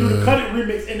 He had to do the Cut It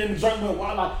remix, and then the joint went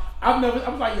wild. Like, I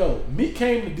was like, yo, Meek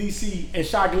came to DC and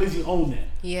Shy Glizzy owned that.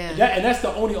 Yeah. And that's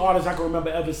the only artist I can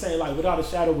remember ever saying, like, without a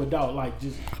shadow of a doubt, like,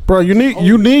 just. Bro, you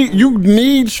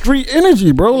need street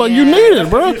energy, bro. Like, you Yeah. need it,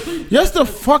 bro. Yes, the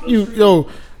fuck you, yo.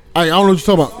 I don't know what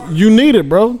you're talking about. You need it,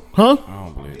 bro. Huh? I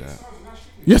don't believe that.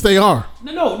 Yes, they are.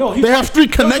 No. They have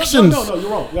street connections. No, you're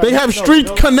wrong. They have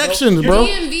street connections, bro.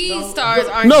 DMV stars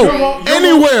aren't No. straight. You're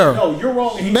Anywhere. wrong. No, you're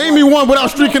wrong. and he's Name right. me one without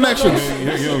street connections.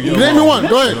 Name me one.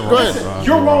 Go ahead.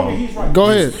 You're wrong and he's right. Go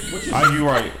ahead. You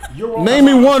right. You're wrong. Name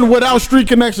me one without street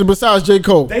connections besides J.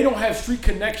 Cole. They don't have street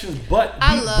connections, but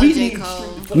I love we J. need Cole.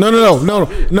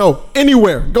 street- No.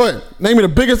 Anywhere. Go ahead. Name me the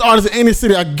biggest artist in any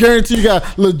city. I guarantee you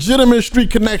got legitimate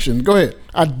street connection. Go ahead.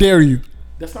 I dare you.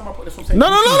 That's not my point. That's what I'm saying. No.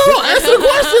 Answer the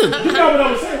question. You know what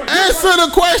I'm saying? Answer the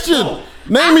question.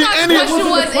 Name me any. The question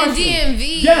was in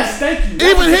DMV. Yes, thank you.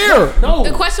 Even here. No.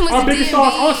 The question was our in biggest DMV.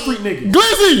 stars on street niggas.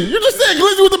 Glizzy. You just said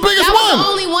Glizzy was the biggest That was one. the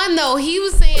only one though. He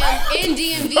was saying in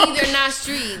DMV they're not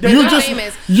street. They're You not just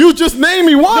famous. you just named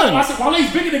me No, one. I said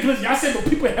Wale's bigger than Glizzy. I said, but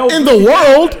people held In the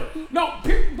world? No, what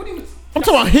do you mean? I'm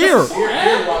talking about here. What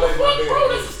the fuck, bro?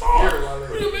 That's a star.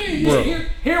 What do you mean?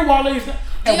 Here Wale's not.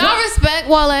 Do y'all respect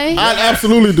Wale? I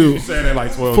absolutely do. You said that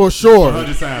like 12. For sure.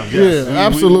 100 times. Yeah, Yes.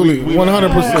 absolutely. We love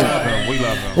 100%. him. We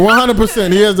love him.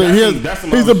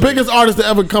 100%. He's the biggest artist to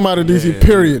ever come out of DC.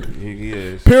 Period. He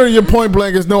is. Period. Point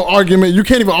blank. There's no argument. You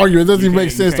can't even argue. It doesn't even make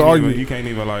sense to argue. You can't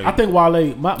even like. I think Wale.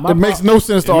 It makes no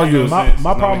sense to argue. My It's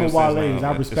not problem making with Wale sense, is man. I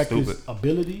It's respect his stupid.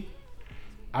 ability.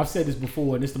 I've said this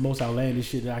before, and it's the most outlandish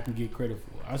shit that I can get credit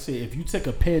for. I say if you take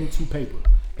a pen to paper,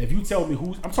 if you tell me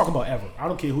who's, I'm talking about ever. I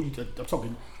don't care who you. I'm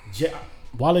talking.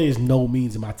 Wale is no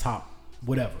means in my top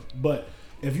whatever. But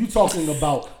if you talking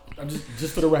about,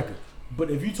 just for the record. But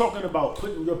if you're talking about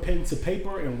putting your pen to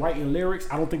paper and writing lyrics,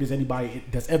 I don't think there's anybody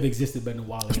that's ever existed better than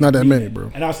Wale. It's not that many,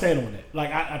 bro. And I'll stand on that.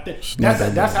 Like I think not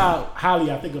that's how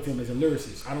highly I think of him as a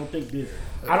lyricist. I don't think there's.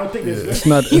 It's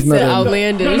not. It's not.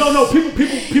 outlandish. No.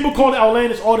 People call it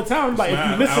outlandish all the time. Like if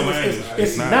you listen,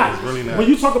 it's not. It's really not. When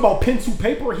you talk about pen to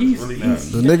paper, he's The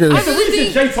nigga That's the is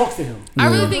reason Jay talks to him. I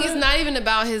really think it's not even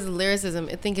about his lyricism.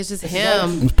 I think it's just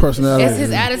him. his personality. It's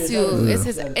his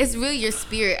attitude. It's really your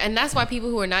spirit, and that's why people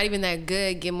who are not even that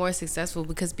good get more successful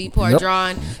because people are Yep.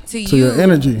 drawn to you, To your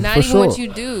energy, not for even sure. what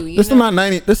you do. You This is know? not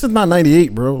 90. This is not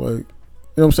 98, bro. Like, you know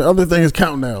what I'm saying? Other things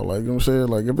count now. Like, you know what I'm saying?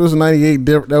 Like, if it was 98,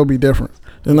 that would be different.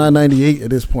 It's not 98 at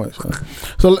this point.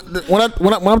 So when I'm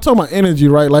talking about energy,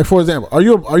 right? Like, for example, are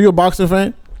you a boxing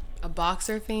fan? A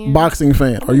boxer fan? Boxing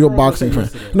fan? Are you a boxing fan?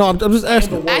 No, I'm just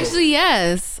asking. Actually,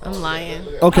 yes. I'm lying.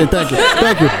 Okay, thank you.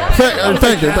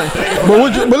 Thank you.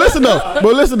 But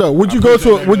listen though. Would you go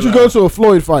to a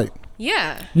Floyd fight?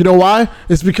 Yeah. You know why?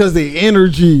 It's because the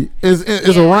energy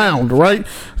is around, right?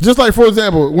 Just like, for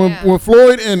example, when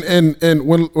Floyd and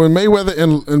when Mayweather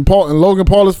and Logan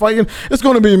Paul is fighting, it's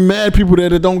going to be mad people there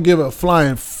that don't give a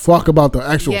flying fuck about the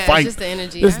actual fight. It's just the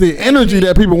energy. It's the energy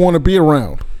that people want to be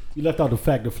around. You left out the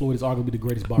fact that Floyd is arguably the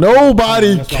greatest boxer.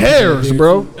 Nobody That's why cares,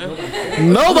 people bro.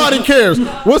 Nobody cares.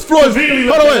 What's Floyd's?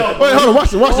 Hold on.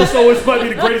 Watch this. Also, it's might be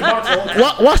the greatest boxer. Of all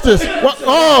time. Watch this.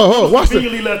 Watch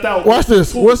Conveniently this. left out. Watch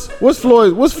this. What's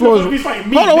Floyd? What's Floyd's? He's fighting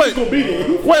me. Hold on, He's gonna be there.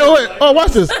 wait. Oh,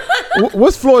 watch this.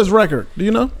 What's Floyd's record? Do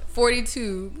you know?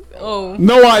 42. Oh.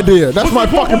 No idea. That's my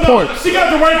fucking point. She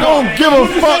got the right Don't part. give a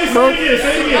fuck, bro. Say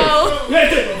it again. Oh.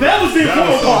 That was the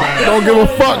important part. Don't give a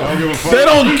fuck. They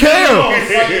don't care.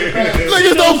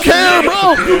 Niggas don't care,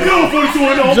 bro. You good 42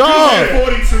 and all. John,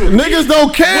 niggas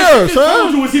don't care, What she told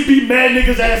son. you was he beat mad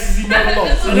niggas' asses he never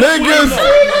lost. And that's what Niggas, he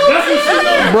know. That's what she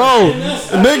knows.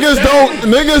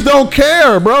 bro. Niggas don't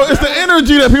care, bro. It's the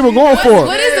energy that people going for.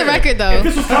 What is the record though?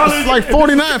 This was college. It's like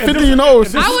 49, 50, you know. I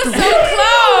was so close.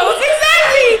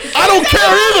 Exactly. I don't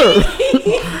care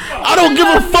either. I don't give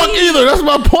a fuck either. That's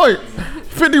my point.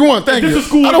 51, thank This you. is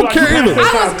school I don't like care you either.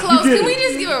 passed. I was close. You did Can we it.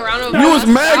 just give a round of You was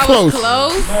applause? mad I close. was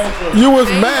close. You was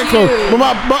Thank mad you.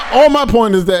 close. But all my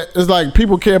point is that it's like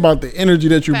people care about the energy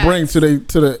that you bring Facts. to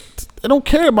the. They don't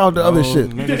care about the other shit.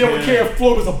 You think they would care if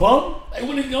Floyd was a bum? They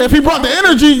wouldn't If he brought the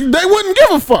energy, they wouldn't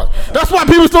give a fuck. That's why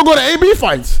people still go to AB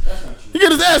fights. He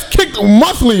get his ass kicked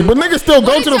monthly, but niggas still go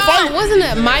What to did the y'all- fight. Wasn't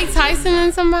it Mike Tyson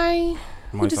and somebody?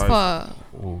 Who just fought?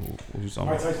 What you talking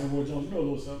Mike about? Tyson and Roy Jones, you know a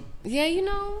little something. Yeah, you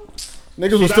know.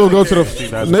 Niggas will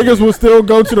still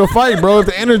go to the fight, bro. If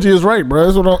the energy is right, bro.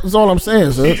 That's all I'm saying,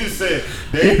 He sir. just said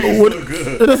they be What- so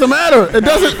good. It doesn't matter. It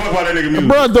doesn't, Fuck about that nigga music.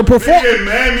 bro. The They perform, get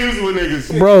mad music with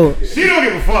niggas. bro. She don't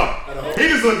give a fuck. He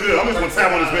just look good. I'm just gonna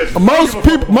tap on his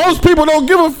bitch. Most people don't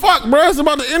give a fuck, bro. It's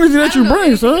about the energy that you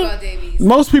bring, son.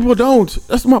 Most people don't.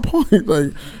 That's my point.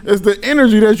 Like, it's the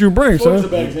energy that you bring, Floyd's a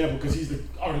son. bad example because he's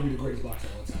arguably the greatest boxer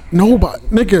of all time. Nobody,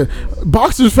 nigga,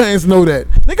 boxers fans know that.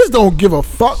 Niggas don't give a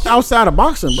fuck outside of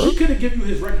boxing, bro. She could have given you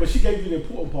his record, but she gave you the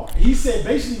important part. He said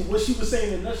basically what she was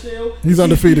saying in a nutshell. He's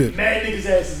undefeated. Mad niggas'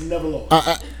 asses and never lost.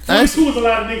 Ask, 42 is a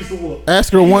lot of niggas to whoop.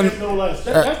 ask her He one. has no less.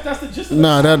 That's the gist of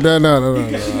Nah, it. no.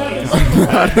 Because she got it.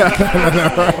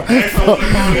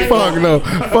 Fuck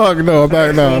no.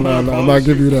 I'm not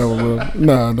giving you that one,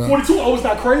 bro. Nah. 42 oh, is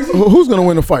not crazy. Who's gonna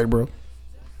win the fight, bro?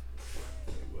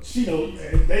 She know,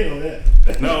 they know that.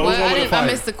 No, Well, I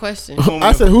missed the question.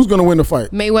 I said, who's gonna win the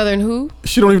fight? Mayweather and who?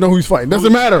 She don't even know who he's fighting.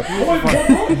 Doesn't matter.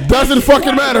 Doesn't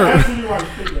fucking matter. Absolutely right.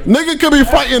 Nigga could be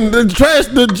fighting the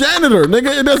janitor.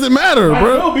 Nigga, it doesn't matter, Will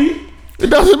bro. be. It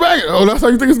doesn't matter. Oh, that's how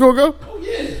you think it's gonna go? Oh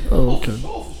yeah. Oh, okay.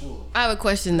 For sure. I have a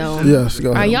question though. Yes,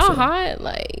 go ahead. Are y'all hot?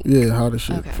 Like, yeah, hot as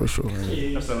shit Okay. for sure.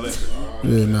 That's a liquor.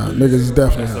 Yeah, nah, niggas is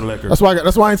definitely That's a hot. liquor.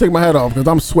 That's why I ain't take my hat off because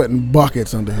I'm sweating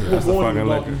buckets under here. That's a fucking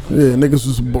liquor. Yeah, niggas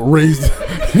was raised.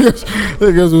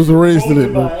 Niggas was raised in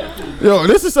it, bro. Yo,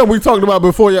 this is something we talked about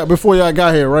before y'all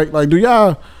got here, right? Like, do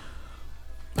y'all?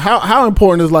 How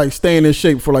important is like staying in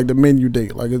shape for like the men you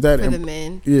date? Like, is that for the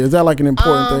men? Yeah, is that like an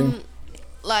important thing?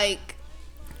 Like,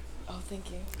 oh, thank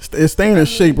you. Is staying in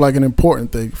shape like an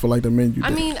important thing for like the men you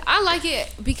date? I mean, I like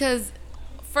it because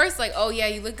first, like, oh yeah,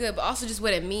 you look good, but also just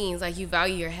what it means. Like, you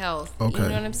value your health. Okay, You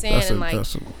know what I'm saying? That's and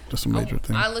a major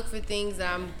thing. I look for things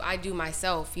that I do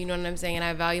myself. You know what I'm saying? And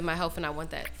I value my health, and I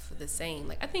want that for the same.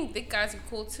 Like, I think thick guys are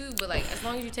cool too, but like, as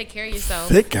long as you take care of yourself.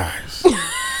 Thick guys.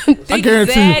 Thick I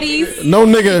guarantee zaddies. you, no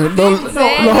nigga, no,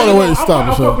 hold on, wait, stop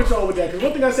I it, fuck with so. y'all with that. Because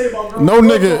one thing I say about girls, No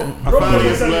nigga. I finally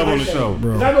get some love on the show.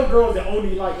 Because I know girls that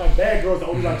only like bad girls that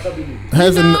only like chubby niggas.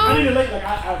 Has a I need to like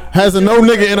has a no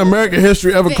nigga in American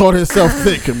history ever called himself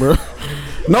thick, bro?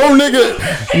 No nigga.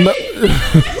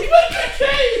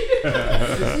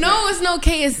 No, it's no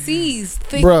KSCs.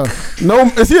 Thick. Bruh, no,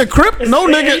 is he a Crip? No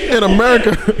nigga in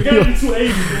America. You gotta be 2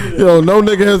 Asians. Yo, no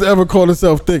nigga has ever called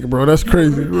himself thick, bro. That's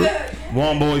crazy, bro.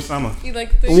 Warm boy summer. You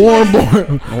like thick. Warm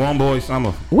boy. Warm boy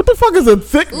summer. What the fuck is a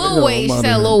thick? Lil Wayne. She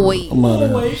said Lil Wayne.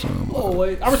 Oh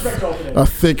wait, I respect y'all for that. A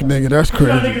thick nigga. That's Y'all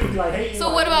crazy. niggas be like hating.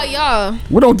 So what about y'all?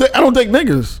 I don't date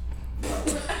niggas.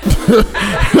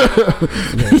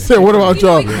 You said, what about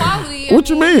y'all? Equality, What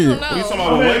you mean? I don't know. You talking My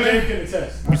about man women? Dave can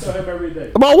attest. I saw him every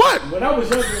day. About what? When I was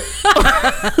younger,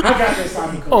 I got that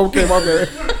Simon Code. Okay, my bad.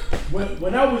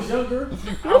 When I was younger, the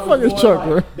fuck is going Chuck, like,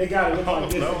 bro? They gotta look like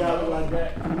this, they gotta look like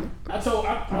that. I told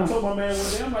my man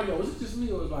one day, I'm like, yo, is it just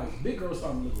me or is like big girls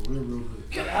starting to look real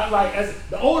good? I like as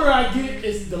the older I get,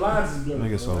 it's the lines is blurry.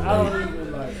 Nigga so I don't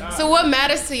even like. So what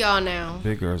matters to y'all now?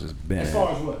 Big girls is bad. As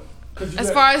far as what?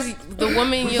 As far as the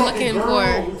woman you're looking for,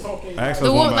 Ask the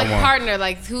us one woman, by like one. partner,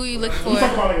 like who you look We talking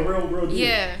for. about like a real deal.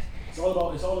 Yeah. It's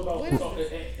all about.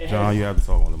 It John, you have to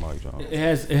talk on the mic, John. It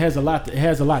has a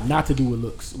lot not to do with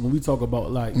looks. When we talk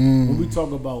about like when we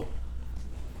talk about,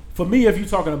 for me, if you're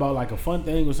talking about like a fun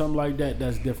thing or something like that,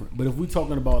 that's different. But if we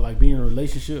talking about like being in a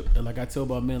relationship, and like I tell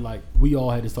about men, like we all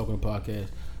had this talk on the podcast.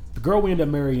 The girl we end up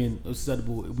marrying, she's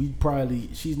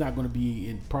not going to be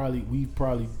in. We've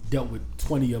probably dealt with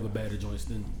 20 other better joints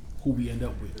than who we end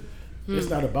up with. It's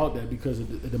not about that because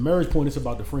of the marriage point. It's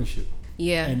about the friendship.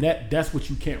 Yeah. And that's what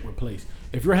you can't replace.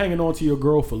 If you're hanging on to your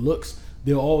girl for looks,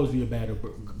 there'll always be a better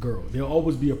girl. There'll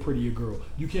always be a prettier girl.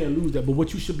 You can't lose that. But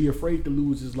what you should be afraid to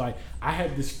lose is like, I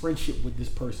have this friendship with this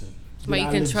person Somebody that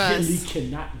you I can trust. legitimately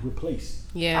cannot replace.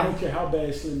 Yeah. I don't care how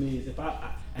bad Slim is. If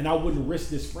I wouldn't risk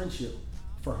this friendship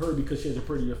for her because she has a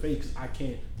prettier face, because I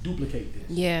can't duplicate this.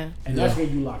 Yeah. And that's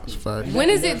when you lock in. Fact. When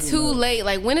is it too late?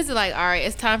 Like, when is it like, all right,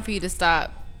 it's time for you to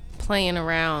stop playing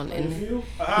around? You And feel?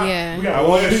 yeah. We got I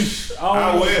one wish. leash.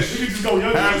 I wish. We can just go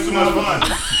younger. Having too much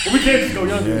fun. We can't just go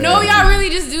younger. No, y'all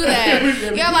really just do that.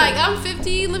 Y'all like, I'm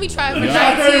 50. Let me try for 19.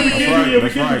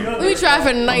 That's right. Let me try for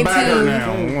I'm back here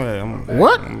 19. now.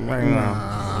 What? I'm back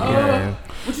now. Yeah.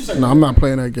 What you say? No, I'm not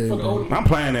playing that game, bro. I'm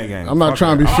playing that game. I'm not Fuck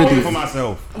trying to it. be I'm 50. playing for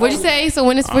myself. What'd you say? So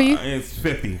when it's for you? It's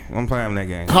 50. I'm playing that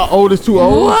game. How old is too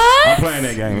old? I'm What? playing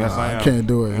that game. Yes, I am. Can't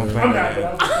do it. I'm Man. playing I'm that game.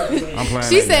 not. I'm playing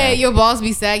She that said game. your balls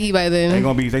be saggy by Ain't then.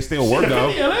 gonna be. They still work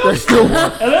though. They still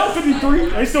work. LL 53.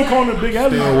 They still calling it Big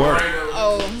Heavy. Still work.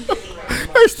 Oh.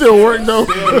 They still work though.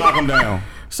 Still knock them down.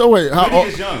 So wait, how 50 old?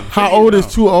 is young. How 50 old is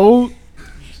is too old?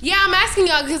 Yeah, I'm asking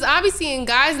y'all because I be seeing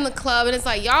guys in the club and it's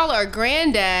like, y'all are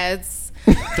granddads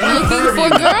looking for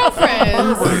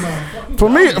girlfriends. For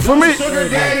me, Sugar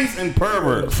daddies and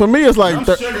perverts. for me, it's like I'm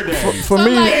sugar daddy. for So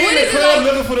me. like, when is club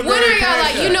looking it for the like, when are grand y'all cash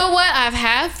like, you app. know what? I've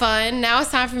had fun. Now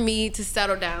it's time for me to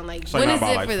settle down. Like, It's when like is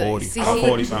about it like for 40. this? About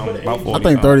 40 something. About 40. I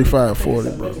think 35,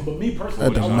 40, bro. But me personally,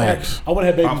 At the I wanna max. have- I want to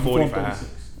have babies I'm before I'm 45.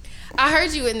 36. I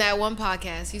heard you in that one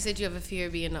podcast. You said you have a fear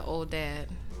of being an old dad.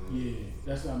 Yeah,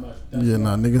 that's not much. Yeah,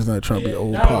 nah, niggas not trying to be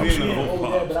old Not pops. only being old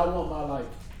dad, but I want my like.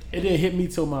 It didn't hit me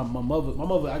till my mother. My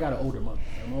mother, I got an older mother.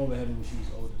 My mother had me when she was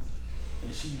older,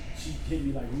 and she hit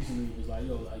me like recently. It was like,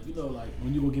 yo, like you know, like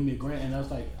when you gonna give me a grant, and I was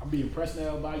like, I'm being impressed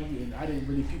now by you, and I didn't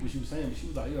really peep what she was saying, but she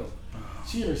was like, yo,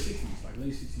 she in her 60s, like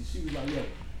late 60s. She was like, yo,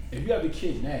 if you have a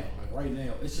kid now, like right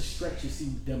now, it's a stretch to see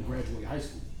them graduate high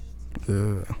school.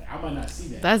 Yeah. Like, I might not see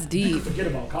that. That's You deep. can forget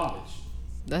about college.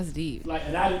 That's deep. Like,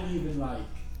 and I didn't even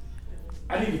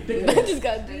think of that. just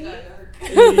got deep.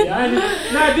 Yeah, I did.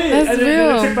 That's and then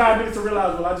real. it took 5 minutes to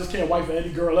realize, well, I just can't wife for any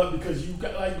girl up because you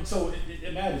got like, so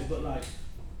it matters. But like,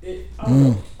 I don't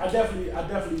know. I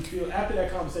definitely feel after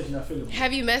that conversation, I feel it.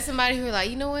 Have you met somebody who were like,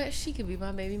 you know what? She could be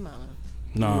my baby mama.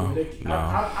 No.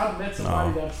 I've met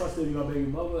somebody that I trusted to be my baby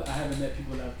mother. I haven't met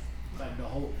people that like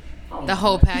the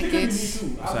whole package.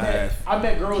 Me too. I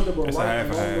met girls that were right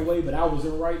along the way, but I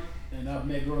wasn't right. And I've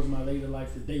met girls in my later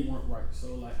life that they weren't right.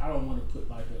 So like, I don't want to put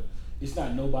like it's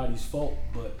not nobody's fault,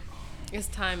 but it's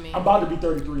timing. I'm about to be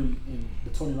 33 in the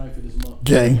 29th of this month.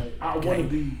 Gang. Like, I want to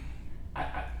be.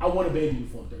 I want a baby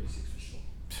before I'm 36 for sure.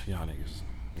 Y'all niggas.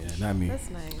 Yeah, not me. That's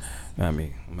nice. Not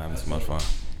me. I'm having too much fun.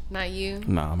 Not you.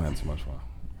 Nah, I'm having too much fun.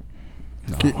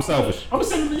 No. I'm selfish. I'm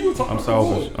sending to you. I'm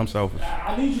selfish. I'm selfish.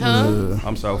 I need you.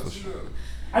 I'm selfish.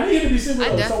 I need him to be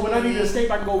single, so when I need to escape,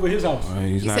 I can go over his house.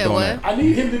 He's not said doing what? that. I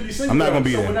need him to be single. I'm not gonna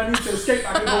be so there. when I need to escape,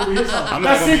 I can go over his house. I'm not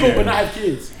not gonna be single, there. but not have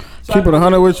kids. So Keep it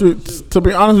 100 with you. To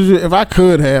be honest with you, if I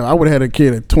could have, I would have had a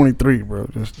kid at 23, bro.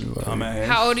 Just like,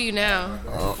 How old are you now?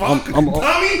 I'm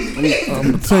 10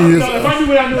 years. if I knew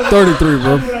what I knew, 33,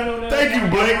 bro. Thank you,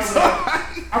 Blake.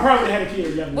 I probably had a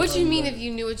kid young. What you mean if you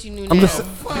knew what you knew now?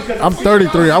 I'm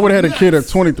 33. I would have had a kid at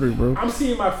 23, bro. I'm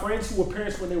seeing my friends who were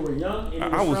parents when they were young, and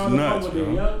I was nuts, when they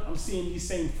were young. I'm seeing these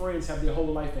same friends have their whole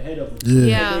life ahead of them.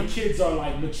 Yeah. And their kids are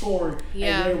like maturing,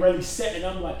 Yeah. and they're really set. And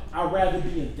I'm like, I'd rather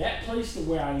be in that place than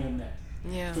where I am now.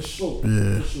 Yeah. For sure.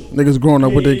 Yeah. For sure. Niggas growing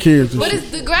up with their kids. But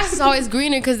the grass is always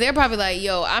greener because they're probably like,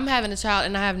 yo, I'm having a child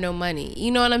and I have no money.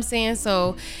 You know what I'm saying?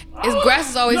 So grass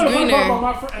is always greener.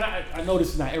 My friend, and I know this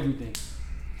is not everything.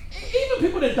 Even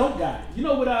people that don't got it. You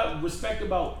know what I respect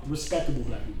about respectable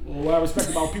black people? Or what I respect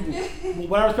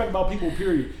about people,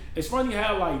 period. It's funny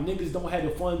how like niggas don't have the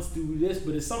funds to do this,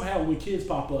 but it's somehow when kids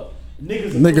pop up,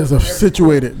 niggas are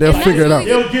situated. They'll figure it out.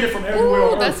 They'll get it from everywhere.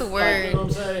 Ooh, that's a word. Like, you know what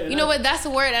I'm saying? You know what? That's a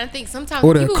word. And I think sometimes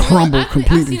Or they'll people crumble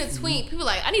completely. I've seen a tweet. People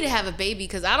like, I need to have a baby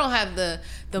because I don't have the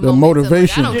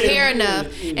motivation. I don't care Yeah. enough.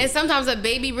 And sometimes a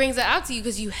baby brings it out to you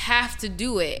because you have to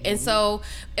do it. And so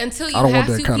until you I don't have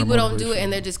want to, that kind of people don't do it motivation.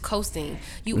 and they're just coasting.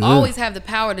 You always have the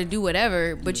power to do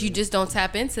whatever, but you just don't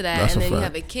tap into that. That's and a then you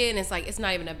fact. have a kid and it's like it's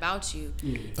not even about you.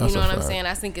 You That's know a what I'm fact. saying?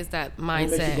 I think it's that It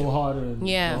makes you go mindset. harder. And,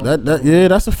 Yeah.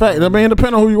 That's a fact. I mean, it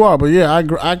depends on who you are, but yeah,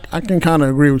 I can kind of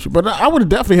agree with you. But I would have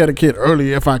definitely had a kid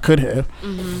earlier if I could have. Mm-hmm.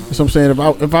 You know what I'm saying?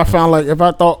 If I found like if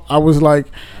I thought I was like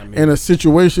in a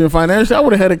situation financially, I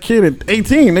would have had a kid at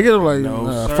 18. Nigga,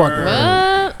 like fuck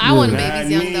it. I want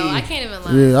babies young though. I can't even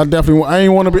lie. Yeah, I definitely. I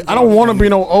ain't want to be. I don't want to be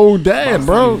no old dad,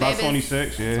 bro. About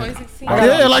 26, yeah. 2016.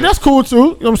 Yeah, like that's cool too. You know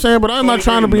what I'm saying? But I'm not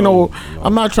trying to be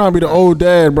I'm not trying to be the old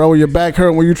dad, bro. With your back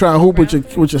hurt when you try to hoop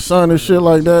with your son and shit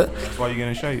like that. That's why you get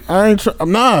in shape.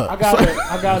 I'm not. I got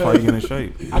That's why you get in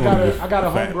shape. I got a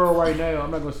homegirl right now. I'm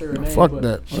not gonna say her name. Fuck but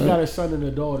that, She man. got a son and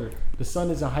a daughter. The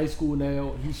son is in high school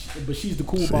now. But she's the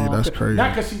cool mom. that's crazy.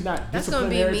 Not because she's not That's gonna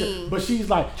be disciplinary, me. but she's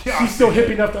like she's still hip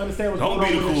enough to understand what's Don't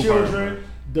going be on the with cool the children.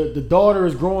 The daughter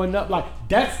is growing up. Like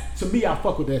that's to me, I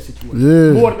fuck with that situation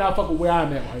Yeah. more than I fuck with where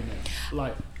I'm at right now.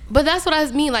 Like. But that's what I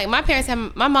mean. Like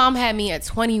my mom had me at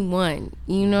 21.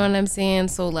 You know what I'm saying?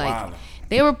 So like, Wow.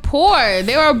 they were poor,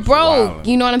 they were broke. Wow.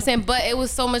 You know what I'm saying? But it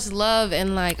was so much love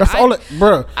and like That's all that,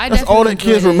 bro. I That's all that definitely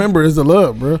kids enjoyed it. remember is the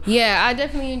love, bro. Yeah, I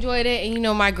definitely enjoyed it, and you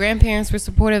know my grandparents were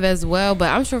supportive as well.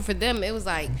 But I'm sure for them it was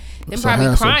like them It's a probably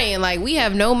hassle. crying. Like we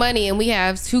have no money and we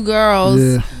have 2 girls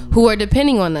Yeah. who are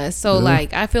depending on us. So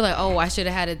like I feel like I should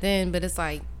have had it then, but it's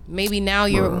like. Maybe now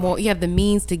you have the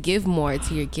means to give more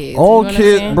to your kids. All you know what I'm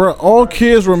kids, saying? bro. All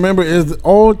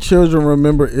children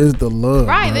remember is the love.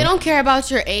 Right, bro. they don't care about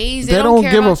your age. They don't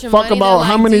care give a about your fuck money. about They're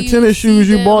how like, many do tennis see shoes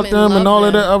you bought them and love all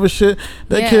of that them? other shit.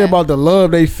 They Yeah. care about the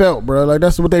love they felt, bro. Like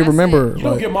that's what they That's remember. it. You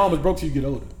don't Like, get mom as broke till you get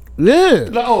older. yeah.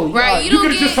 Like, oh, Right, you you don't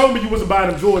could have just get- told me you wasn't buying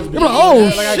them Jordans. You're like, oh, I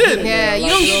shit. get it, Yeah, man. you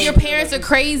Like, don't get your parents are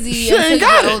crazy She until ain't you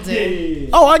got get it. older. Yeah.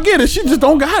 Oh, I get it. She just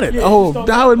don't got it. Yeah, Oh, just don't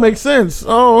now got it it. makes sense.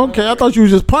 Oh, okay. I thought you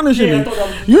was just punishing Yeah, I me. thought that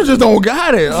was- You just don't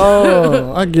got it.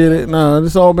 Oh, I get it. Nah,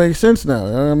 this all makes sense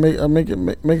now. I make it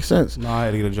make sense. No, I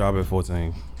had to get a job at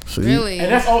 14. See? Really? And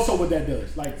that's also what that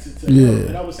does. Like, Yeah.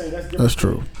 and I would say that's different. That's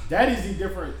true. That is the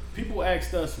different. People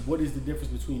asked us, what is the difference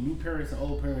between new parents and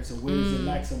old parents, and where does it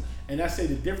lack some? And I say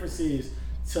the difference is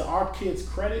to our kids'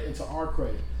 credit and to our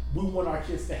credit. We want our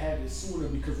kids to have it sooner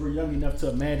because we're young enough to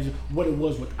imagine what it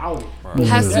was without it. But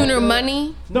Have that- sooner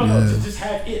money. No, to just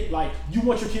have it. Like, you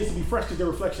want your kids to be fresh because they're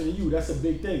a reflection of you. That's a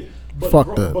big thing. But,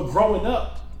 Fuck that. But growing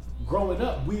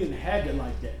up, we didn't have it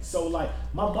like that. So, like,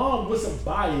 my mom wasn't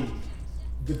buying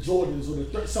the Jordans or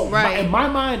the so Right. in my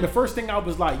mind, the first thing I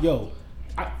was like, yo,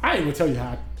 I ain't gonna tell you how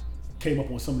I came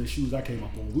up on some of the shoes I came up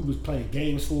on. We was playing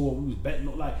games for, we was betting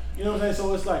on, like, you know what I'm saying?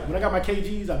 So it's like, when I got my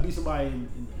KGs, I beat somebody in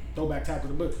throwback tackle.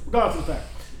 But regardless of the fact,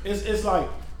 it's like,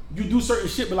 you do certain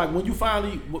shit, but like when you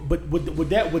finally, but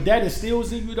what that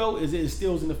instills in you though, is it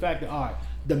instills in the fact that, all right,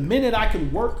 the minute I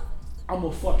can work, I'm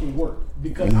gonna fucking work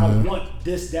because I want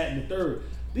this, that, and the third.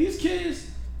 These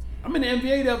kids, I'm in the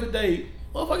NBA the other day.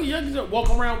 Motherfucking youngsters are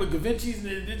walking around with Da Vinci's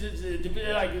and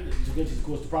like Da Vinci's, of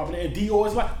course, the property, and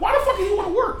Dior's. Like, why the fuck do you want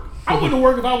to work? I wouldn't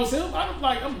work if I was him.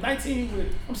 I'm 19.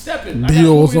 I'm stepping.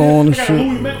 Dior's on and shit.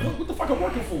 What the fuck I'm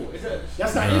working for?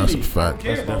 That's not in me. That's a fact. I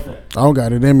don't care about that. I don't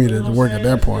got it in me to work at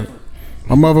that point.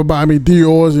 My mother buy me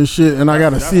Dior's and shit, and I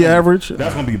got a C average.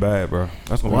 That's gonna be bad, bro.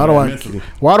 That's gonna be bad mentally.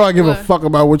 Why do I give a fuck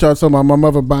about what y'all talking about? My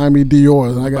mother buying me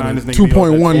Dior's, and I got a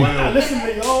 2.1. Listen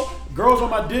to y'all. Girls on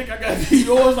my dick, I got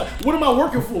Dior's. Like, what am I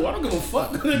working for? I don't give a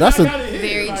fuck. That's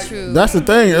very true. That's the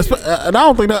thing, and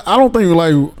I don't think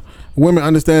like women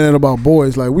understand that about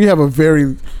boys. Like, we have a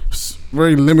very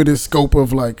limited scope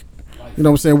of like. You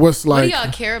know what I'm saying? What's like? What do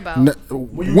y'all care about?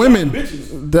 Women.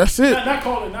 That's it.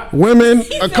 Women,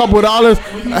 a couple of dollars,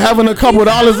 having a couple of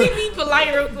dollars. Let me be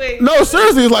polite real quick. No,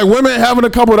 seriously, it's like women having a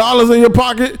couple of dollars in your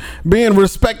pocket, being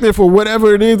respected for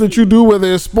whatever it is that you do, whether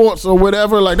it's sports or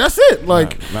whatever. Like, that's it.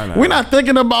 Like, we're not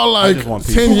thinking about like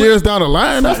 10 years down the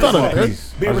line. That's not a.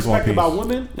 Being respected by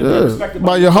women, and being respected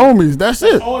by your homies. That's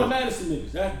it. All the Madison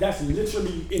niggas. That's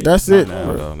literally it. That's it.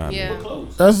 Yeah.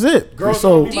 That's it.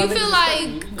 So, do you feel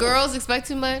like girls expect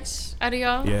too much out of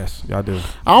y'all? Yes, y'all do.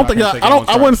 I don't think y'all.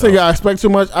 I wouldn't say y'all expect too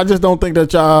much. I just don't think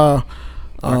that y'all.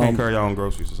 I can't carry y'all own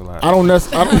groceries. It's a lot. I don't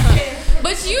necessarily.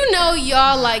 But you know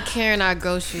y'all like carrying our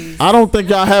groceries. I don't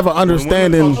think y'all have an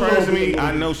understanding. To me,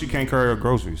 I know she can't carry her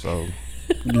groceries, so.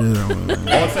 Yeah,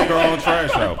 I'll take her own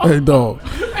trash out. Hey, dog.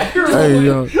 Hey,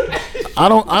 yo. I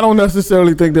don't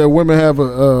necessarily think that women have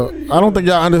I don't think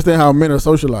y'all understand how men are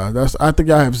socialized. I think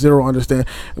y'all have zero understand.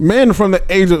 Men from the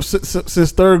age of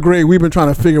since third grade, we've been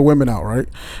trying to figure women out, right?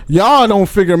 Y'all don't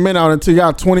figure men out until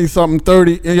y'all 20-something,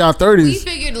 30 in y'all 30s. We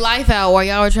figured life out while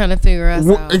y'all were trying to figure us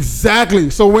out. Exactly.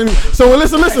 So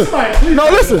listen. No,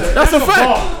 listen. That's a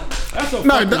fact.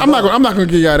 No, I'm not gonna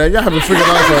give y'all that. Y'all haven't figured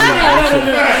out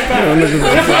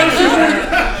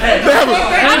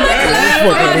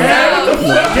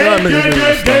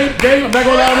Dave, I'm not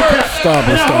gonna allow him to Stop.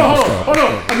 Hold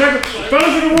on.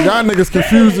 Fellas in the room. Y'all niggas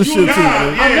confused as shit too, bro.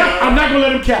 I'm not gonna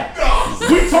let him cap.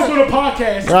 We talked on the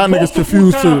podcast. Y'all niggas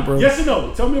confused too, bro. Yes or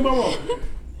no? Tell me if I'm wrong.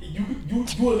 You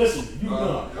listen. You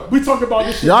know. We talked about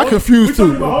this shit. Y'all confused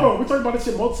too, bro. Hold on. We talked about this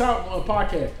shit multiple times on the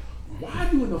podcast. Why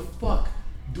in the fuck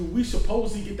do we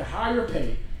supposedly get the higher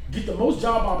pay, get the most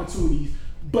job opportunities,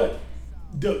 but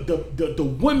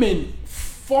the women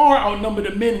far outnumber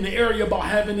the men in the area about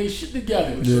having their shit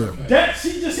together? Yeah. That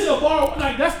she just hit a bar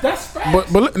like that's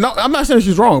facts. But no, I'm not saying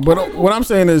she's wrong. But what I'm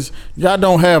saying is y'all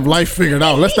don't have life figured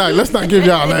out. Let's not give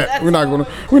y'all that. We're not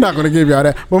gonna give y'all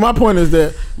that. But my point is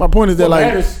that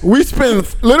like we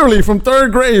spend literally from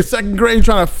third grade, second grade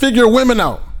trying to figure women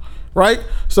out. Right,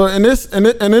 so in this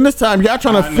time, y'all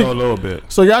trying to know a little bit.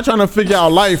 So y'all trying to figure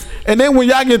out life, and then when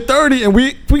y'all get 30, and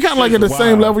we kind of like at the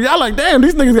same level, y'all like, damn,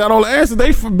 these niggas got all the answers.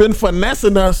 They've been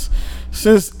finessing us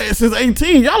since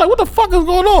 18. Y'all like, what the fuck is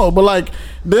going on? But like,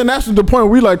 then that's the point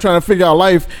we like trying to figure out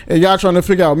life, and y'all trying to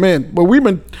figure out men. But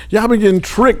y'all been getting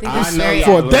tricked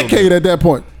for a decade at that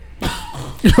point.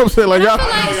 You know what I'm saying? Like, y'all.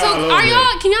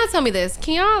 Can y'all tell me this?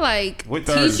 Can y'all like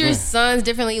teach your sons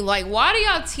differently? Like, why do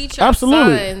y'all teach your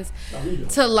sons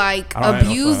to like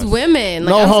abuse women?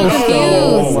 Like, I'm so confused.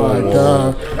 Oh my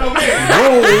god.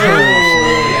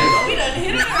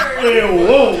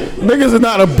 Niggas is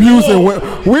not abusing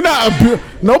women. We're not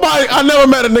nobody. I never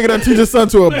met a nigga that teaches son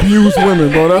to abuse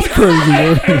women, bro. That's crazy,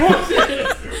 man.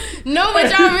 No, but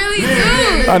y'all really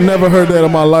do. I never heard that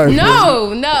in my life.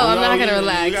 No, I'm not gonna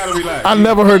relax. You gotta relax. I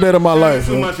never heard that in my life.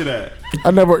 Too much of that.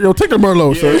 I never. Take the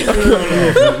Merlot, sir.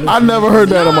 I never heard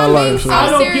that in my life. So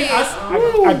serious.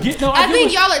 I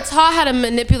think y'all are taught how to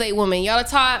manipulate women. Y'all are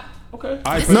taught. Okay.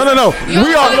 No.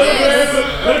 We are.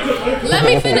 Let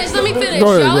me finish.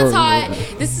 Y'all are taught.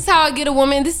 This is how I get a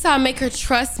woman. This is how I make her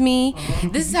trust me.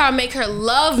 This is how I make her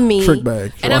love me. Trick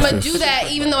bag. And I'm gonna do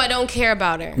that even though I don't care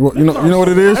about her. You know what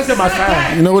it is? That's in my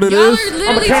side. You know what it is? Y'all are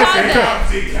literally taught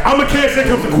that. I'm a cancer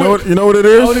comes to quick. You know what it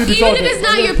is? Even if it's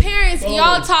not your parents,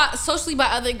 y'all taught socially by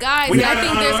other guys. And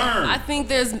I think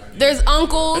there's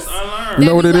uncles. You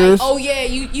know what it is? Oh yeah,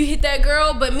 you hit that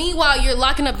girl, but meanwhile you're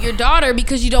locking up your daughter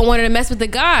because you don't want her to mess with the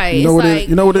guy. You know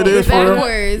what it is?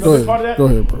 Backwards. Go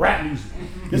ahead, bro. Rap music.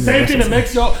 The same thing that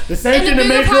makes y'all. The same thing that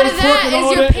bigger makes part girls of that twerk and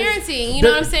all is your that. parenting. You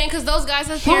know what I'm saying? Because those guys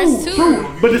have parents too. True.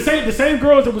 But the same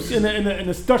girls that was in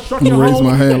the structured raise home,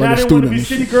 my hand and like now a they want to student. be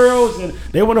city girls and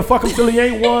they want to fuck him till he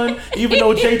ain't one. Even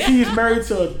though JT is married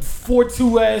to a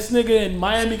 4'2" ass nigga and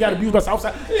Miami got abused by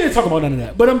Southside. They ain't talking about none of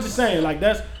that. But I'm just saying, like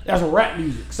that's rap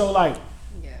music. So like,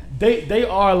 they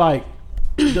are like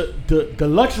the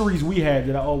luxuries we have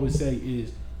that I always say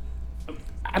is.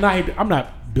 And I'm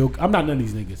not Bill. I'm not none of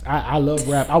these niggas. I love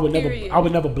rap. I would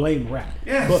never blame rap.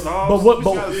 Yeah, but no.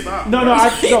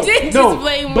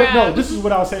 Blame but rap. no. This is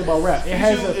what I was saying about rap. It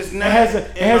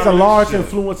has a large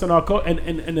influence on our culture.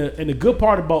 And the good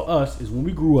part about us is when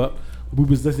we grew up, we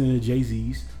was listening to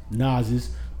Jay-Z's,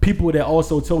 Nas's. People that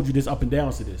also told you this up and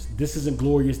down to this. This isn't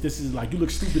glorious. This is like you look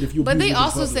stupid if you. But they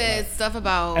also said stuff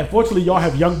about. Unfortunately, y'all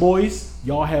have young boys.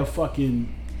 Y'all have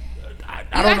fucking. You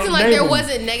acting like there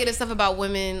wasn't negative stuff about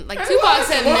women. Like Tupac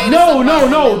said negative No, stuff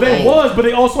about women. there was, but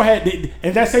they also had,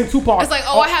 and that same Tupac. It's like,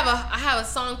 I have a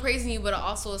song praising you, but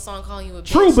also a song calling you a bitch.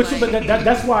 True, but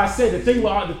that's why I said the thing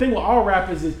with all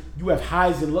rappers is you have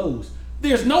highs and lows.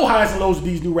 There's no highs and lows with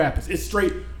these new rappers. It's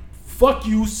straight. Fuck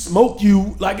you, smoke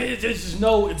you, like it's just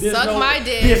no. Suck my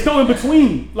dick. There's no in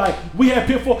between. Like we have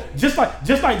Pitfall, just like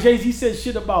Jay-Z said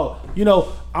shit about I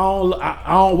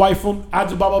don't wife him, I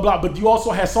just blah blah blah. But you also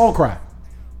had Song Cry.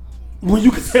 When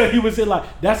you could tell he was in like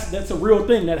that's a real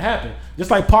thing that happened. Just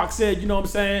like Pac said, you know what I'm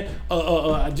saying?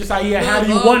 Just like he had How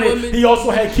Do You Want It, he also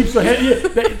had Keeps Your Head.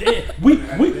 Yeah, we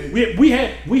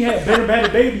had Better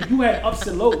Bad Baby. You had ups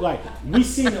and lows. Like we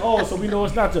seen it all, so we know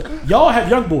it's not just y'all have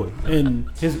Young Boy and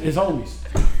his homies.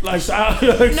 Like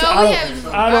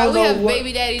we have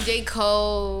Baby Daddy J.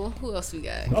 Cole. Who else we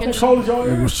got? Okay, Cole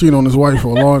He was cheating on his wife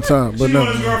for a long time, but no.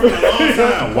 Wild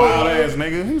ass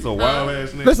nigga. He's a wild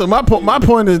ass nigga. Listen, my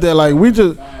point is that like we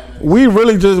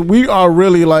are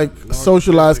really like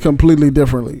socialized completely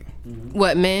differently.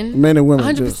 What, men? Men and women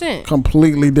 100%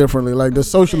 completely differently. Like the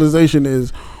socialization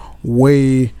is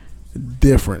way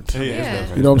different.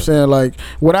 Yeah. You know what I'm saying? Like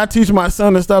would I teach my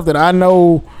son the stuff that I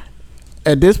know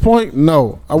at this point?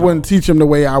 No, I wouldn't teach him the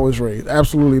way I was raised.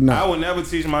 Absolutely not. I would never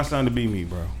teach my son to be me,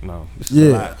 bro. No.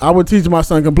 Yeah, I would teach my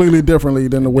son completely differently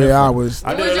than the way I was.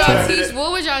 What would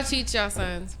y'all teach y'all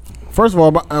sons? First of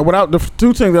all, without the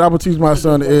two things that I would teach my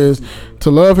son is to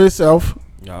love himself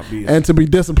and to be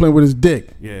disciplined with his dick.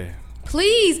 Yeah.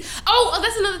 Please. Oh,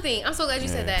 that's another thing. I'm so glad you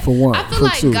said that. For one. I feel For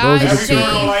like two. guys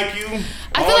shame.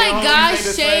 I I feel like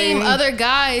guys shame other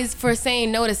guys for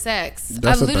saying no to sex.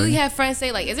 I've literally had friends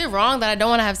say like, "Is it wrong that I don't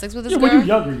want to have sex with this girl?" When you're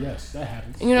younger, yes, that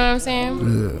happens. You know what I'm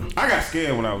saying? Yeah. I got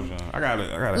scared when I was young. I got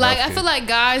like I feel like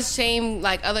guys shame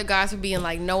like other guys for being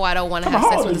like, "No, I don't want to have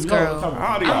sex with this girl."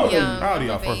 How old are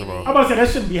y'all? First of all, I'm about to say that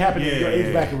shouldn't be happening in your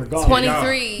age bracket regardless.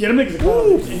 23. Yeah, them niggas are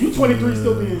college. And you 23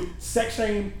 still being sex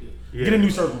shamed. Yeah. Get a new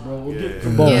circle, bro. Get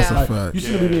some balls. That's a fact. You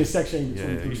shouldn't be being sex shamed.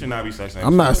 Yeah, you should not be sex shamed.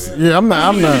 I'm not. I'm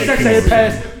not. Sex shamed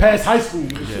past high school.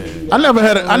 I never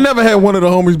had one of the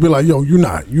homies be like, "Yo, you're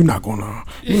not gonna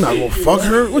fuck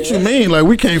her." What you mean? Like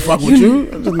we can't fuck with you?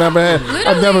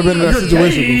 I've never been in that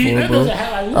situation before, bro.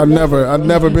 I've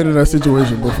never been in that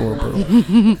situation before, bro.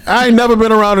 I ain't never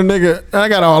been around a nigga, and I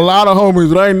got a lot of homies,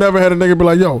 but I ain't never had a nigga be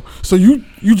like, "Yo, so you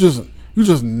just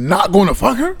not gonna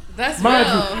fuck her?" That's real.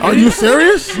 Are you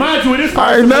serious? Mind you, it is.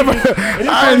 I ain't never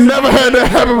had that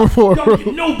happen before, bro.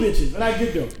 Get no bitches, and I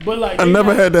get them, but like I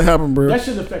never had that happen, bro. That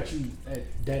shouldn't affect you at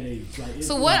that age. Like,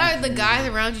 so what are the guys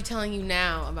around you telling you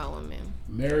now about women?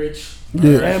 Marriage.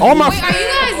 Yeah. Wait, are you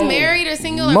guys married or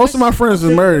single? Like, most of my friends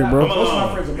is married, bro.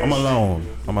 I'm alone.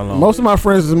 Most of my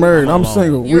friends is married. I'm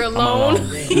single. You're alone.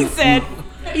 He said.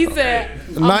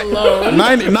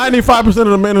 95% of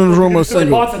the men in this room are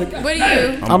single. What are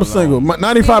you? I'm single.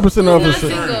 95% of us are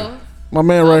single. My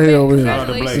man right here over here.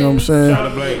 You know what I'm saying? So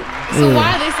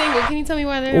why are they single? Can you tell me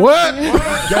why they're what?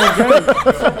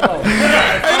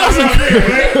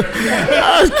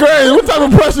 That's crazy. What type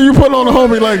of pressure you put on a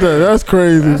homie like that? That's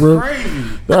crazy, bro.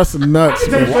 That's nuts,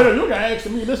 bro. You gotta ask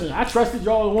me. Listen, I trusted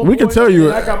y'all at one point. We can tell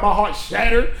you. I got my heart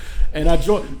shattered. And I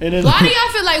joined. And then why do y'all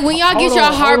feel like when y'all get your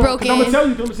heart broken,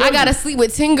 I gotta sleep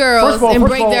with 10 girls and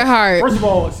break their heart? First of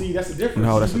all, see, that's the difference.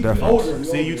 No, that's the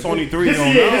difference. See, you 23, you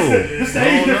don't know. This the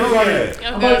age difference right here.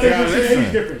 I'm about to tell you the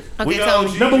age difference. Okay, tell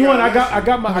me. Number one, I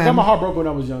got my heart broken when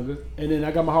I was younger, and then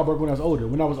I got my heart broken when I was older.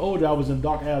 When I was older, I was in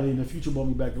dark alley, and the future brought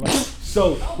me back to life.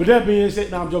 So, with that being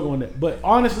said, now I'm joking on that. But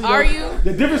honestly,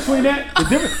 the difference between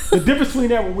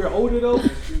that when we're older though,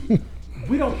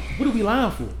 what are we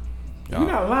lying for? We're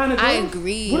not lying to girls. I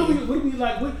agree. What do we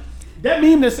like? That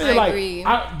meme that said like,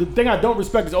 the thing I don't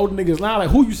respect is older niggas lying.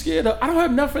 Like, who you scared of? I don't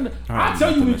have nothing. I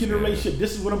tell you, we get in a relationship.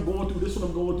 This is what I'm going through. This is what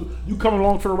I'm going through. You come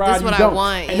along for the ride. This is what I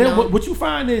want. And then what you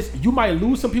find is you might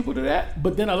lose some people to that.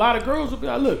 But then a lot of girls will be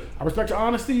like, look, I respect your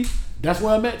honesty. That's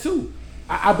where I'm at too.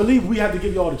 I believe we have to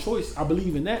give y'all the choice. I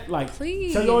believe in that. Like,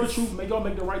 please tell y'all the truth. Make y'all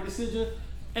make the right decision.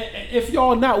 And if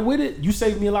y'all not with it, you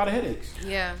save me a lot of headaches.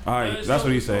 Yeah. All right, that's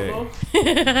what he said.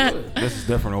 This is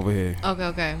different over here.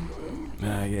 Okay.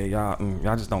 Yeah,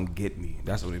 y'all just don't get me.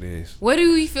 That's what it is. What do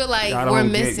you feel like Y'all don't we're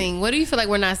get missing? What do you feel like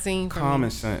we're not seeing from Common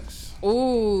you? sense.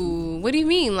 Ooh, what do you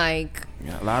mean? Like,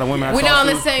 Yeah, a lot of women I we're talk not on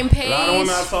to, the same A lot of women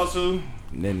I page. talk to,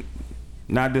 then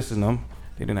not dissing them,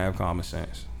 they didn't have common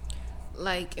sense.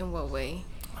 Like, in what way?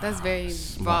 That's very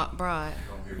broad.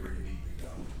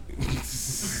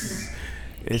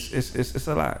 It's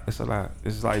a lot. It's a lot.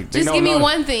 It's like they Just don't give me know-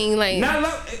 one thing. Like, Not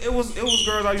it was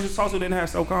girls I used to talk to that didn't have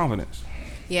self confidence.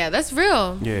 yeah, that's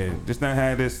real. Yeah, just not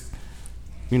had this.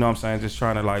 You know what I'm saying? Just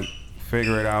trying to like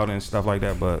figure it out and stuff like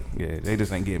that. But yeah, they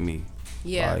just ain't get me.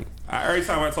 Yeah. Like every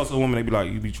time I talk to a woman, they be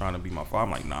like, "You be trying to be my father."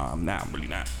 I'm like, "Nah, I'm not. I'm really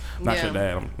not. I'm not Yeah. your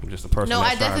dad. I'm just a person." No,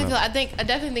 that's I definitely trying feel. I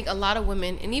definitely think a lot of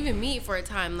women, and even me, for a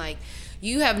time, like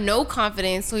you have no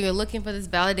confidence, so you're looking for this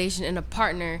validation in a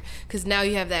partner, because now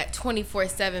you have that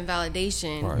 24/7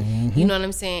 validation. Right. You know what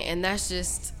I'm saying? And that's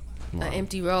just an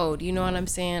empty road. You know what I'm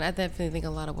saying? I definitely think a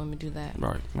lot of women do that.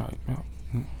 Right. Yeah.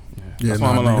 Yeah, That's why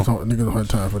I'm alone. niggas don't have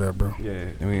time for that, bro. Yeah,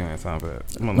 and we ain't have time for that.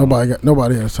 I'm alone.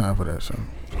 Nobody has time for that. So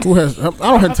who has? I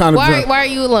don't have time to. Why are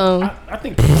you alone? I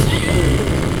think.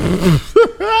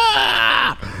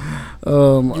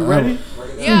 You ready?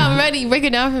 Yeah, I'm ready. Break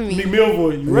it down for me. Big Mill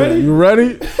boy, you ready? You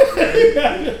ready?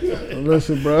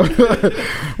 Listen, bro.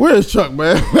 Where's Chuck,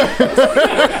 man?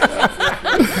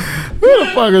 Where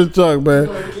the fuck is Chuck, man?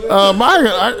 I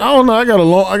don't know. I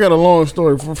got a long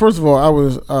story. First of all, I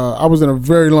was in a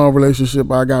very long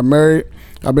relationship. I got married.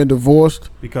 I've been divorced.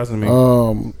 Because of me. You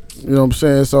know what I'm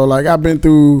saying? So like I've been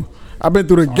through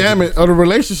the gamut of the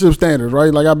relationship standards,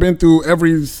 right? Like I've been through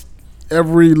every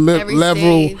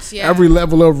level, stage, yeah. every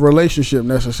level of relationship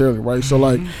necessarily, right? So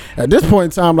like at this point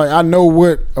in time, like I know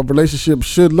what a relationship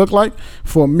should look like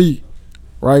for me,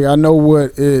 right? I know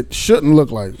what it shouldn't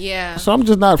look like. Yeah. So I'm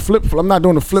just not I'm not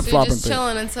doing the flip So you're flopping just thing.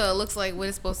 chilling until it looks like what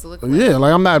it's supposed to look like. Yeah,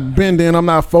 like I'm not bending, I'm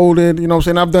not folded. You know what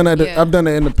I'm saying? I've done that. Yeah. I've done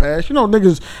that in the past. You know,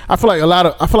 niggas. I feel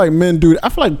like men do. I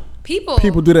feel like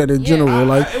people do that in general.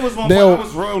 Like it was one point I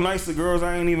was real nice to girls.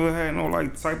 I ain't even had no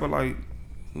like type of like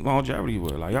longevity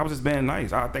with. Like I was just being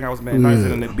nice. I think I was being nice,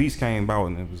 and then the beast came about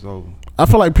and it was over. I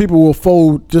feel like people will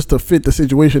fold just to fit the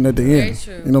situation that they're in. Very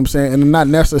true. You know what I'm saying? And not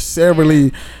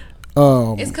necessarily.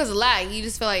 It's because of lag. You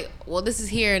just feel like, well, this is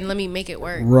here, and let me make it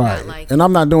work. Right. Not like, and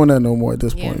I'm not doing that no more at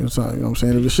this point. You know what I'm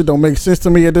saying? If the shit don't make sense to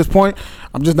me at this point,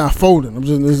 I'm just not folding.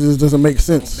 This just doesn't make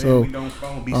sense. So. We don't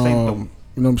phone, be safe though.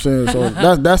 You know what I'm saying?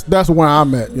 So that's where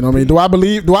I'm at. You know what I mean? Do I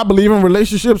believe in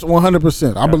relationships?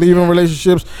 100%. I believe in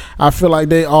relationships. I feel like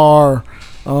they are.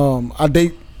 I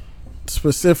date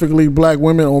specifically black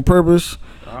women on purpose.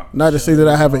 Not to say that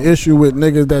I have an issue with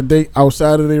niggas that date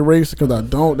outside of their race, because I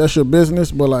don't. That's your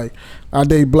business. But like, I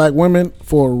date black women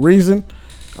for a reason.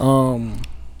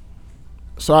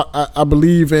 So I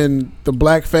believe in the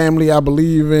black family. I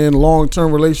believe in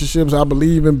long-term relationships. I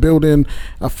believe in building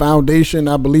a foundation.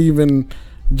 I believe in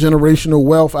generational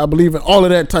wealth. I believe in all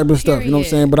of that type of stuff. You know what I'm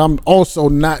saying? But I'm also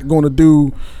not going to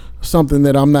do something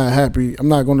that I'm not happy. I'm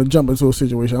not going to jump into a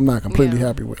situation I'm not completely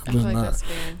happy with. I'm just like not. that's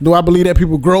fair. Do I believe that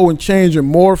people grow and change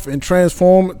and morph and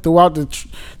transform throughout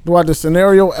the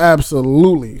scenario?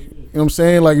 Absolutely. You know what I'm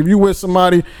saying? Like if you with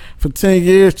somebody for 10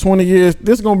 years, 20 years,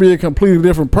 this is going to be a completely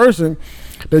different person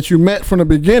that you met from the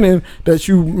beginning that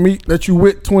you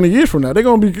with 20 years from now. They're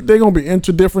gonna be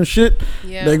into different shit.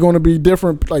 Yeah. They're gonna be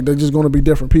different. Like they're just gonna be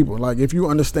different people. Like if you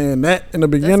understand that in the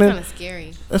beginning, That's kind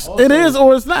of scary. it is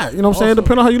or it's not. You know what I'm saying?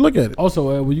 Depending on how you look at it.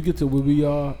 Also, when you get to where we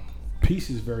are,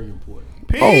 peace is very important.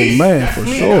 Peace. Oh man, That's for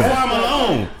me. sure. That's why I'm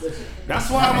alone. That's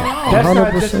why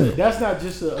I'm alone. That's not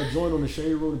just a joint on the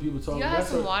shade room that people talk You about. have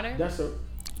some water? That's a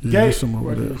Yeah, some over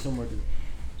right there. there, some right there.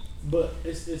 But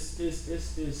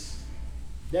it's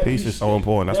that Peace is so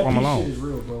important. That's that why I'm peace alone. shit is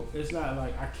real, bro. It's not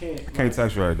like I can't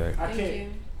Text you every day. I Thank can't.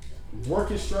 you.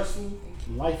 Work is stressful.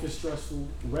 Life is stressful.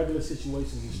 Regular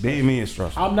situations is stressful. Being me is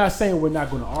stressful. I'm not saying we're not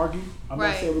going to argue. I'm not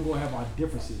Right. saying we're going to have our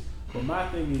differences. But my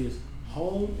thing is,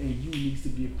 home and you needs to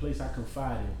be a place I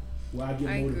confide in, where I get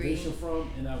I motivation agree. from,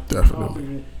 and I'm Definitely.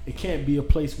 confident. It can't be a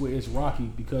place where it's rocky,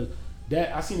 because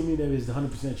that I seen a meme that is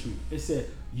 100% true. It said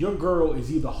your girl is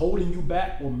either holding you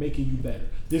back or making you better.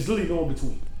 There's literally no in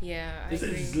between. Yeah, I It's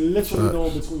agree. literally no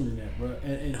in between in that, bro.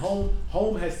 And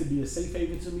home has to be a safe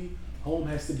haven to me. Home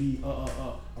has to be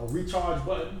a recharge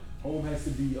button. Home has to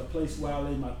be a place where I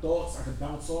lay my thoughts. I can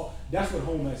bounce off. That's what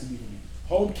home has to be for me.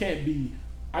 Home can't be,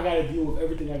 I got to deal with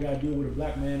everything I got to deal with a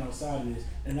black man outside of this,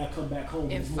 and I come back home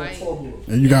and And it's more fight. trouble.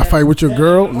 And you gotta fight with your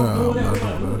girl? I'm No, doing I'm that not with my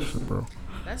doing that girl. shit, bro.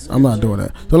 That's I'm not doing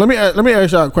that. So let me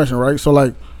ask y'all a question, right? So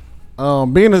like,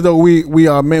 being as though we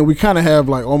are men, we kind of have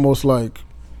like almost like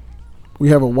we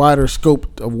have a wider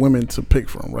scope of women to pick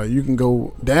from, right? You can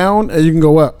go down and you can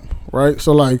go up, right?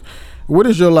 So like, what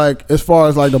is your like as far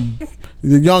as like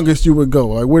The youngest you would go.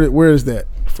 Like where is that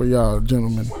for y'all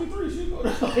gentlemen? 23, she go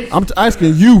to I'm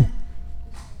asking you.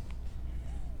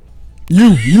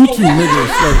 You two niggas.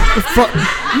 Like, fuck.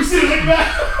 You see the link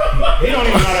back? He don't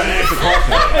even know how to answer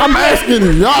questions. I'm asking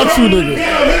y'all two niggas. He don't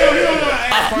know how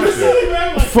to answer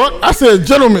questions. Fuck. I said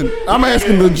gentlemen. I'm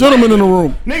asking the gentleman in the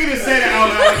room. Nigga just said it out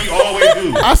loud like you always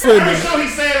do. I said Every show he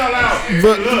said it out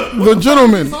loud. the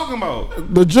gentleman. What you talking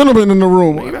about? The gentleman in the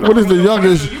room. What is the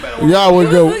youngest y'all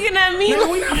would go? Looking at me.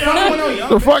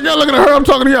 The fuck y'all looking at her? I'm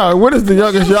talking to y'all. What is the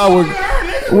youngest y'all would?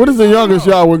 What is the youngest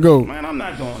y'all would go? Man, I'm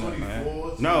not doing that,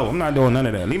 man. No, I'm not doing none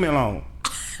of that. Leave me alone.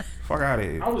 Fuck out of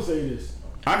here. I would say this.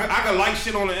 I can like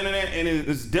shit on the internet, and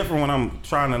it's different when I'm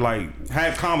trying to like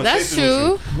have conversations. That's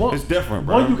true. With you. It's different,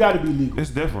 bro. One, you got to be legal. It's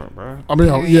different, bro. I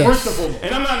mean, yes. First of all,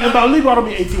 And I'm not. and by legal, I don't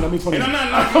mean 18. I mean 20. And I'm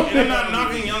not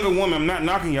knocking younger women. I'm not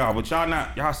knocking y'all, but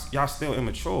y'all still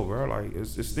immature, bro. Like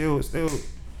it's still.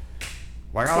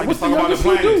 Like I like to talk about the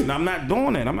planets. And I'm not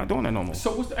doing that. I'm not doing that no more.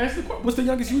 So what's the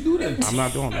youngest you do then? I'm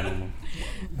not doing that no more.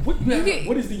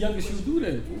 What is the youngest you do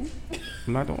then?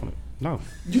 I'm not doing it. No.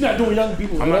 You're not doing young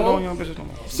people I'm at not all? doing young bitches no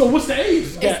more. So what's the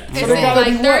age gap? It's So they gotta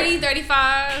like be 30, what?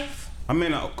 35. I'm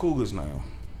in cougars now.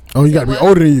 Oh, you gotta be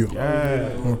older than you. Yeah.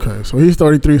 Okay, so he's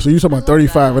 33. So you talking about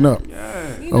 35 and up?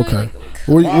 Yeah. You know, Okay.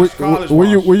 like,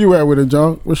 Where you at with it,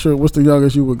 John? What's the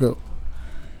youngest you would go?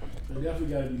 They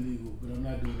definitely gotta be legal, but I'm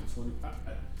not doing it 20.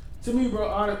 To me, bro,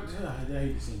 I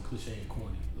hate to seem cliche and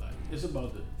corny. Like it's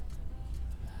about the.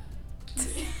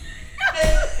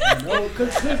 No,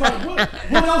 because like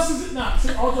what else is it not?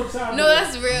 no,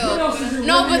 that's real.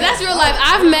 No, but that's real life.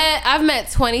 I've met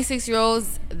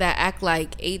 26-year-olds that act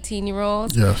like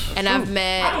 18-year-olds. Yes. And I've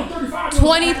met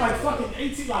 20 like fucking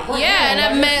 18 like right yeah, now,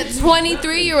 and like, I've met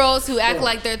 23-years who act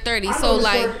like they're 30. So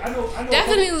like I know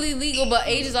definitely legal, but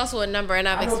age is also a number, and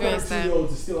I've experienced that.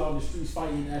 30-year-olds are still out in the streets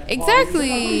fighting.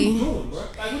 Exactly.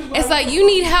 It's like you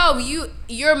need help.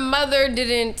 Your mother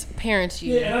didn't parent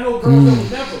you. Yeah, and I know girls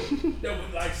that would never. That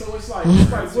would like so. It's like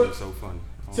what? So funny.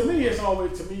 To me, it's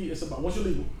about once you're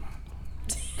legal.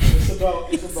 It's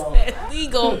about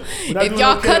Legal. If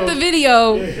y'all cut the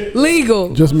video,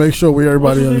 legal. Just make sure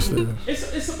everybody understands.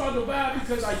 It's about the vibe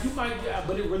because like you might get,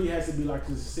 but it really has to be like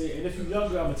this said. And if you're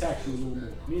younger, I'm gonna tax you a little more.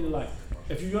 Meaning like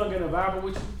if you're younger and a vibe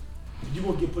with you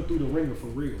gonna get put through the ringer for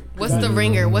real. What's the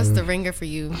ringer? What's the ringer for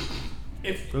you?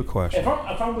 Good question.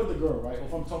 If I'm with a girl, right?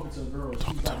 If I'm talking to a girl,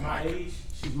 she's like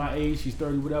my age, she's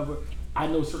 30, whatever. I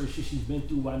know certain shit she's been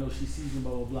through. I know she's seasoned,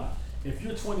 blah, blah, blah. If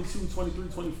you're 22, 23,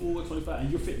 24, 25,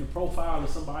 and you're fitting the profile of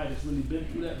somebody that's really been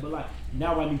through that, but like,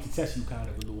 now I need to test you kind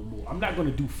of a little more. I'm not going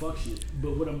to do fuck shit,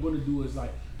 but what I'm going to do is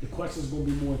like, the question's going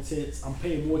to be more intense. I'm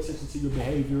paying more attention to your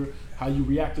behavior, how you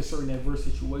react to certain adverse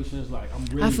situations. Like, I'm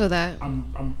really, I feel that.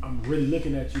 I'm really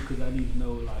looking at you because I need to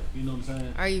know, like, you know what I'm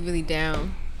saying? Are you really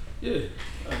down? Yeah.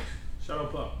 Shut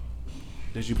up, Pop.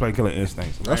 Did you play Killer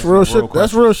Instincts? That's real shit.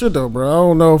 That's real shit though, bro. I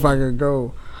don't know if I can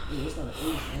go. Yeah, that's not an age,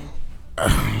 man.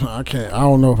 I can't. I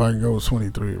don't know if I can go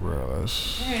 23, bro.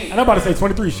 That's, and I'm about to say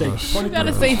 23 shake. You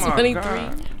gotta say 23.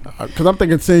 Cause I'm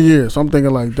thinking 10 years. So I'm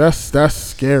thinking like that's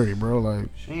scary, bro. Like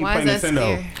Why is that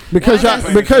scary? because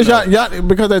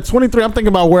because at 23, I'm thinking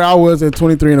about where I was at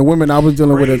 23 and the women I was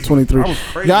dealing with at 23.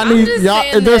 Y'all need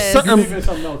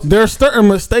there's certain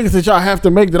mistakes that y'all have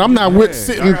to make that I'm not with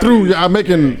sitting through. Y'all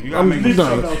making.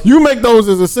 You make those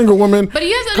as a single woman. But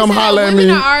you have to come holler at women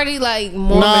me. are already like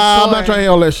more mature. I'm not trying to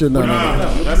hear all that shit. No.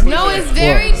 No, it's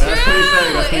very true.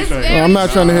 It's very I'm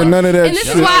not trying to hear none of that. And this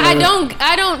shit, is why man.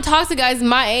 I don't talk to guys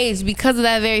my age because of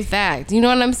that very fact. You know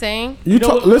what I'm saying?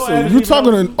 Listen, you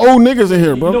talking to old niggas in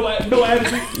here, bro.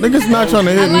 Niggas not trying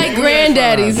to hear. I like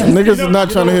granddaddies. Niggas is not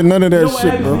trying to hear none of that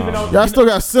shit, bro. Y'all still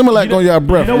got Similac on y'all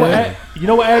breath, man. You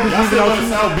know what Ab is leaving out?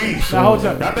 South Beach.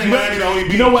 I think Miami the only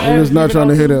beach. You know what Ab is Niggas not trying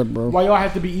to hear that, bro. Why y'all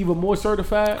have to be even more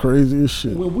certified? Crazy as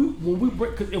shit. When we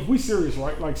bring, cause if we serious,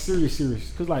 right? Like serious,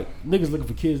 cause like niggas looking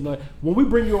for kids. Like when we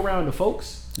bring you around to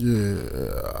folks,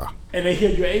 yeah, and they hear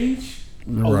your age,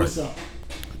 right. What's up?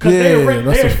 Cause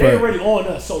they're already on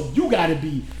us, so you gotta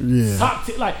be top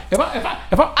tier. Like if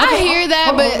I hear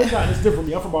that, but it's different for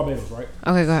me. I'm from Barbados, right?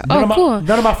 Okay, go ahead. Cool.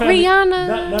 None of my family.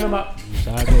 Rihanna. None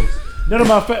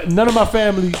of my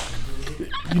family.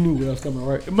 You knew where I was coming,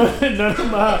 right? None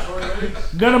of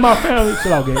my family.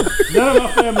 Chill out, gang. None of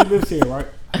my family lives here, right?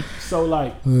 So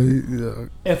like,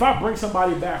 if I bring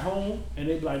somebody back home and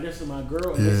they be like, "This is my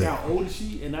girl," and they say how old is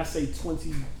she, and I say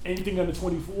 20, anything under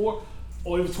 24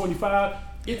 or even 25,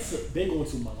 they going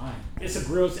to my line. It's a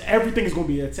grill. Everything is going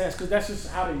to be a test because that's just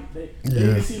how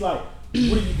they see like. What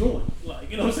are you doing?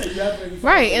 Like, you know what I'm saying? You have to,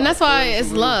 right, and that's why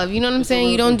it's love. You know what I'm saying?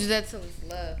 You don't do that till it's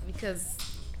love because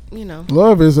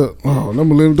Love is a don't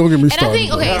get me started.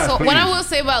 And I think so what I will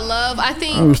say about love, I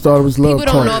think people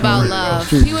don't know about love.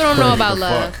 People don't know about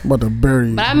love. About to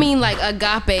bury you. But I mean like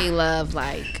agape love,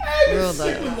 like real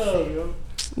love.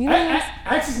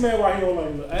 Ask this man why he don't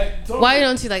like love. Why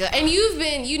don't you like that? And you've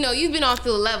been on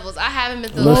through levels. I haven't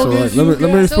been through levels. Let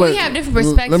me explain. So we have different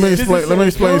perspectives. Let me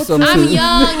explain something. I'm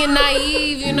young and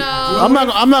naive,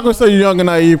 I'm not gonna say you're young and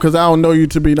naive because I don't know you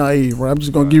to be naive. Right? I'm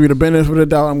just gonna give you the benefit of the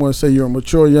doubt. I'm gonna say you're a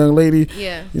mature young lady.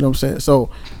 Yeah. You know what I'm saying? So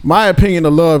my opinion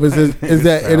of love is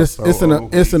that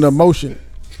it's an emotion.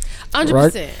 100%.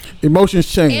 Right? Emotions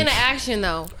change. And an action,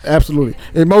 though. Absolutely.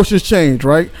 Emotions change,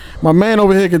 right? My man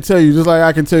over here can tell you, just like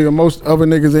I can tell you, most other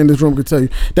niggas in this room can tell you,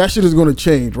 that shit is going to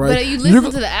change, right? But you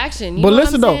listen to the action. You but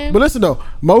listen though,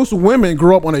 most women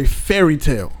grow up on a fairy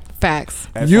tale. Facts.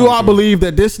 You all believe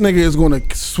that this nigga is going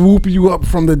to swoop you up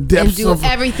from the depths and do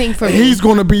everything for me. He's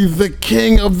going to be the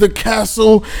king of the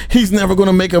castle. He's never going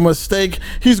to make a mistake.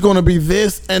 He's going to be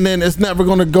this, and then it's never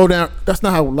going to go down. That's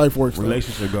not how life works.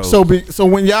 Relationship goes. So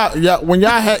when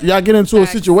y'all get into a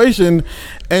situation,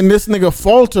 and this nigga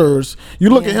falters,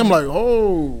 you look at him like,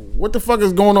 oh, what the fuck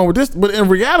is going on with this? But in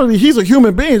reality, he's a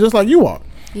human being just like you are.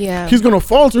 Yeah. He's gonna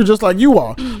falter just like you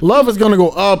are. Love is gonna go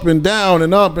up and down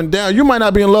and up and down. You might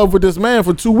not be in love with this man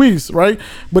for 2 weeks, right?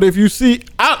 But if you see,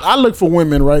 I look for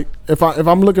women, right? If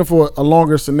I'm looking for a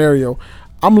longer scenario,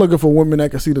 I'm looking for women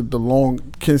that can see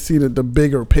the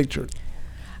bigger picture.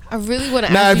 I really want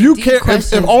to. Now, if you care,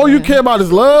 if all you care about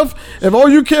is love,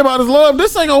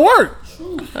 this ain't gonna work.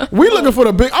 I'm looking for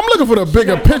the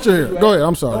bigger picture here. Go ahead.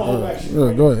 I'm sorry.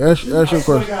 Go ahead. Ask your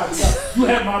question.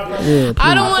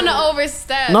 I don't want to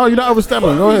overstep. No, you're not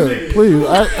overstepping. Go ahead, please.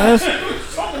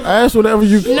 Ask whatever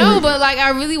you. No, but like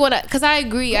I really want to, because I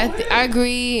agree. I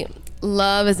agree.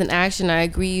 Love is an action. I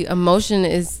agree. Emotion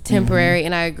is temporary,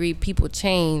 and I agree. People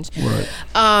change.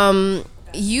 Right.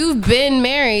 You've been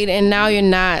married, and now you're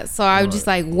not. So I'm just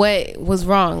like, what was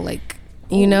wrong? Like.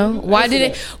 What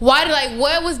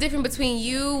was different between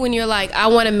you when you're like, I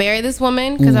want to marry this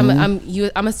woman because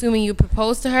I'm assuming you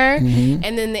proposed to her, and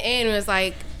then the end was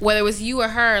like, whether it was you or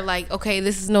her, like, okay,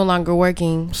 this is no longer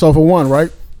working. So for one, right?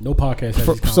 No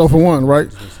podcast. So for one, right?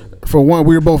 For one,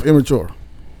 we were both immature.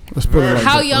 Let's put it like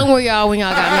How that, young were y'all when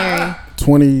y'all got married?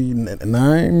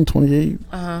 29, 28.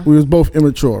 We was both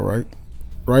immature, right?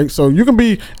 Right, so you can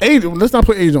be age. Let's not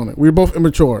put age on it. We're both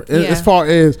immature as far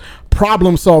as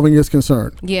problem solving is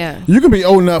concerned. Yeah, you can be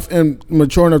old enough and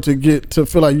mature enough to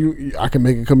feel like I can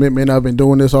make a commitment. I've been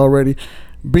doing this already.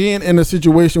 Being in a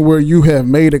situation where you have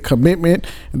made a commitment,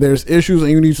 there's issues,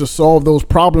 and you need to solve those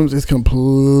problems is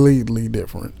completely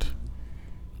different.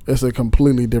 It's a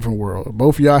completely different world.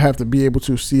 Both of y'all have to be able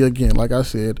to see, again, like I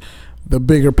said, the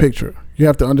bigger picture. You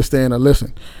have to understand and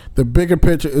listen. The bigger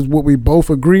picture is what we both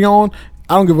agree on.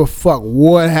 I don't give a fuck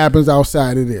what happens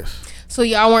outside of this. So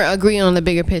y'all weren't agreeing on the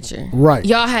bigger picture, right?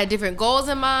 Y'all had different goals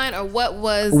in mind, or what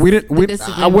was?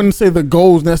 I wouldn't say the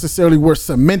goals necessarily were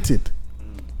cemented.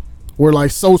 We're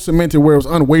like so cemented where it was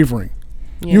unwavering.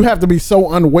 Yeah. You have to be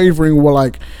so unwavering where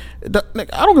like, I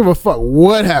don't give a fuck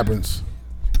what happens.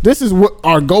 This is what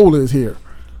our goal is here.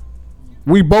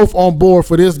 We both on board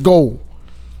for this goal.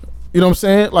 You know what I'm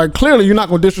saying? Like, clearly you're not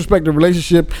going to disrespect the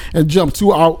relationship and jump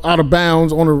too out of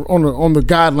bounds on the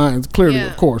guidelines. Clearly,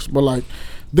 of course, but like,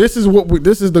 this is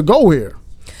the goal here.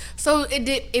 So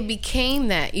it became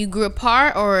that you grew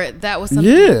apart, or that was something?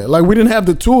 Yeah, like we didn't have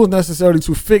the tools necessarily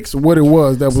to fix what it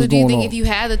was that was going on. So do you think if you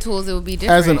had the tools, it would be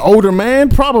different? As an older man,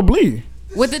 probably.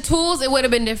 With the tools, it would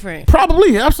have been different.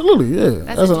 Probably, absolutely, yeah.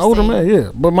 As an older man,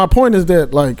 yeah. But my point is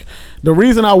that like the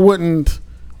reason I would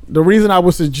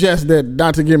suggest that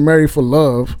not to get married for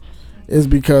love is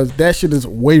because that shit is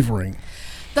wavering.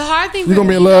 The hard thing you're gonna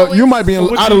be in love. You might be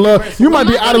out of love. You might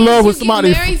be out of love with somebody.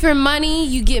 You get married for money.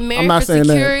 You get married for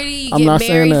security. You get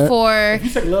married for. If you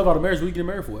take love out of marriage, what you get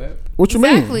married for? What you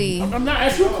mean? I'm not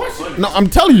asking you a question. No, I'm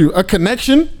telling you, a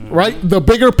connection, right? The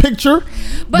bigger picture.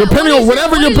 But depending on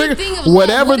whatever your bigger,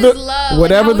 whatever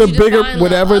the bigger,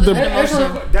 whatever the.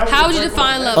 How would you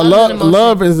define love?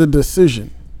 Love is a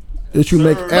decision that you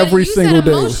make every single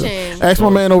day. Ask my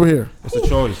man over here. It's a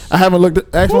choice. I haven't looked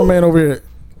at. Ask my man over here.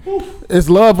 Is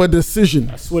love a decision?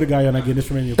 I swear to God, you're not getting this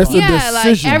from any of your It's a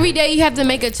decision. Like every day you have to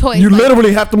make a choice. You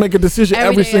literally have to make a decision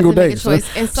every single day.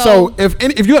 So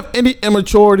if you have any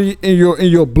immaturity in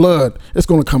your blood, it's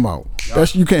gonna come out.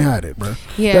 You can't hide it, bro.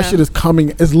 Yeah. That shit is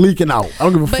coming. It's leaking out. I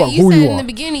don't give a fuck who you are. But you said in the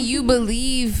beginning you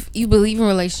believe in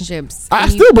relationships. I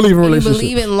still believe in relationships.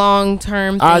 You believe in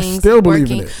long-term things. I still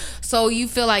believe in it. So you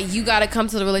feel like you got to come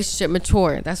to the relationship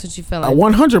mature. That's what you feel like.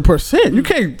 100%. You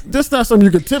can't. That's not something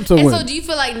you can tiptoe with. And so do you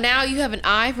feel like now you have an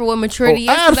eye for what maturity is?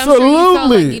 Absolutely. I'm sure you felt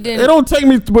like you didn't. It don't take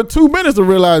me but 2 minutes to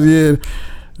realize. Nah.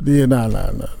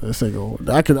 This ain't going.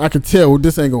 I can tell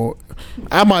this ain't going.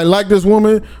 I might like this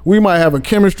woman. We might have a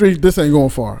chemistry. This ain't going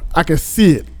far. I can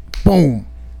see it. Boom.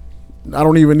 I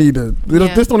don't even need to.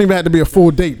 This don't even have to be a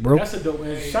full date, bro. That's a dope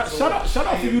man. Shout out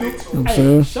for you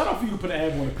to. Shout out for you to put an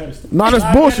ad on the pedestal. No,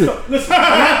 that's bullshit. Listen,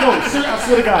 I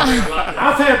swear to God,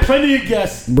 I've had plenty of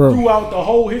guests throughout the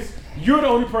whole You're the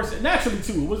only person, naturally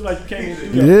too. It wasn't like you came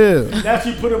in. Yeah.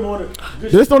 Naturally put them on it.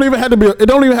 This don't even have to be. It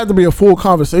don't even have to be a full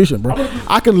conversation, bro.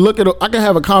 I can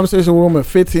have a conversation with a woman in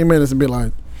 15 minutes and be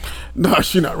like, "No,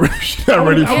 she not ready. She not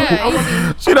ready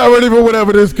for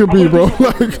whatever this could be, bro."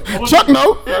 Like Chuck,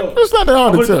 no, it's not that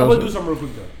hard to tell. I'm gonna do something real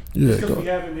quick though. Yeah, because we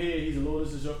have him here. He's a little.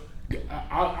 This is your.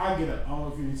 I'll get up. I don't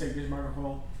know if you need to take this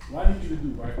microphone. What I need you to do,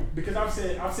 right? Because I've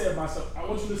said myself. I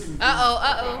want you to listen.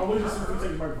 I want you to listen to me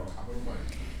take the microphone.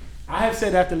 I have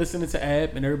said after listening to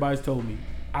Ab, and everybody's told me,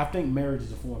 I think marriage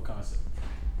is a foreign concept.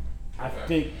 I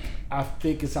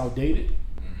think it's outdated.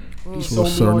 You sold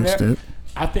me on that.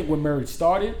 I think when marriage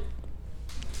started,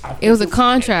 it was a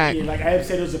contract. Yeah, like Ab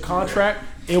said, it was a contract.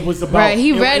 It was about right.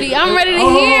 I'm ready to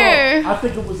hear. I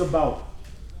think it was about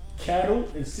cattle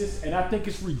and and I think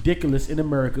it's ridiculous in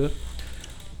America.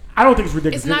 I don't think it's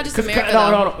ridiculous. It's not just America.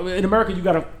 No. In America, you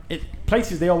gotta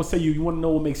places. They always say you want to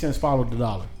know what makes sense. Follow the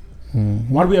dollar.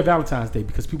 Mm-hmm. Why do we have Valentine's Day?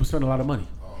 Because people spend a lot of money.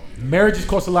 Marriages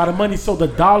cost a lot of money, so the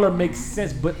dollar makes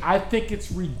sense. But I think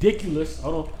it's ridiculous.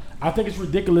 I think it's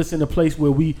ridiculous in a place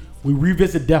where we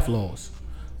revisit death laws.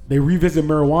 They revisit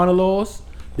marijuana laws.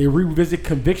 They revisit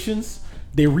convictions.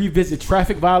 They revisit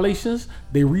traffic violations.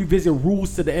 They revisit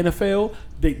rules to the NFL.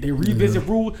 They revisit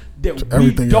rules that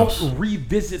we don't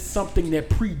revisit something that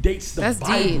predates the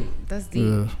Bible. That's deep.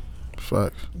 Yeah.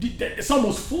 Facts. It's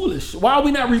almost foolish. Why are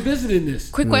we not revisiting this?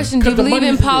 Quick question: do you believe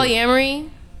in polyamory?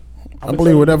 I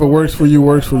believe whatever works for you,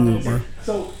 bro.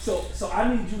 So I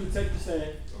need you to take the stand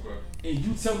and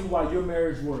you tell me why your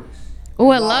marriage works. Oh,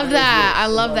 I love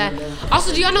that.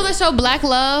 Also, do y'all know that show Black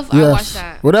Love? Yes. I watched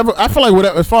that. I feel like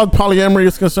whatever, as far as polyamory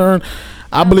is concerned,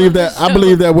 I believe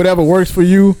that whatever works for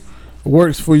you,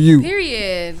 works for you.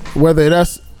 Period. Whether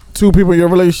that's 2 people in your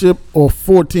relationship or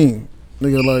 14.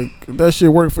 Nigga, like, that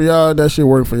shit work for y'all, that shit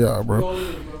work for y'all, bro. You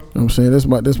know what I'm saying?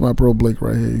 This my bro Blake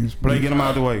right here. Blake, get him out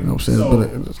of the way. You know what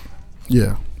I'm saying?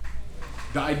 Yeah.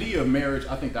 The idea of marriage,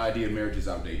 I think the idea of marriage is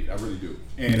outdated. I really do.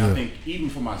 And I think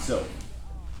even for myself,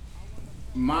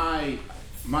 my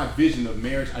vision of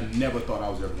marriage, I never thought I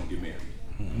was ever going to get married.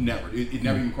 Never. It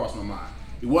never even crossed my mind.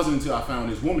 It wasn't until I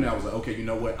found this woman that I was like, okay, you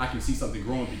know what? I can see something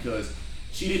growing because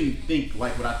she didn't think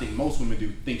like what I think most women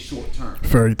do, think short term.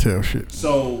 Fairy tale shit.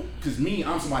 So, because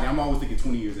I'm always thinking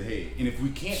 20 years ahead. And if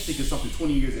we can't think of something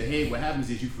 20 years ahead, what happens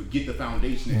is you forget the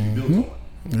foundation that you built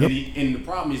on. Yep. And the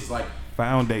problem is like,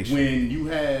 foundation. When you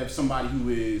have somebody who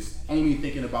is only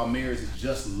thinking about marriage as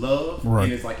just love,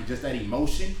 and it's like just that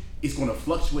emotion, it's going to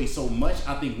fluctuate so much.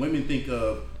 I think women think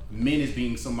of men as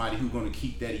being somebody who's going to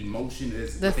keep that emotion,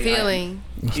 the feeling.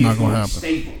 It's not going to happen.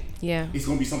 Stable. Yeah. It's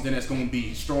going to be something that's going to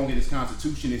be strong in its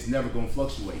constitution. It's never going to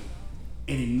fluctuate.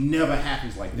 And it never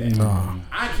happens like that. No.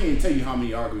 I can't tell you how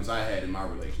many arguments I had in my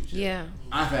relationship. Yeah.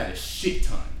 I've had a shit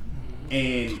ton.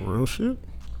 And real shit.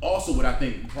 Also, what I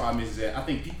think the problem is that I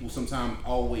think people sometimes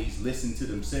always listen to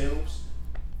themselves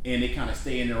and they kind of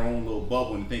stay in their own little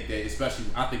bubble and think that, especially,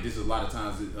 I think this is a lot of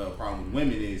times the problem with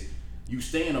women is you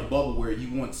stay in a bubble where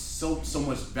you want so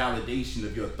much validation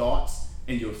of your thoughts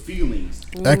and your feelings.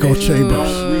 Echo chambers. You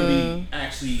don't really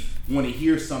actually want to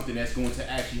hear something that's going to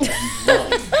actually have you grow.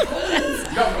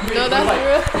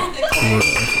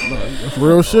 That's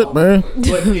real shit, man.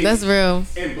 That's real.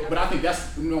 But I think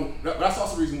that's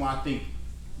also the reason why I think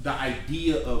the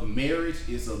idea of marriage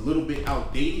is a little bit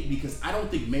outdated because I don't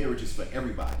think marriage is for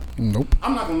everybody. Nope.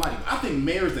 I'm not gonna lie to you. I think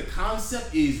marriage, the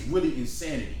concept, is really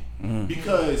insanity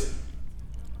because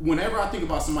whenever I think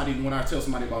about somebody, when I tell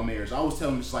somebody about marriage, I always tell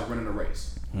them it's like running a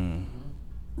race.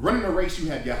 Running a race, you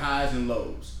have your highs and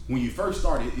lows. When you first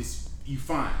started, you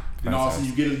fine. Then all of a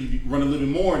sudden you run a little bit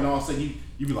more, and all of a sudden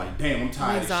you be like, damn, I'm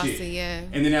tired of shit. Yeah.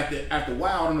 And then after a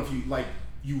while, I don't know if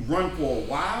you run for a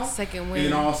while. Second win.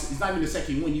 And then it's not even the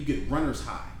second win. You get runner's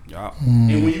high. Yeah.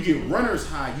 And when you get runner's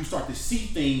high, you start to see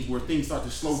things where things start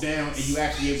to slow down, and you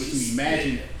actually able to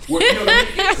imagine where you know what I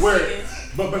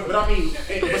mean. But I mean,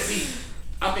 but see,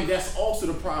 I think that's also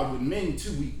the problem with men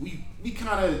too. We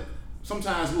kind of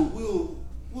sometimes we'll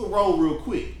roll real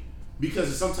quick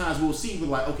because sometimes we'll see we're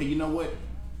like, okay, you know what?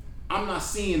 I'm not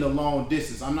seeing the long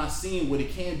distance. I'm not seeing what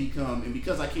it can become, and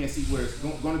because I can't see where it's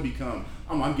going to become,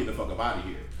 I'm getting the fuck up out of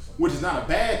here. Which is not a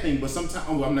bad thing, but sometimes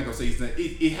I'm not gonna say it's not,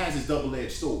 it has its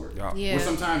double-edged sword. Yeah. Where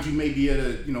sometimes you may be able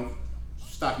to,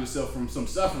 stop yourself from some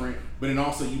suffering, but then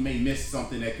also you may miss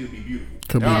something that could be beautiful.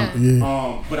 Could be,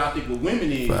 yeah. But I think what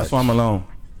women is, That's why I'm alone.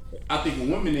 I think what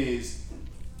women is,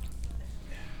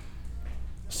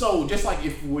 so just like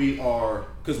if we are,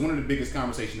 because one of the biggest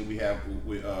conversations that we have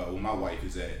with my wife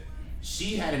is that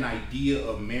she had an idea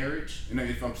of marriage, and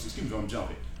if I'm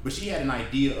jumping, but she had an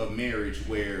idea of marriage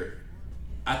where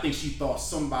I think she thought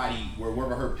somebody,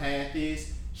 wherever her path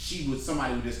is,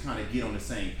 somebody would just kind of get on the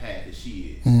same path as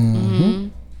she is. Mm-hmm.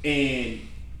 And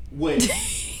what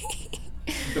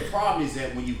the problem is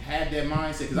that when you have that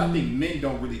mindset, because I think men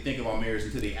don't really think about marriage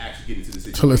until they actually get into the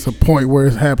situation. Till it's a point where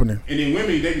it's happening. And then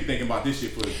women, they be thinking about this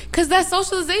shit for because that's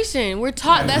socialization. We're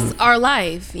taught that's our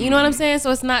life. You know what I'm saying?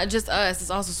 So it's not just us; it's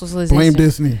also socialization. Blame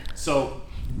Disney. So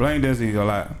blame Disney a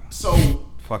lot. So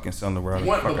fucking Cinderella.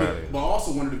 But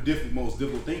also one of the most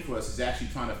difficult things for us is actually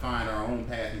trying to find our own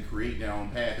path and create our own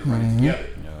path and run it together.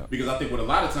 Yeah. Because I think what a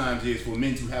lot of times is for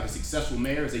men to have a successful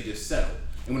marriage, they just settle.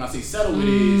 And when I say settle, it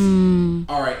is,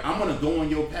 all right, I'm going to go on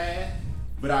your path,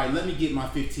 but all right, let me get my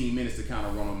 15 minutes to kind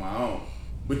of run on my own.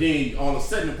 But then all of a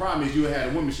sudden the problem is you had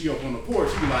a woman, she up on the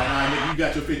porch, she be like, all right, nigga, you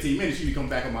got your 15 minutes, she be coming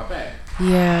back on my path.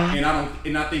 Yeah.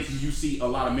 And I think you see a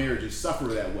lot of marriages suffer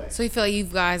that way. So you feel like you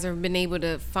guys have been able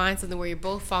to find something where you're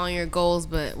both following your goals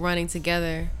but running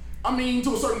together? I mean,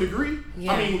 to a certain degree.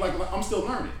 Yeah. I mean, like I'm still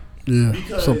learning. Yeah.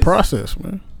 It's a process,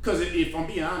 man. Because if I'm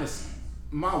being honest,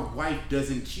 my wife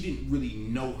she didn't really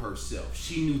know herself.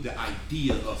 She knew the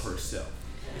idea of herself.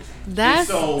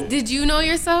 Did you know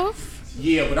yourself?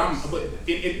 Yeah, but I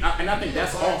think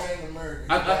that's all.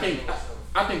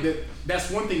 I think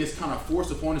that's one thing that's kind of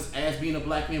forced upon us as being a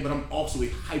black man, but I'm also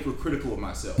hypercritical of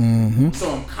myself. Mm-hmm.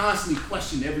 So I'm constantly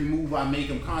questioning every move I make.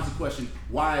 I'm constantly questioning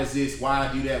why is this, why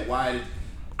I do that,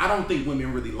 I don't think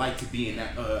women really like to be in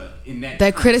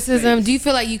that criticism. Do you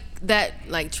feel like that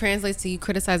translates to you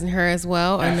criticizing her as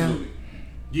well, or absolutely. no?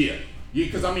 Yeah,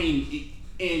 because I mean,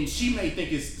 and she may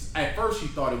think it's. At first, she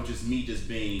thought it was just me just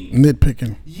being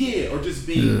nitpicking. Yeah, or just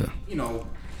being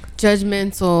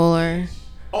judgmental or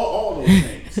all those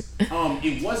things.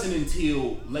 It wasn't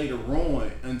until later on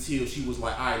until she was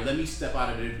like, all right, let me step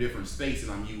out of the different space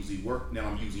that I'm usually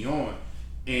on,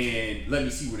 and let me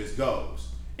see where this goes.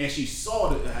 And she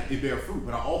saw that it bear fruit,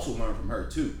 but I also learned from her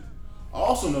too. I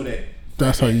also know that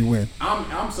that's how you win.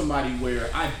 I'm somebody where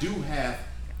I do have.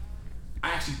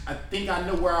 I think I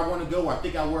know where I want to go. I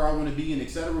think where I want to be, and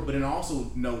etc. But then I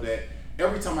also know that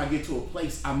every time I get to a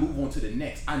place, I move on to the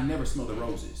next. I never smell the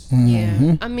roses. Mm-hmm.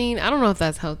 Yeah, I mean, I don't know if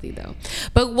that's healthy though.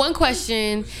 But one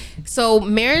question: so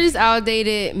marriage is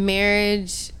outdated.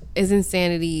 Marriage is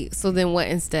insanity. So then what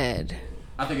instead?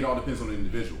 I think it all depends on the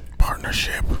individual.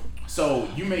 Partnership. So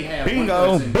you may have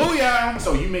bingo, one person, booyah.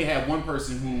 So you may have one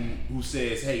person who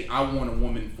says, "Hey, I want a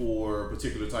woman for a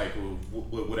particular type of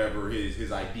whatever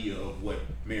his idea of what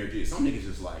marriage is." Some niggas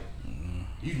just like,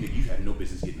 you have no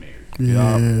business getting married.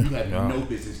 Yeah, you have no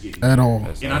business getting married at all.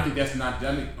 And I think that's not.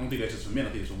 I don't think that's just for men. I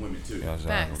think it's for women too. Yeah,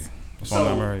 exactly.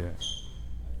 So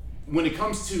when it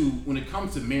comes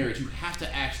to marriage, you have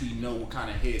to actually know what kind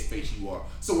of headspace you are.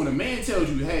 So when a man tells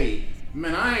you, "Hey,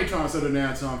 man, I ain't trying to settle down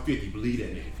until I'm 50," believe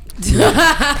that nigga.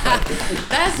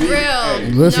 That's real. Hey,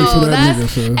 listen to that nigga,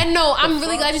 sir. And no, I'm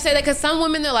really glad you said that because some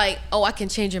women they're like, "Oh, I can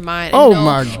change your mind." And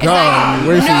my God!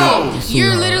 Like,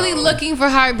 you're literally looking for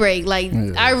heartbreak. Like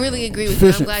I really agree with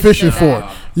you. I'm glad fishing you said for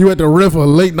it. You at the river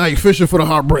late night fishing for the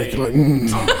heartbreak. Like,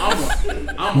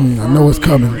 I know it's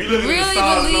coming. Really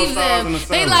believe them.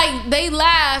 They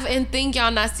laugh and think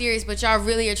y'all not serious, but y'all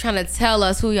really are trying to tell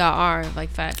us who y'all are. Like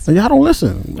facts. Y'all don't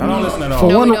listen. Y'all don't listen at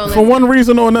all. For one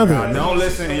reason or another. Y'all don't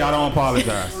listen and y'all don't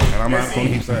apologize. And I'm not going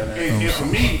to keep saying that. And for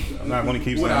me, I'm not going to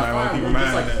keep saying that. I'm going to keep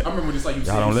reminding that. I remember just like you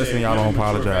said. Y'all don't listen, y'all don't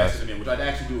apologize. Which I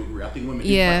actually do agree. I think women.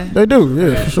 They do.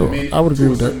 Yeah, for sure. I would agree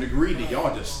with that. To a certain degree, that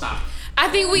y'all just stop. I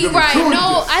think we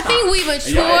I think we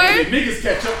mature. Niggas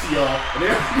catch up to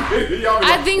y'all.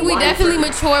 I think we definitely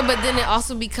mature, but then it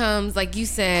also becomes like you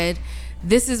said.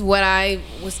 This is what I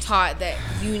was taught that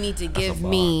you need to give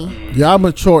me. Y'all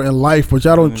mature in life, but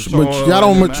y'all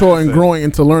don't mature in growing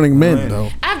into learning men though.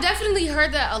 I've definitely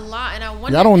heard that a lot, and I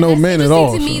wonder. Y'all don't know men at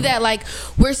all. To me, that like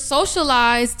we're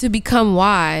socialized to become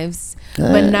wives,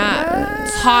 but not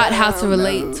taught how to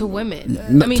relate to women.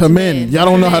 To men. Y'all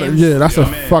don't know how to. Yeah, that's a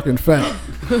fucking fact.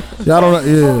 Y'all don't know.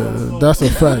 Yeah, that's a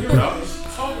fact.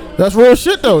 That's real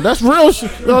shit though. That's real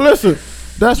shit. Yo, listen.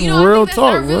 That's real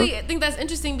talk, I really think that's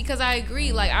interesting because I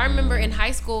agree. Like I remember in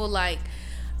high school, like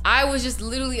I was just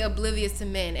literally oblivious to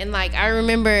men. And like I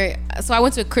remember, so I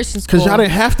went to a Christian school. Cause y'all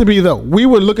didn't have to be though. We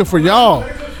were looking for y'all.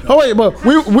 Oh wait, but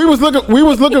we were looking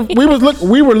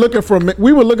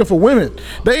for women.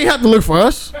 They ain't have to look for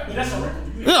us.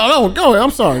 No, go ahead. I'm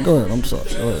sorry. Go ahead. I'm sorry.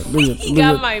 Go ahead. He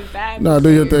got my back. No, do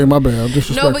your thing. My bad. I'm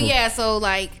disrespectful. No, but yeah. So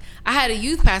like, I had a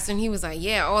youth pastor, and he was like,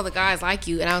 "Yeah, all the guys like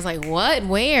you," and I was like, "What?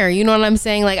 Where?" You know what I'm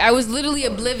saying? Like, I was literally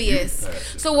oblivious.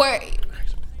 So where?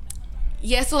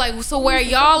 Yeah. So where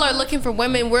y'all are looking for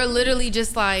women, we're literally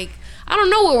just like, I don't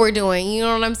know what we're doing. You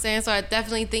know what I'm saying? So I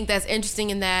definitely think that's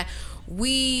interesting in that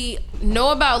we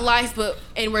know about life,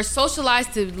 and we're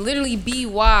socialized to literally be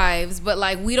wives, but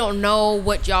like we don't know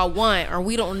what y'all want, or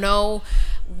we don't know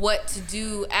what to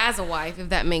do as a wife, if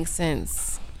that makes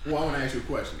sense. Well, I want to ask you a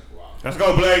question. Let's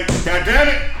go, Blake. God damn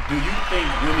it. Do you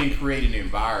think women create an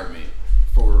environment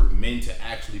for men to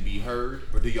actually be heard,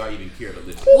 or do y'all even care to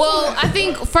listen? Well, I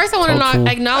think first I want to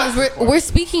acknowledge we're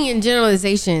speaking in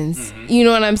generalizations. Mm-hmm. You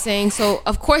know what I'm saying? So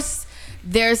of course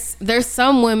there's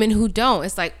some women who don't.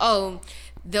 It's like, oh,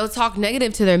 they'll talk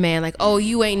negative to their man, like, oh,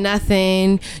 you ain't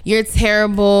nothing, you're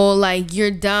terrible, like you're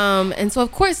dumb. And so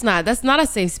of course not. That's not a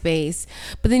safe space.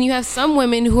 But then you have some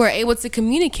women who are able to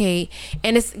communicate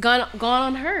and it's gone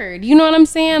unheard. You know what I'm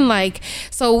saying? Like,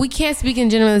 so we can't speak in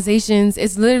generalizations.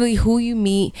 It's literally who you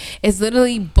meet. It's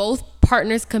literally both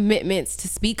partners' commitments to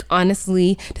speak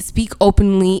honestly, to speak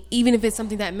openly, even if it's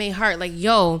something that may hurt. Like,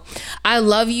 yo, I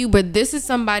love you, but this is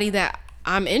somebody that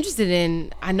I'm interested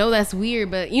in. I know that's weird,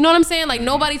 but you know what I'm saying? Like,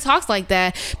 nobody talks like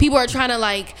that. People are trying to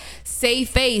like save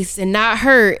face and not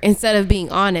hurt instead of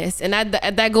being honest, and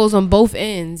that goes on both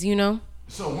ends, you know.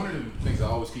 So one of the things I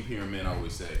always keep hearing men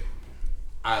always say,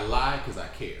 I lie because I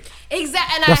care.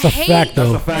 Exactly, and that's I a hate fact,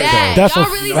 though. that. That's y'all a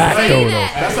really fact, say though.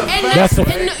 that. That's a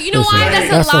And you know why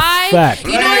that's a lie? Fact.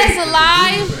 You know that's a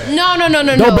lie? No.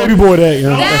 Don't baby boy that, you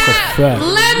know? That's a fact.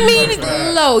 Let me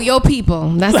low your people.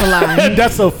 That's a lie.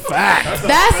 That's a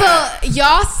fact.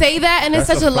 Y'all say that, and it's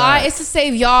such a lie. It's to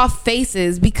save y'all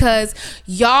faces because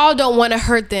y'all don't want to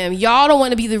hurt them. Y'all don't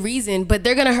want to be the reason, but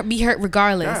they're gonna be hurt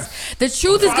regardless. The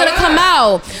truth is gonna come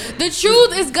out. The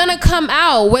truth is gonna come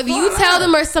out. Whether you tell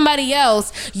them or somebody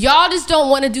else, y'all just don't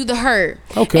want to do the hurt.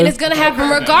 Okay. And it's gonna happen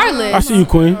regardless. I see you,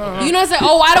 Queen. You know, it's like,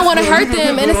 oh, I don't want to hurt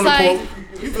them, and it's like,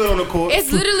 You good on the court.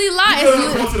 it's literally lies.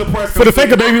 For the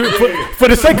sake of baby, for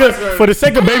the sake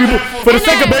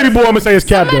of baby boy, I'm gonna say it's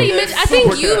cap though. I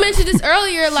think you mentioned this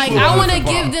earlier. Like, I want to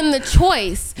give them the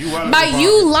choice. By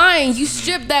you lying, you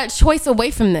strip that choice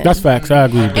away from them. That's facts. I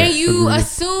agree with that. And you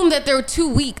assume that they're too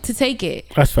weak to take it.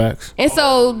 That's facts. And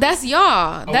so that's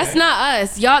y'all. Okay. That's not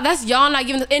us. Y'all. That's y'all not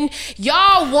giving. And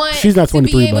y'all want She's not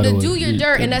 23, to be able by the to way. do your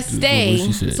dirt and us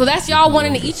stay. So that's y'all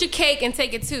wanting to eat your cake and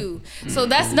take it too. So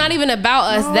that's not even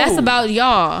about us. That's about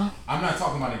y'all. I'm not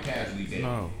talking about it casually, Dave.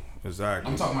 No,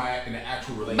 exactly. I'm talking about in the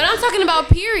actual relationship. But I'm talking about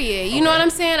period. You know what I'm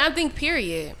saying? I think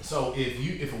period. So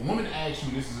if a woman asks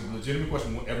you, this is a legitimate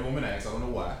question every woman asks, I don't know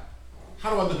why.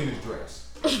 How do I look in this dress?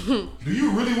 Do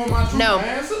you really want my true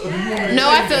answer? Or do you want me to No,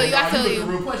 I feel you. I feel you.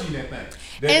 Real question in that thing.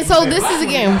 And so this is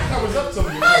again. No.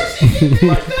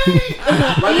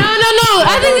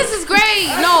 I think this is great.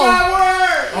 No.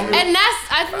 And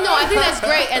I think that's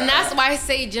great. And that's why I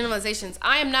say generalizations.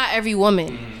 I am not every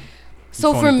woman.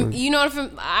 So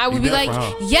I would be like,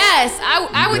 yes,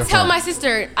 I would tell my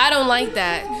sister, I don't like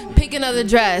that. Pick another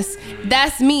dress.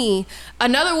 That's me.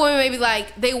 Another woman may be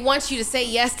like, they want you to say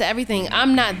yes to everything.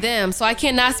 I'm not them. So I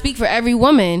cannot speak for every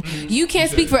woman. You can't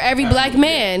speak for every black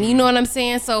man. You know what I'm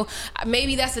saying? So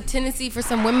maybe that's a tendency for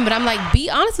some women, but I'm like, be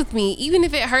honest with me. Even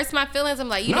if it hurts my feelings, I'm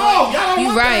like, you know what?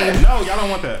 You're right. No, y'all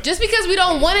don't want that. Just because we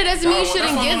don't want it doesn't mean you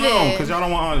shouldn't give it. Because y'all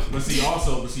don't want honesty. But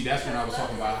see, that's when I was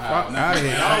talking about how.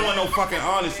 Y'all don't want no fucking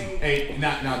honesty. Hey,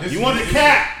 now this. You want the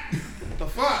cat? The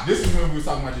fuck? This is when we were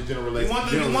talking about your general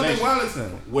relationship. You want the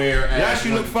Wellington. Whereas yes,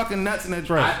 you look fucking nuts in that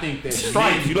dress. I think that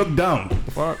stripes. You look dumb.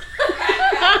 The fuck?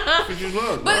 You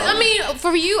look. But I mean,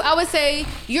 for you, I would say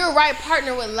your right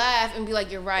partner would laugh and be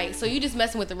like, "You're right." So you just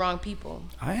messing with the wrong people.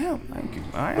 I am. Thank you.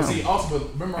 I am. But see, also,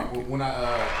 remember when I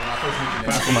first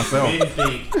mentioned that,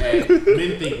 myself.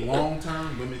 Men think long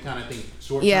term. Women kind of think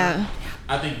short term. Yeah.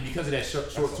 I think because of that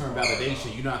short term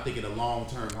validation, you're not thinking the long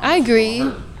term. I agree.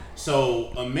 So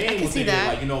a man will think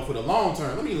like, for the long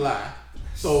term, let me lie.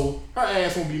 So her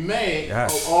ass won't be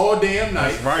mad all damn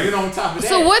night. That's right. And on top of that.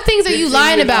 So what things are you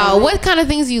lying about? What kind of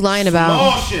things are you lying about?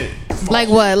 Small shit. Like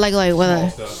what? Like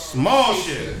what? Small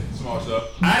shit. Small stuff.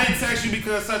 I didn't text you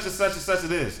because such and such and such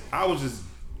it is. I was just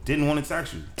didn't want to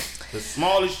text you. The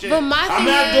smallest shit. But my thing I'm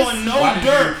not doing no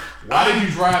dirt. Why did you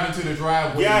drive into the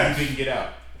driveway and you didn't get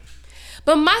out?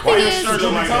 But my thing is,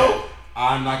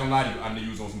 I'm not gonna lie to you. I knew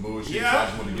you was on some bullshit, so I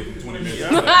just wanted to give him 20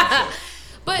 minutes.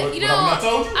 But you know,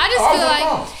 I just feel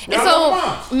like, and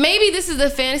so maybe this is the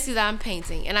fantasy that I'm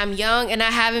painting, and I'm young and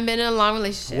I haven't been in a long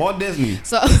relationship. Walt Disney.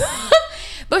 So,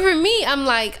 but for me, I'm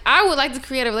like, I would like to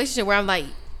create a relationship where I'm like,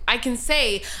 I can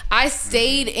say I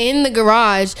stayed in the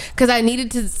garage because I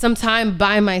needed some time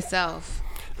by myself.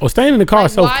 Oh, staying in the car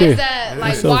is self-care. Why is that?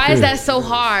 Like, why is that so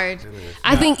hard?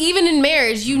 I think even in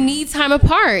marriage, you need time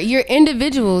apart. You're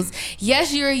individuals.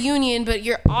 Yes, you're a union, but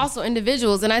you're also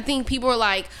individuals. And I think people are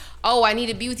like, "Oh, I need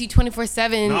to be with you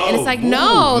 24/7," and it's like,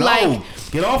 no, like,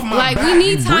 get off my like back. we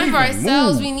need time for breathing.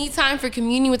 ourselves. Move. We need time for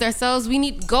communion with ourselves. We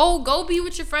need go be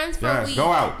with your friends for a week.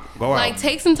 Go out. Like,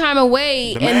 take some time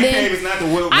away, The and man then cave is not the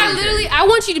Will I man literally, cave. I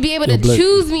want you to be able to Blake.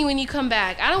 choose me when you come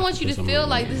back. I don't want you to feel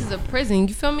like this is a prison.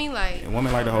 You feel me? Like, And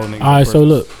women like the whole nigga. All right, so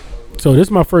look. So this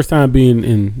is my first time being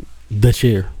in the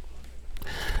chair.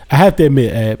 I have to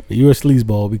admit, Ab, you're a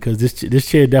sleazeball because this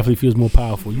chair definitely feels more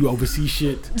powerful. You oversee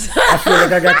shit. I feel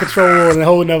like I got control on the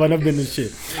whole never. I've never been in this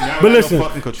shit. But listen,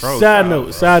 side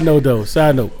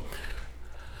note.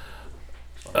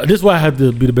 This is why I have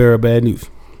to be the bearer of bad news.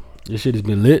 This shit has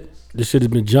been lit. This shit has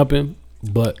been jumping.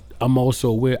 But I'm also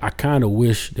aware, I kind of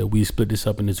wish that we split this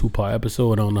up in a 2-part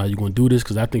episode. I don't know how you're going to do this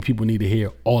because I think people need to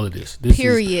hear all of this.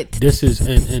 Period. This is,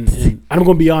 and I'm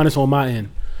going to be honest on my end.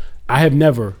 I have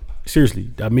never, seriously,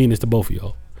 I mean this to both of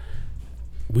y'all.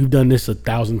 We've done this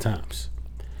 1,000 times.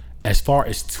 As far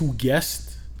as two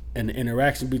guests and the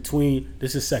interaction between,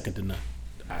 this is second to none.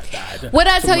 what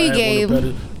did I tell you, Gabe?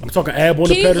 I'm talking Ab on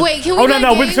the pedal. Wait, can we no, I'm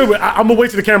gonna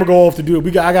wait till the camera go off to do it.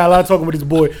 I got a lot of talking with this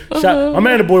boy. My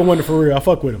man, the boy wanted for real. I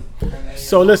fuck with him.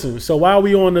 So listen. So while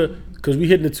we on because we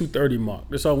hitting the 2:30 mark.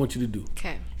 That's all I want you to do.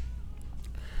 Okay.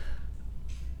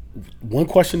 One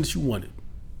question that you wanted,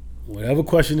 whatever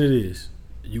question it is.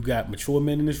 You got mature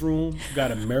men in this room. You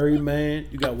got a married man.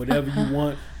 You got whatever you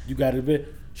want. You got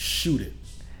it. Shoot it.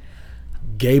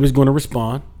 Gabe is gonna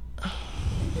respond.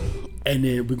 And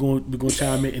then we're gonna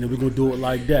chime in, and then we're gonna do it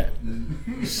like that.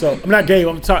 So I'm not Gabe.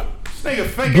 I'm talking.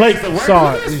 Blake,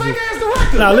 sorry.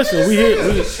 Now listen, we here.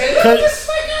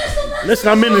 Listen,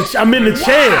 I'm in the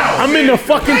chair. I'm in the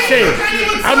fucking chair.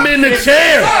 I'm in the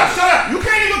chair. You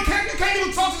can't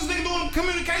even talk to this nigga doing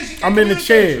communication. I'm in the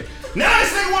chair. Now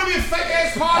this nigga want to be a fake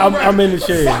ass part. I'm in the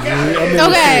chair.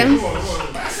 Okay.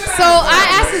 So I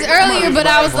asked this earlier, but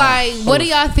I was like, what do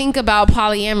y'all think about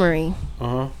polyamory?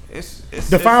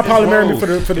 Define polyamory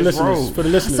for the listeners. For the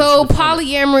listeners. So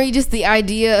polyamory, just the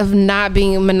idea of not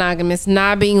being monogamous,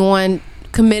 not being one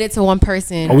committed to one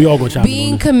person. Oh, we all gonna chime in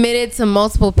being on this. committed to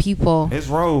multiple people. It's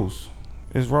roles.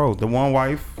 The one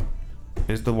wife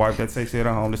is the wife that takes it at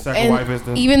home. The second And wife is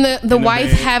the even the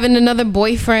wife bed. having another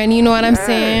boyfriend. You know what I'm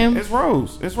saying? It's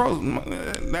roles.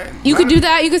 You could do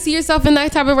that. You could see yourself in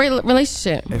that type of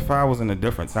relationship. If I was in a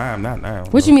different time, not now.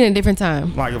 What you mean a different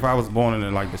time? Like if I was born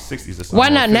in like the 60s or something. Why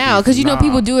not now? Because you know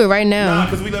people do it right now.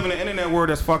 Because we live in an internet world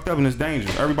that's fucked up and it's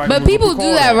dangerous. Everybody. But people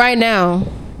do that right now.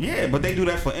 Yeah, but they do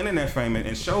that for internet fame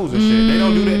and shows and shit. They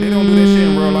don't do that. They don't do that shit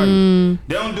in real life.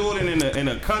 They don't do it in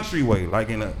a country way, like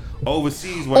in a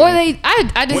overseas way. Or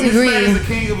I disagree. When this man is the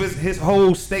king of his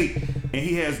whole state, and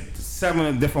he has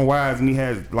 7 different wives, and he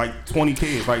has like 20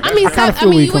 kids. Like I mean,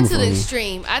 you went to the from.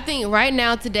 extreme. I think right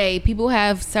now today, people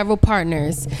have several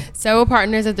partners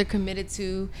that they're committed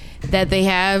to, that they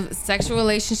have sexual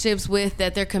relationships with,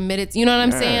 that they're committed to. You know what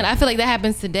I'm saying? I feel like that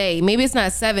happens today. Maybe it's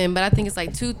not 7, but I think it's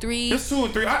like 2, 3. It's 2 or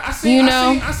 3. I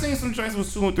seen some trends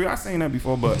with 2 and 3. I seen that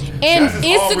before, but And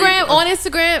on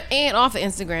Instagram and off of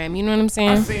Instagram. You know what I'm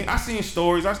saying? I seen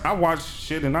stories. I watched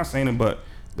shit and I seen it, but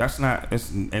that's not.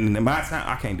 And in my time,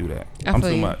 I can't do that. I'm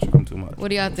too much. What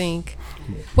do y'all think?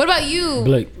 What about you,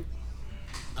 Blake?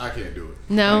 I can't do it.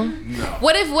 No. No.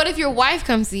 What if your wife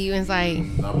comes to you and is like,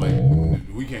 I'm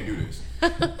like, we can't do this.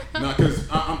 No, because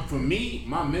for me,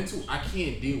 my mental, I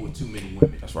can't deal with too many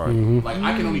women. That's right. Like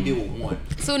I can only deal with one.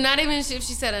 so not even if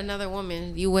she said another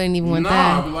woman, you wouldn't even want I'd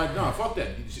that? be like, nah, fuck that.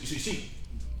 She,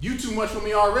 you too much for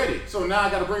me already. So now I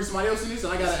got to bring somebody else in this,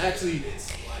 and I got to actually,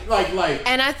 like.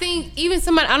 And I think even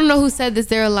somebody, I don't know who said this,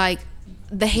 they're like,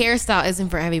 the hairstyle isn't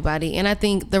for everybody, and I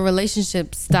think the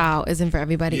relationship style isn't for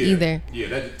everybody either.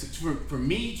 Yeah, for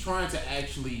me, trying to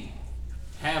actually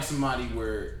have somebody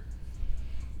where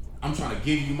I'm trying to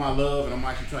give you my love, and I'm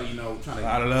actually trying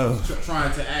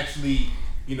to actually,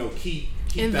 keep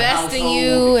Invest the in household,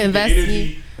 you, keep invest in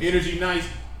the energy nice.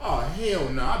 Oh hell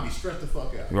no! I'd be stressed the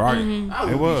fuck out. Right. I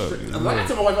would It be was. stressed. Like I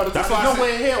tell my wife all the time, That's why there's I no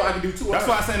way in hell I can do 2 That's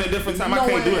why I say in a different time, I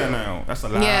can't do that now. That's a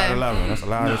lot of loving. That's a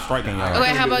lot of striking y'all.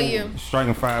 Okay, how about you?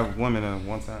 Striking 5 women at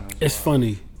one time. It's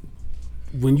funny.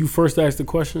 When you first asked the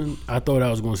question, I thought I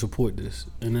was going to support this,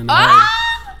 and then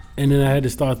And then I had to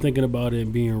start thinking about it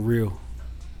and being real.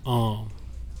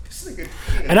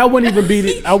 And I wouldn't even be.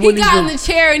 He got in the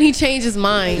chair and he changed his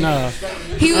mind. Nah,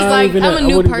 he was like, "I'm a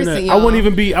new person, y'all." I wouldn't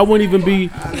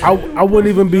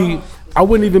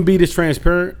even be this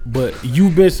transparent. But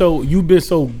you've been so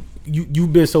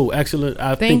excellent.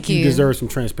 I think you deserve some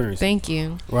transparency. Thank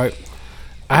you. Right.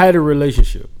 I had a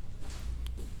relationship.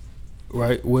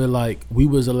 Right, where like we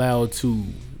was allowed to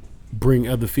bring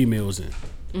other females in.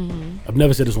 Mm-hmm. I've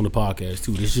never said this on the podcast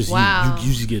too. It's just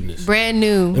you just getting this. Brand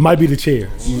new. It might be the chair.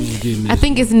 You just getting this. I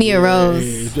think it's Nia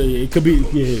Rose. It could be.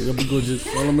 Yeah, it'll be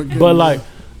good. But like,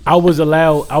 I was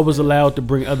allowed to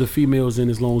bring other females in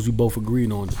as long as we both agreed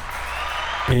on it.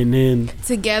 And then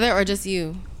together or just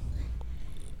you?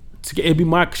 It'd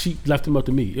be she left him up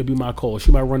to me. It'd be my call.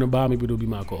 She might run by me, but it'll be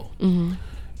my call. Mm-hmm.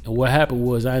 And what happened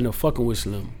was I ended up fucking with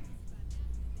Slim,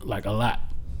 like a lot.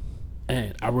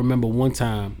 And I remember one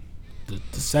time,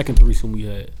 the second threesome we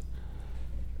had,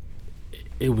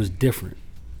 it was different.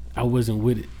 I wasn't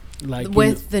with it. Like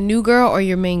with the new girl or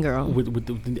your main girl?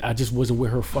 I just wasn't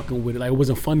with her fucking with it. Like it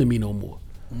wasn't fun to me no more,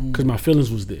 because my feelings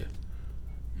was there.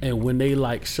 And when they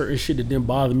like certain shit that didn't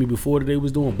bother me before that they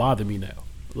was doing bother me now.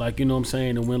 Like, you know what I'm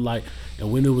saying? And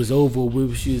when it was over,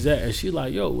 where she was at, and she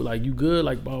like, yo, like you good,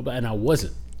 like blah blah, and I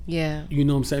wasn't. Yeah. You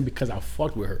know what I'm saying? Because I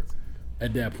fucked with her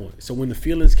at that point. So when the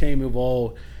feelings came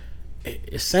involved,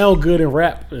 it sound good in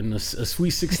rap and a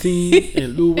Sweet 16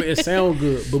 and Lil Wayne, it sound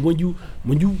good. But when you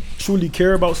truly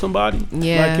care about somebody,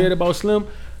 like I cared about Slim,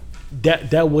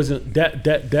 that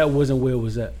wasn't where it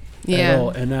was at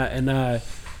all. And I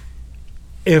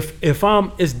if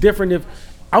I'm, it's different if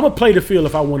I'm gonna play the field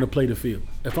if I want to play the field.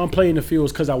 If I'm playing the field,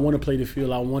 it's because I want to play the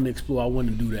field. I want to explore. I want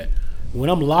to do that. When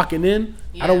I'm locking in,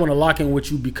 I don't want to lock in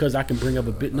with you because I can bring up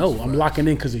a bit. No, I'm locking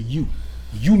in because of you.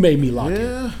 You made me lock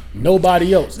in.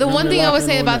 Nobody else. The one thing I would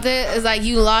say about that is like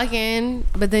you lock in,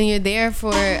 but then you're there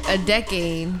for a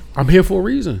decade. I'm here for a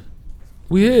reason.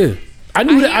 We here. I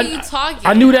knew that.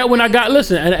 I knew that when I got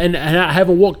and I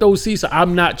haven't walked those seats. So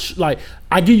I'm not like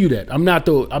I give you that. I'm not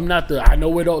the. I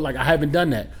know it all. Like I haven't done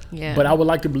that. Yeah. But I would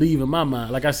like to believe in my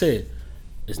mind. Like I said,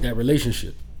 it's that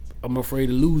relationship. I'm afraid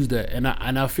to lose that, and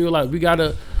I feel like you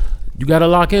gotta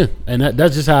lock in, and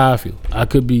that's just how I feel. I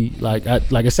could be like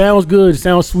it sounds good, it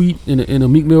sounds sweet in a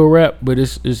Meek Mill rap, but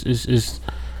it's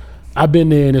I've been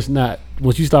there, and it's not.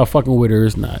 Once you start fucking with her,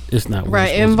 it's not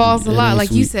right. It involves a lot, like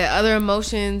sweet. You said, other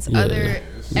emotions, other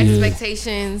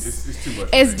expectations. It's too much.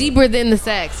 It's deeper than the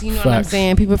sex. You know what I'm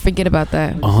saying? People forget about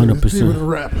that.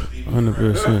 100%.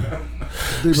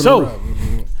 100%. So.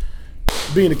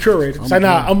 Being the curator, so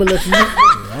now I'm gonna let you.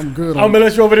 I'm good. I'm gonna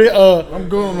let you over there. I'm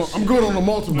good on the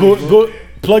multiple. Good.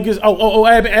 Plug his.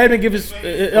 Admin give his.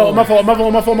 My fault.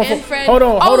 Hold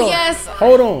on. Yes.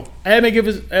 Hold on. Admin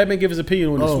give his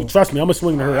opinion on this. Trust me, I'm gonna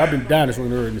swing to her. I've been dying to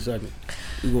swing to her in a second.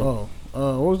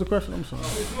 What was the question? I'm sorry.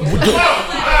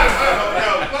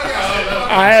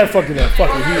 I had fucking that. Fuck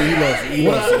it. He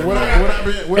lost.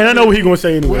 And I know what he gonna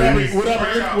say anyway. Would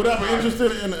I be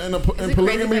interested in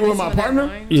polygamy with my partner?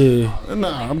 Yeah.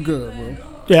 Nah, I'm good, bro.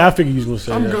 Yeah, I figured you was gonna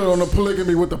say I'm good on the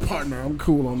polygamy with the partner. I'm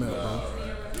cool on that,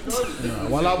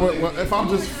 bro. Nah, if I'm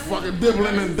just fucking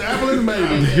dibbling and dabbling,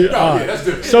 maybe. That's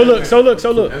different. So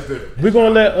look. We're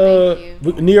gonna let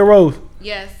Nia Rose.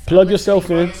 Yes. Plug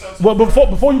yourself in. Well,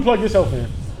 before you plug yourself in,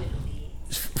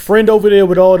 friend over there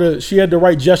with all the, she had the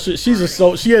right gesture. She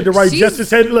had the right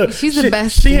gestures. Look, she's the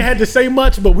best. She ain't had to say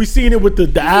much, but we seen it with the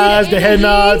eyes, the head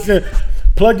nods. And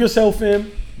plug yourself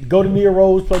in. Go to Nia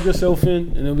Rose, plug yourself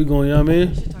in, and then we going. You know what I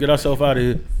mean? Get ourselves out of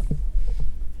here.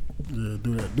 Yeah,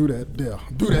 do that there.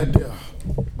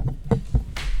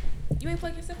 You ain't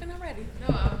plugged yourself in already?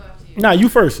 No, I'm about to. Nah, you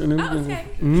first. And then okay.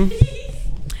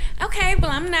 Okay,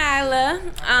 well, I'm Nyla.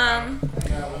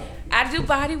 I do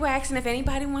body waxing if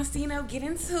anybody wants to, get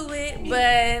into it.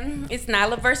 But it's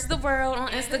Nyla versus the world on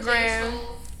Instagram.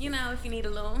 If you need a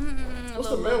little. What's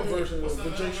the male version of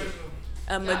Majacial?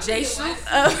 A Majacial?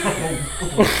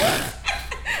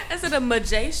 Is it a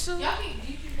Majacial?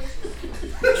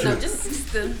 No,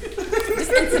 just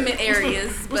intimate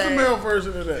areas. What's the male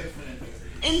version of that?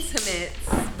 Intimate,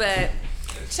 but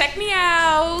check me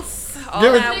out. All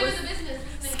out with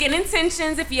Skin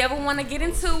Intentions. If you ever want to get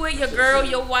into it, your girl,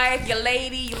 your wife, your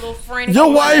lady, your little friend.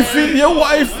 Your wifey. We open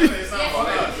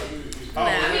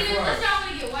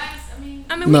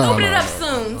it up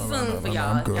soon for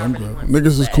y'all. I'm good.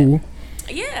 Niggas is cool.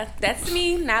 Yeah, that's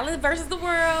me. Nyla versus the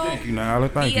world. Thank you, Nyla.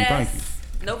 Thank you.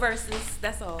 No verses.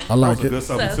 That's all. I like it. Good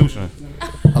substitution.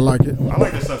 I like it. I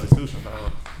like the substitution,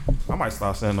 dog. I might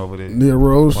start sending over there. Nia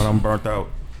Rose. When I'm burnt out.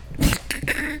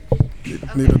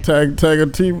 Need a tag a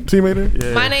teammate in?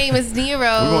 Yeah. My name is Nia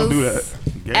Rose. We're gonna do that.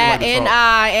 at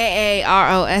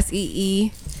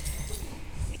NIAAROSEE.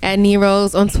 At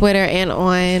Neros on Twitter and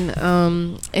on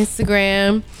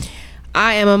Instagram.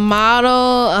 I am a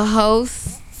model, a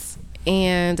host,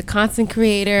 and a content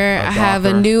creator. I have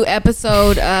a new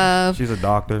episode of... She's a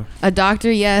doctor. A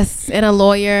doctor, yes, and a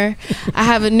lawyer. I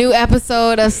have a new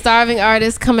episode of Starving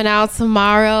Artist coming out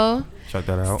tomorrow. Check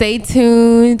that out. Stay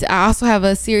tuned. I also have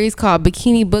a series called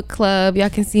Bikini Book Club. Y'all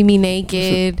can see me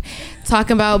naked,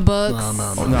 talking about books.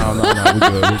 No.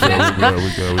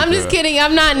 We good. I'm just kidding.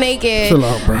 I'm not naked. Chill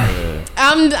out, bro.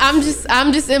 I'm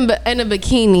just in a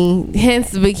bikini.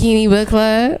 Hence the Bikini Book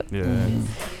Club. Yeah.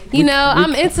 You know,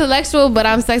 I'm intellectual, but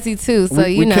I'm sexy too. So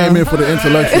we came in for the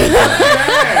intellectual.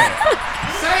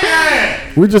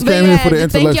 We just came here for the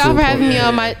intellectual. Thank y'all for having me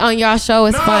on y'all show.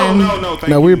 It's fun. No.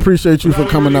 Now we appreciate you for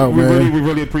coming out, man. We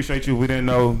really appreciate you. We didn't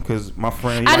know because my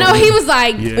friend. I know he was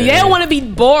like, they don't want to be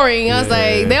boring. I was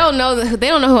like, they don't know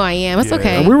who I am. It's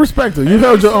okay. We respect it. You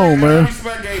held your own, man. I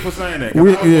respect Gabe for saying that.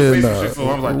 So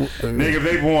I'm like, nigga, if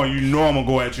they born, you know I'm gonna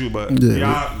go at you, but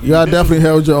y'all definitely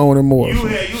held your own and more. You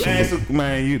answered,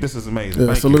 man. This is amazing.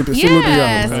 Yeah, salute to y'all.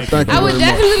 Thank you. I would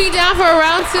definitely be down for a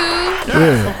round 2.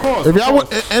 Yeah, of course. If y'all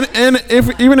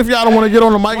even if y'all don't want to get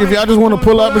on the mic, if y'all just want to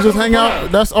pull up and just hang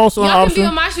out, that's also an option. Y'all can be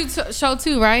on my show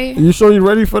too, right? You sure you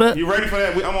ready for that? You ready for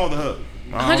that? I'm on the hook.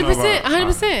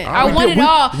 100%. I want it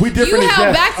all. You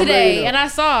held back today, and I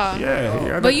saw.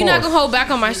 Yeah. But you're not gonna hold back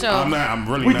on my show. I'm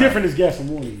really. We different as guests. I'm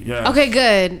warning you. Yeah. Okay,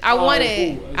 good. I want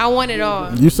it. I want it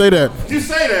all. You say that.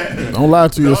 Don't lie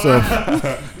to yourself.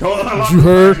 Don't lie.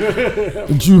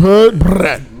 Did you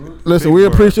heard? Listen, we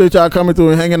appreciate y'all coming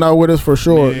through and hanging out with us for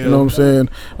sure. Yeah. You know what I'm saying?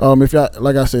 If y'all,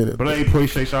 like I said, Blake,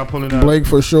 appreciate y'all pulling up. Blake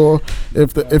for sure.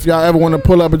 If y'all ever want to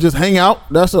pull up and just hang out,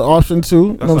 that's an option too.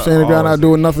 You know what I'm saying? If y'all not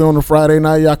doing nothing on a Friday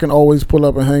night, y'all can always pull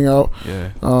up and hang out. Yeah.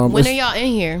 When are y'all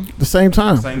in here? The same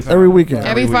time. Every weekend.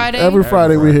 Every Friday? Every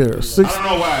Friday we here. I don't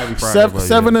know why every Friday.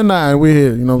 7 to 9 we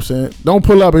here. You know what I'm saying? Don't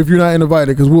pull up if you're not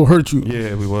invited because we'll hurt you.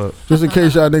 Yeah, we will. Just in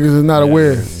case y'all niggas is not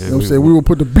aware. You know what I'm saying? We will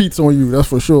put the beats on you. That's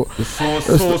for sure.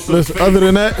 Listen, other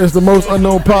than that, it's the Most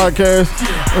Unknown Podcast,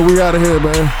 and we out of here,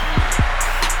 man.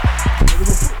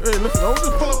 Hey,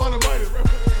 listen,